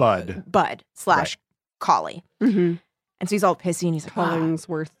 with Bud. slash Collie, Mm-hmm. and so he's all pissy, and he's like, "Ah."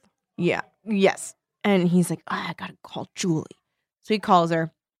 Collingsworth. Yeah. Yes. And he's like, I gotta call Julie. So he calls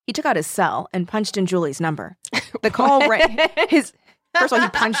her. He took out his cell and punched in Julie's number. The call rang. First of all, he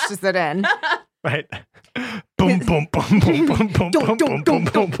punched it in. Right. Boom, boom, boom, boom, boom, boom, boom, boom, boom,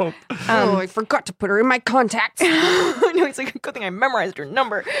 boom, boom. Oh, I forgot to put her in my contacts. No, he's like, good thing I memorized her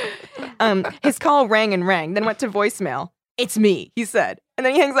number. His call rang and rang, then went to voicemail. It's me, he said. And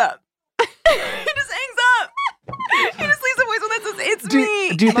then he hangs up. He just hangs up. He just leaves a voicemail that says, it's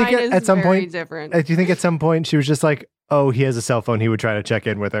me. Do you think Mine is at some very point? different. Do you think at some point she was just like, "Oh, he has a cell phone. He would try to check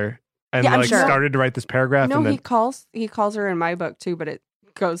in with her," and Yeah, I'm like sure. started to write this paragraph? No, and then he calls her in my book too, but it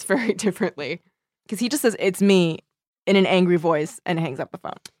goes very differently. Because he just says, it's me. in an angry voice and hangs up the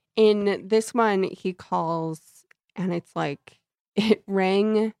phone. In this one, he calls and it's like it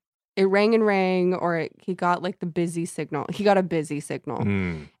rang and rang, or he got like the busy signal. He got a busy signal.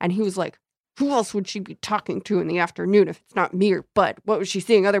 And he was like, who else would she be talking to in the afternoon if it's not me or Bud? What was she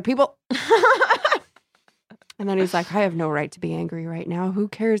seeing? Other people? And then he's like, I have no right to be angry right now. Who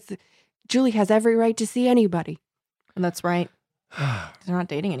cares? Julie has every right to see anybody. And that's right. They're not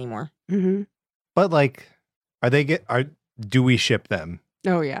dating anymore. Mm-hmm. But like, do we ship them?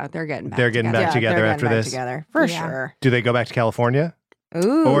 Oh, yeah. They're getting back They're getting together. back together they're after getting back this? together, for Yeah. sure. Do they go back to California?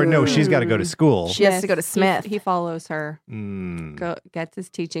 Ooh. Or no, she's got to go to school. She has to go to Smith. He follows her, Mm. gets his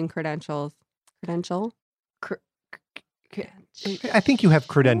teaching credentials. Credential? I think you have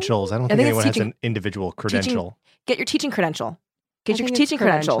credentials. I don't I think think it's anyone has teaching- an individual credential. Get your teaching credential. Get I your think it's teaching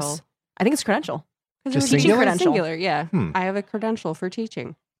credentials. credential. I think it's credential. Because Just it was singular? teaching singular, yeah. Hmm. I have a credential for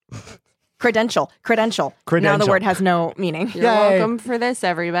teaching. Credential. Now the Credential. word has no meaning. You're Yay. welcome for this,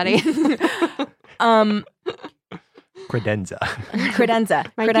 everybody. Credenza.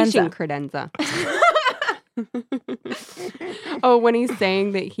 Credenza. My teaching credenza. Oh, when he's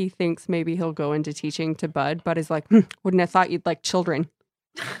saying that he thinks maybe he'll go into teaching to Bud, Bud is like, wouldn't have thought you'd like children.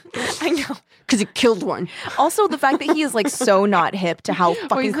 I know. Because he killed one. Also, the fact that he is like so not hip to how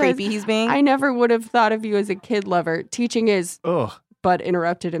fucking says, creepy he's being. I never would have thought of you as a kid lover. Teaching is, Ugh. Bud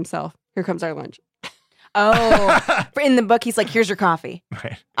interrupted himself. Here comes our lunch. Oh, in the book, he's like, "Here's your coffee."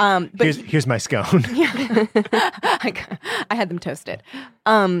 Right. But Here's my scone. I had them toasted.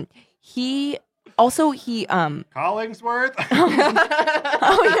 He Collingsworth.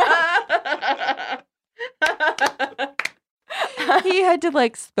 He had to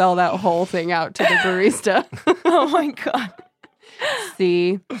like spell that whole thing out to the barista. Oh my god.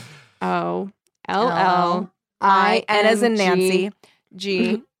 COLLI N as in Nancy.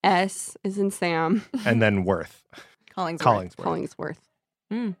 G. S is in Sam. And then Worth. Collingsworth. Collingsworth.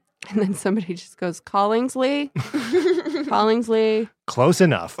 Mm. And then somebody just goes, Collingsley. Collingsley. Close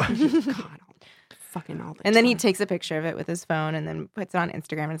enough. God, fucking all the And then he time. takes a picture of it with his phone and then puts it on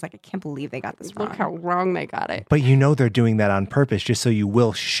Instagram and it's like, I can't believe they got this wrong. Look how wrong they got it. But you know they're doing that on purpose just so you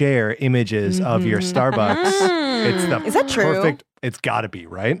will share images of your Starbucks. It's the Is that true? perfect. It's got to be,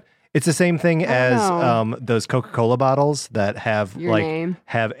 right? It's the same thing as know. those Coca-Cola bottles that have Your name.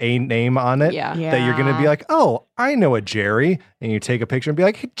 have a name on it. Yeah. That you're going to be like, oh, I know a Jerry. And you take a picture and be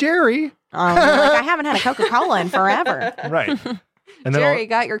like, hey, Jerry. You're like, I haven't had a Coca-Cola in forever. Right. And then Jerry,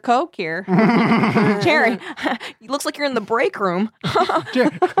 got your Coke here. Jerry, it looks like you're in the break room.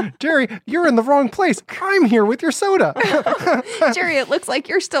 Jerry, you're in the wrong place. I'm here with your soda. Jerry, it looks like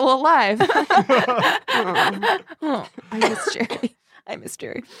you're still alive. Oh, I miss Jerry. I miss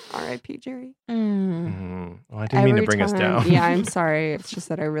Jerry. R.I.P. Jerry. Well, I didn't mean to bring us down. Yeah, I'm sorry. It's just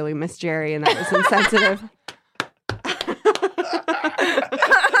that I really miss Jerry and that was insensitive.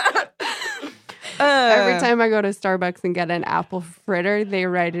 Every time I go to Starbucks and get an apple fritter, they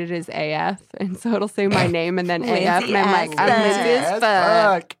write it as AF. And so it'll say my name and then AF. And I'm like, I'm Lindsay as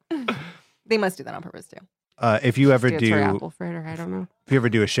fuck. They must do that on purpose too. If you ever Stands for do apple fritter. I don't know. if you ever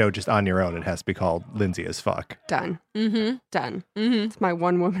do a show just on your own, it has to be called Lindsay as fuck. Done. Mm-hmm. Done. It's my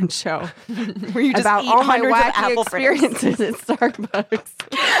one woman show Where you just about eat all my hundreds of wacky apple fritters. experiences at Starbucks.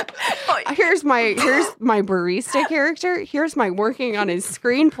 Here's my barista character. Here's my working on his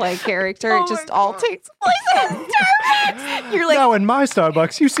screenplay character. Oh It just my all God. takes place at Starbucks. You're like, Now in my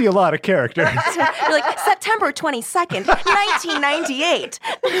Starbucks, you see a lot of characters. you're like September 22nd, 1998.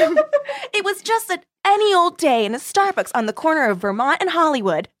 It was just any old day in a Starbucks on the corner of Vermont and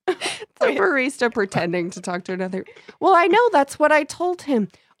Hollywood. The barista pretending to talk to another. Well, I know that's what I told him.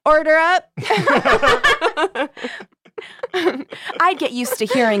 Order up. I'd get used to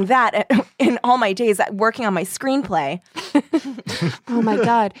hearing that in all my days at working on my screenplay. Oh my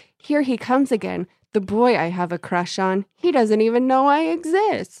God. Here he comes again. The boy I have a crush on. He doesn't even know I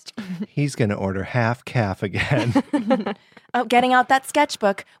exist. He's going to order half calf again. Oh, getting out that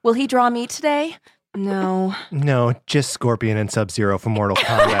sketchbook. Will he draw me today? No. No, just Scorpion and Sub-Zero from Mortal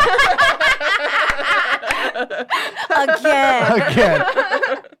Kombat. Again. Again.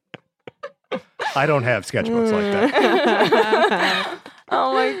 I don't have sketchbooks like that.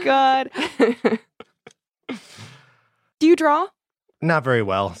 Oh my God. Do you draw? Not very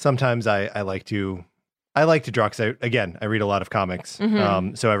well. Sometimes I like to draw because I read a lot of comics.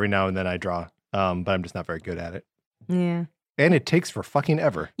 So every now and then I draw. But I'm just not very good at it. Yeah. And it takes for fucking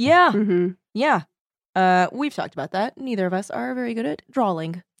ever. Yeah. Mm-hmm. Yeah. We've talked about that. Neither of us are very good at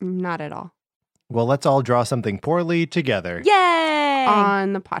drawing. Not at all. Well, let's all draw something poorly together. Yay!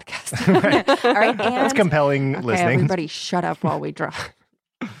 On the podcast. Right. All right, That's and- compelling Okay, listening. everybody shut up while we draw.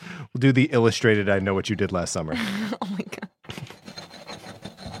 We'll do the illustrated I Know What You Did Last Summer. Oh my God.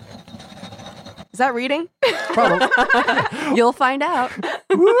 Is that reading? Probably. You'll find out.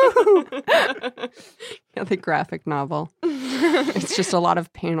 Yeah, the graphic novel. It's just a lot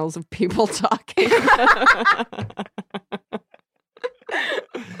of panels of people talking.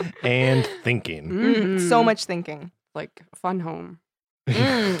 And thinking. So much thinking. Like Fun Home. I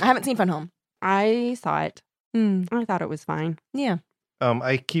haven't seen Fun Home. I saw it. I thought it was fine. Yeah.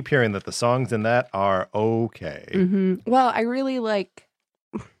 I keep hearing that the songs in that are okay. Well, I really like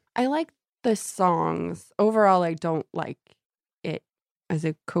the songs. Overall, I don't like it as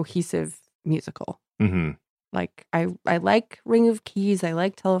a cohesive musical. Mm-hmm. Like, I like Ring of Keys. I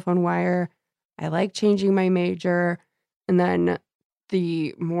like Telephone Wire. I like Changing My Major. And then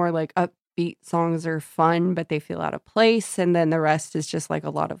the more like upbeat songs are fun, but they feel out of place. And then the rest is just like a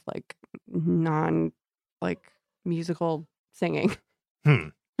lot of like musical singing.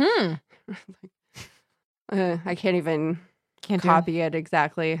 I can't even copy it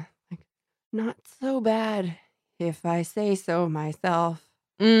exactly. Like, not so bad if I say so myself.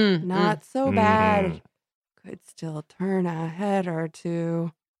 Not so bad. Could still turn a head or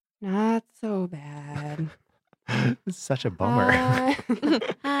two. Not so bad. It's such a bummer.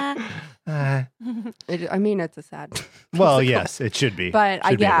 I mean, it's a sad. Well, musical. yes, it should be. But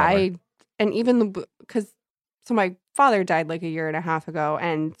Should be a bummer. and even because my father died like a year and a half ago,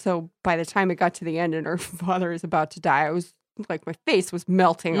 and so by the time it got to the end and her father is about to die, I was like, my face was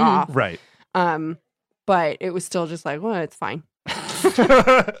melting off. Right. But it was still just like, well, it's fine.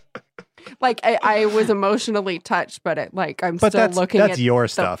 Like I was emotionally touched, but I'm still looking that's at your the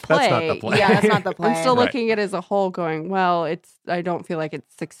stuff. play. That's not the play. Yeah, that's not the play. I'm still Right. looking at it as a whole, going, well, I don't feel like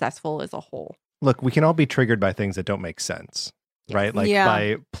it's successful as a whole. Look, we can all be triggered by things that don't make sense, right? Like Yeah.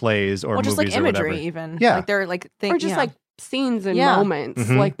 by plays or Well, just movies like or whatever. imagery, even. Yeah. Like they're like things. Or just like scenes and Yeah. moments.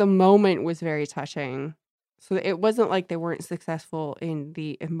 Mhm. Like the moment was very touching. So it wasn't like they weren't successful in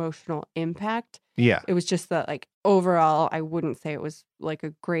the emotional impact. Yeah. It was just that like overall, I wouldn't say it was like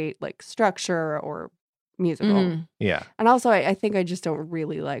a great like structure or musical. Yeah. And also I think I just don't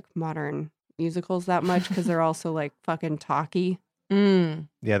really like modern musicals that much because they're also like fucking talky.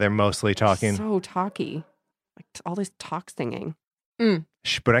 Yeah, they're mostly talking. So talky. Like all this talk singing.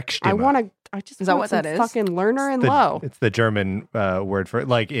 Sprechstimme. I just Is that want what some that is? fucking Lerner and Lowe. It's the German word for it,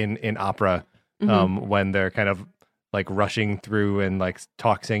 like in opera, when they're kind of like rushing through and like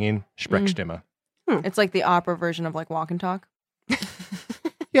talk singing. Sprechstimme. It's like the opera version of like Walk and Talk.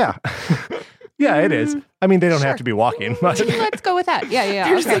 Yeah. Yeah, it is. I mean, they don't have to be walking, but Let's go with that. Yeah.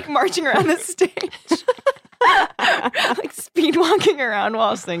 They're just okay. like marching around the stage. Like speed walking around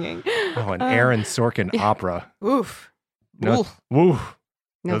while singing. oh, an Aaron Sorkin opera. Oof. No, Oof. woo.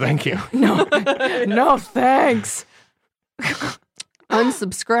 No, thank you. No. No, thanks.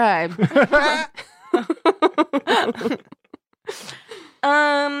 Unsubscribe.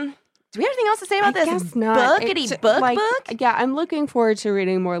 Do we have anything else to say about this? I guess not. Bookity It's, book like, book? Yeah, I'm looking forward to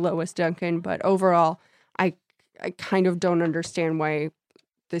reading more Lois Duncan, but overall, I kind of don't understand why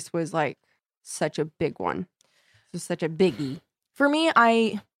this was like such a big one. This was such a biggie. For me,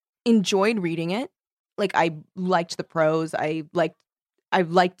 I enjoyed reading it. Like I liked the prose. I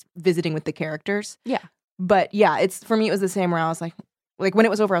liked visiting with the characters. Yeah. But yeah, it's for me it was the same where I was like when it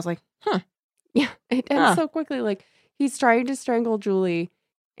was over, I was like, Yeah, it ends so quickly. Like he's trying to strangle Julie,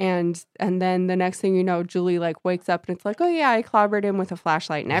 and then the next thing you know, Julie like wakes up and it's like, oh yeah, I clobbered him with a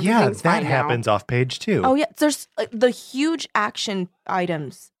flashlight and Yeah, everything's that fine happens off page 2. oh yeah, there's the huge action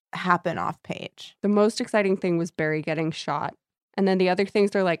items happen off page. The most exciting thing was Barry getting shot. And then the other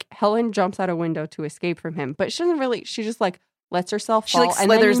things are like Helen jumps out a window to escape from him, but she doesn't really, she just like lets herself She, fall. like, and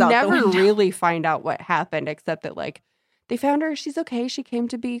then slithers you out the never window. really find out what happened except that like they found her, she's okay, she came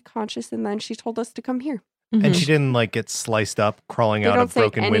to be conscious, and then she told us to come here. And she didn't like get sliced up crawling They out a don't say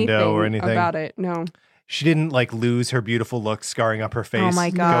broken window or anything anything. about it. No. She didn't like lose her beautiful look scarring up her face Oh my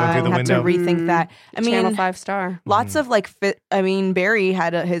going god, through the I have window. to rethink that. I mean, Channel 5 star. lots of like Barry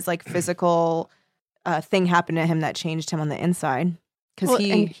had his like physical thing happen to him that changed him on the inside because Well,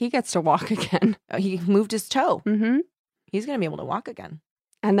 and he gets to walk again. he moved his toe. Mm-hmm. He's gonna be able to walk again.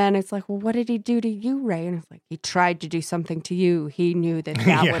 And then it's like, well, what did he do to you, Ray? And it's like, he tried to do something to you. He knew that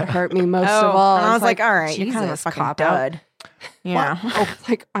Yeah. would hurt me most of all. and I It's was like, all right, you're Jesus, kind of a fucking cop out. dud. Yeah,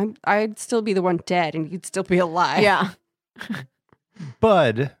 Like I'd still be the one dead, and you'd still be alive. yeah.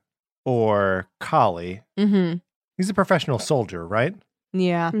 Bud or Collie, Mm-hmm. he's a professional soldier, right?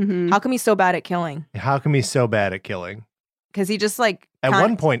 Yeah. Mhm. How come he's so bad at killing? How come he's so bad at killing? Because he just like At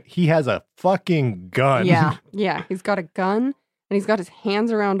one point, he has a fucking gun. Yeah. Yeah, he's got a gun, and he's got his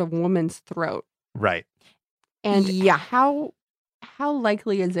hands around a woman's throat. Right. And Yeah. how how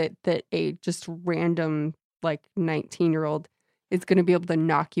likely is it that a just random like 19-year-old is going to be able to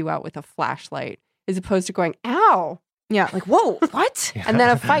knock you out with a flashlight as opposed to going, ow, Yeah, like, whoa, what? and then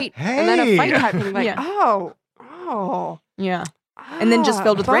a fight, and then a fight Hey! happening, like, Yeah. oh, Yeah. And then just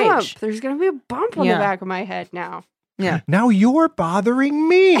filled with bump. rage. There's going to be a bump on Yeah. the back of my head now. Now you're bothering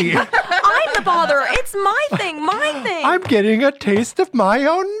me. I'm the bother. It's my thing, my thing. I'm getting a taste of my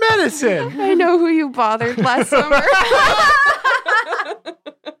own medicine. I know who you bothered last summer.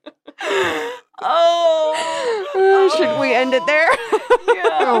 Oh. Should we end it there?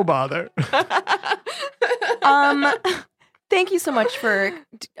 No bother. Thank you so much for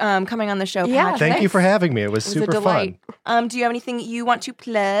coming on the show, Yeah, Patrick. Thank you for having me. It was It was a super delight. fun. Do you have anything you want to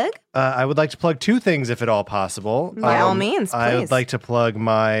plug? I would like to plug two things if at all possible. By all means, I please. would like to plug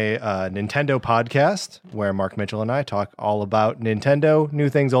my Nintendo podcast where Mark Mitchell and I talk all about Nintendo, new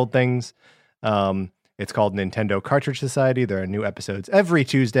things, old things. It's called Nintendo Cartridge Society. There are new episodes every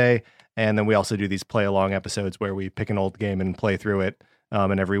Tuesday. And then we also do these play along episodes where we pick an old game and play through it.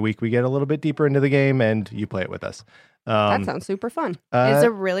 And every week we get a little bit deeper into the game and you play it with us. That sounds super fun. It's a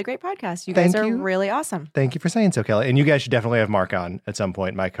really great podcast. You guys thank are you. really awesome. Thank you for saying so, Kelly. And you guys should definitely have Mark on at some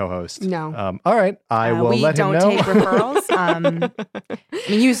point, my co-host. No. All right. I will we let him don't know. take referrals. I mean,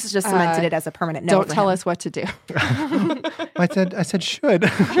 you just cemented it as a permanent no. Don't tell us what to do. I said should.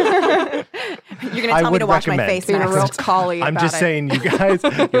 You're going to I tell me would to wash my recommend. face Being a next. real collie I'm about just it. saying, you guys,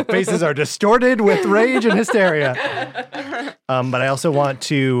 your faces are distorted with rage and hysteria. But I also want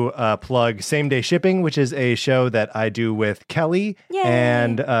to plug Same Day Shipping, which is a show that I do with Kelly Yay.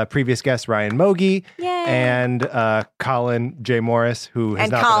 and previous guest Ryan Mogi Yay. and Colin J. Morris, who has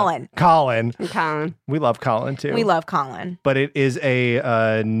And not Colin. Colin. Colin. We love Colin too. We love Colin. But it is a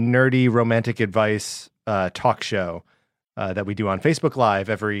nerdy romantic advice talk show that we do on Facebook Live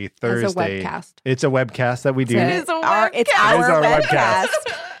every Thursday. webcast. It's a webcast that we do. It is a It's It is our our webcast.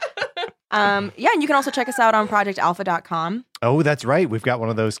 webcast. Yeah, and you can also check us out on projectalpha.com. Oh, that's right. We've got one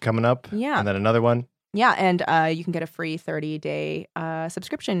of those coming up. Yeah. And then another one. Yeah, and you can get a free 30-day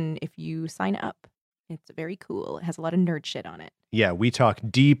subscription if you sign up. It's very cool. It has a lot of nerd shit on it. Yeah, we talk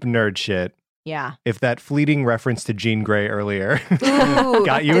deep nerd shit. Yeah. If that fleeting reference to Jean Grey earlier Ooh,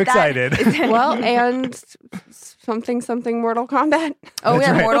 got you did that- excited, Well, and something Mortal Kombat. Oh, That's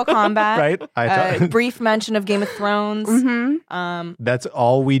yeah, right. Mortal Kombat. right? Brief mention of Game of Thrones. Mm-hmm. That's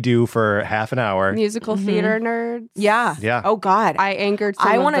all we do for half an hour. Musical theater nerds. Yeah. Yeah. Oh, God. I angered some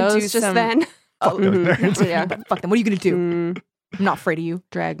I of wanna those do just some- then. Fuck those nerds. Yeah. Fuck them. What are you going to do? Mm, I'm not afraid of you.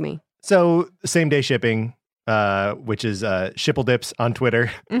 drag me. So, Same Day Shipping, which is Shipple Dips on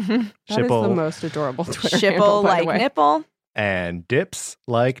Twitter. Mm-hmm. That is the Shipple most adorable Twitter handle, Shipple by the like way. nipple. and dips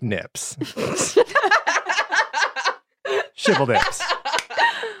like nips. Shipple Dips.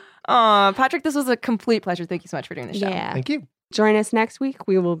 Patrick, this was a complete pleasure. Thank you so much for doing the show. Yeah. Thank you. Join us next week.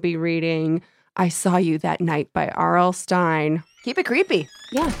 We will be reading I Saw You That Night by R.L. Stein. Keep it creepy.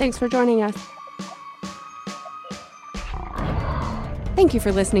 Yeah, thanks for joining us. Thank you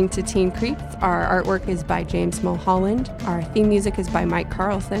for listening to Teen Creeps. Our artwork is by James Mulholland. Our theme music is by Mike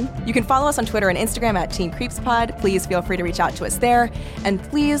Carlson. You can follow us on Twitter and Instagram at Teen Creeps Pod. Please feel free to reach out to us there. And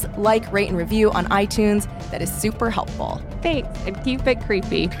please like, rate, and review on iTunes. That is super helpful. Thanks, and keep it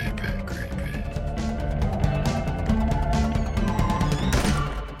creepy. Keep it creepy.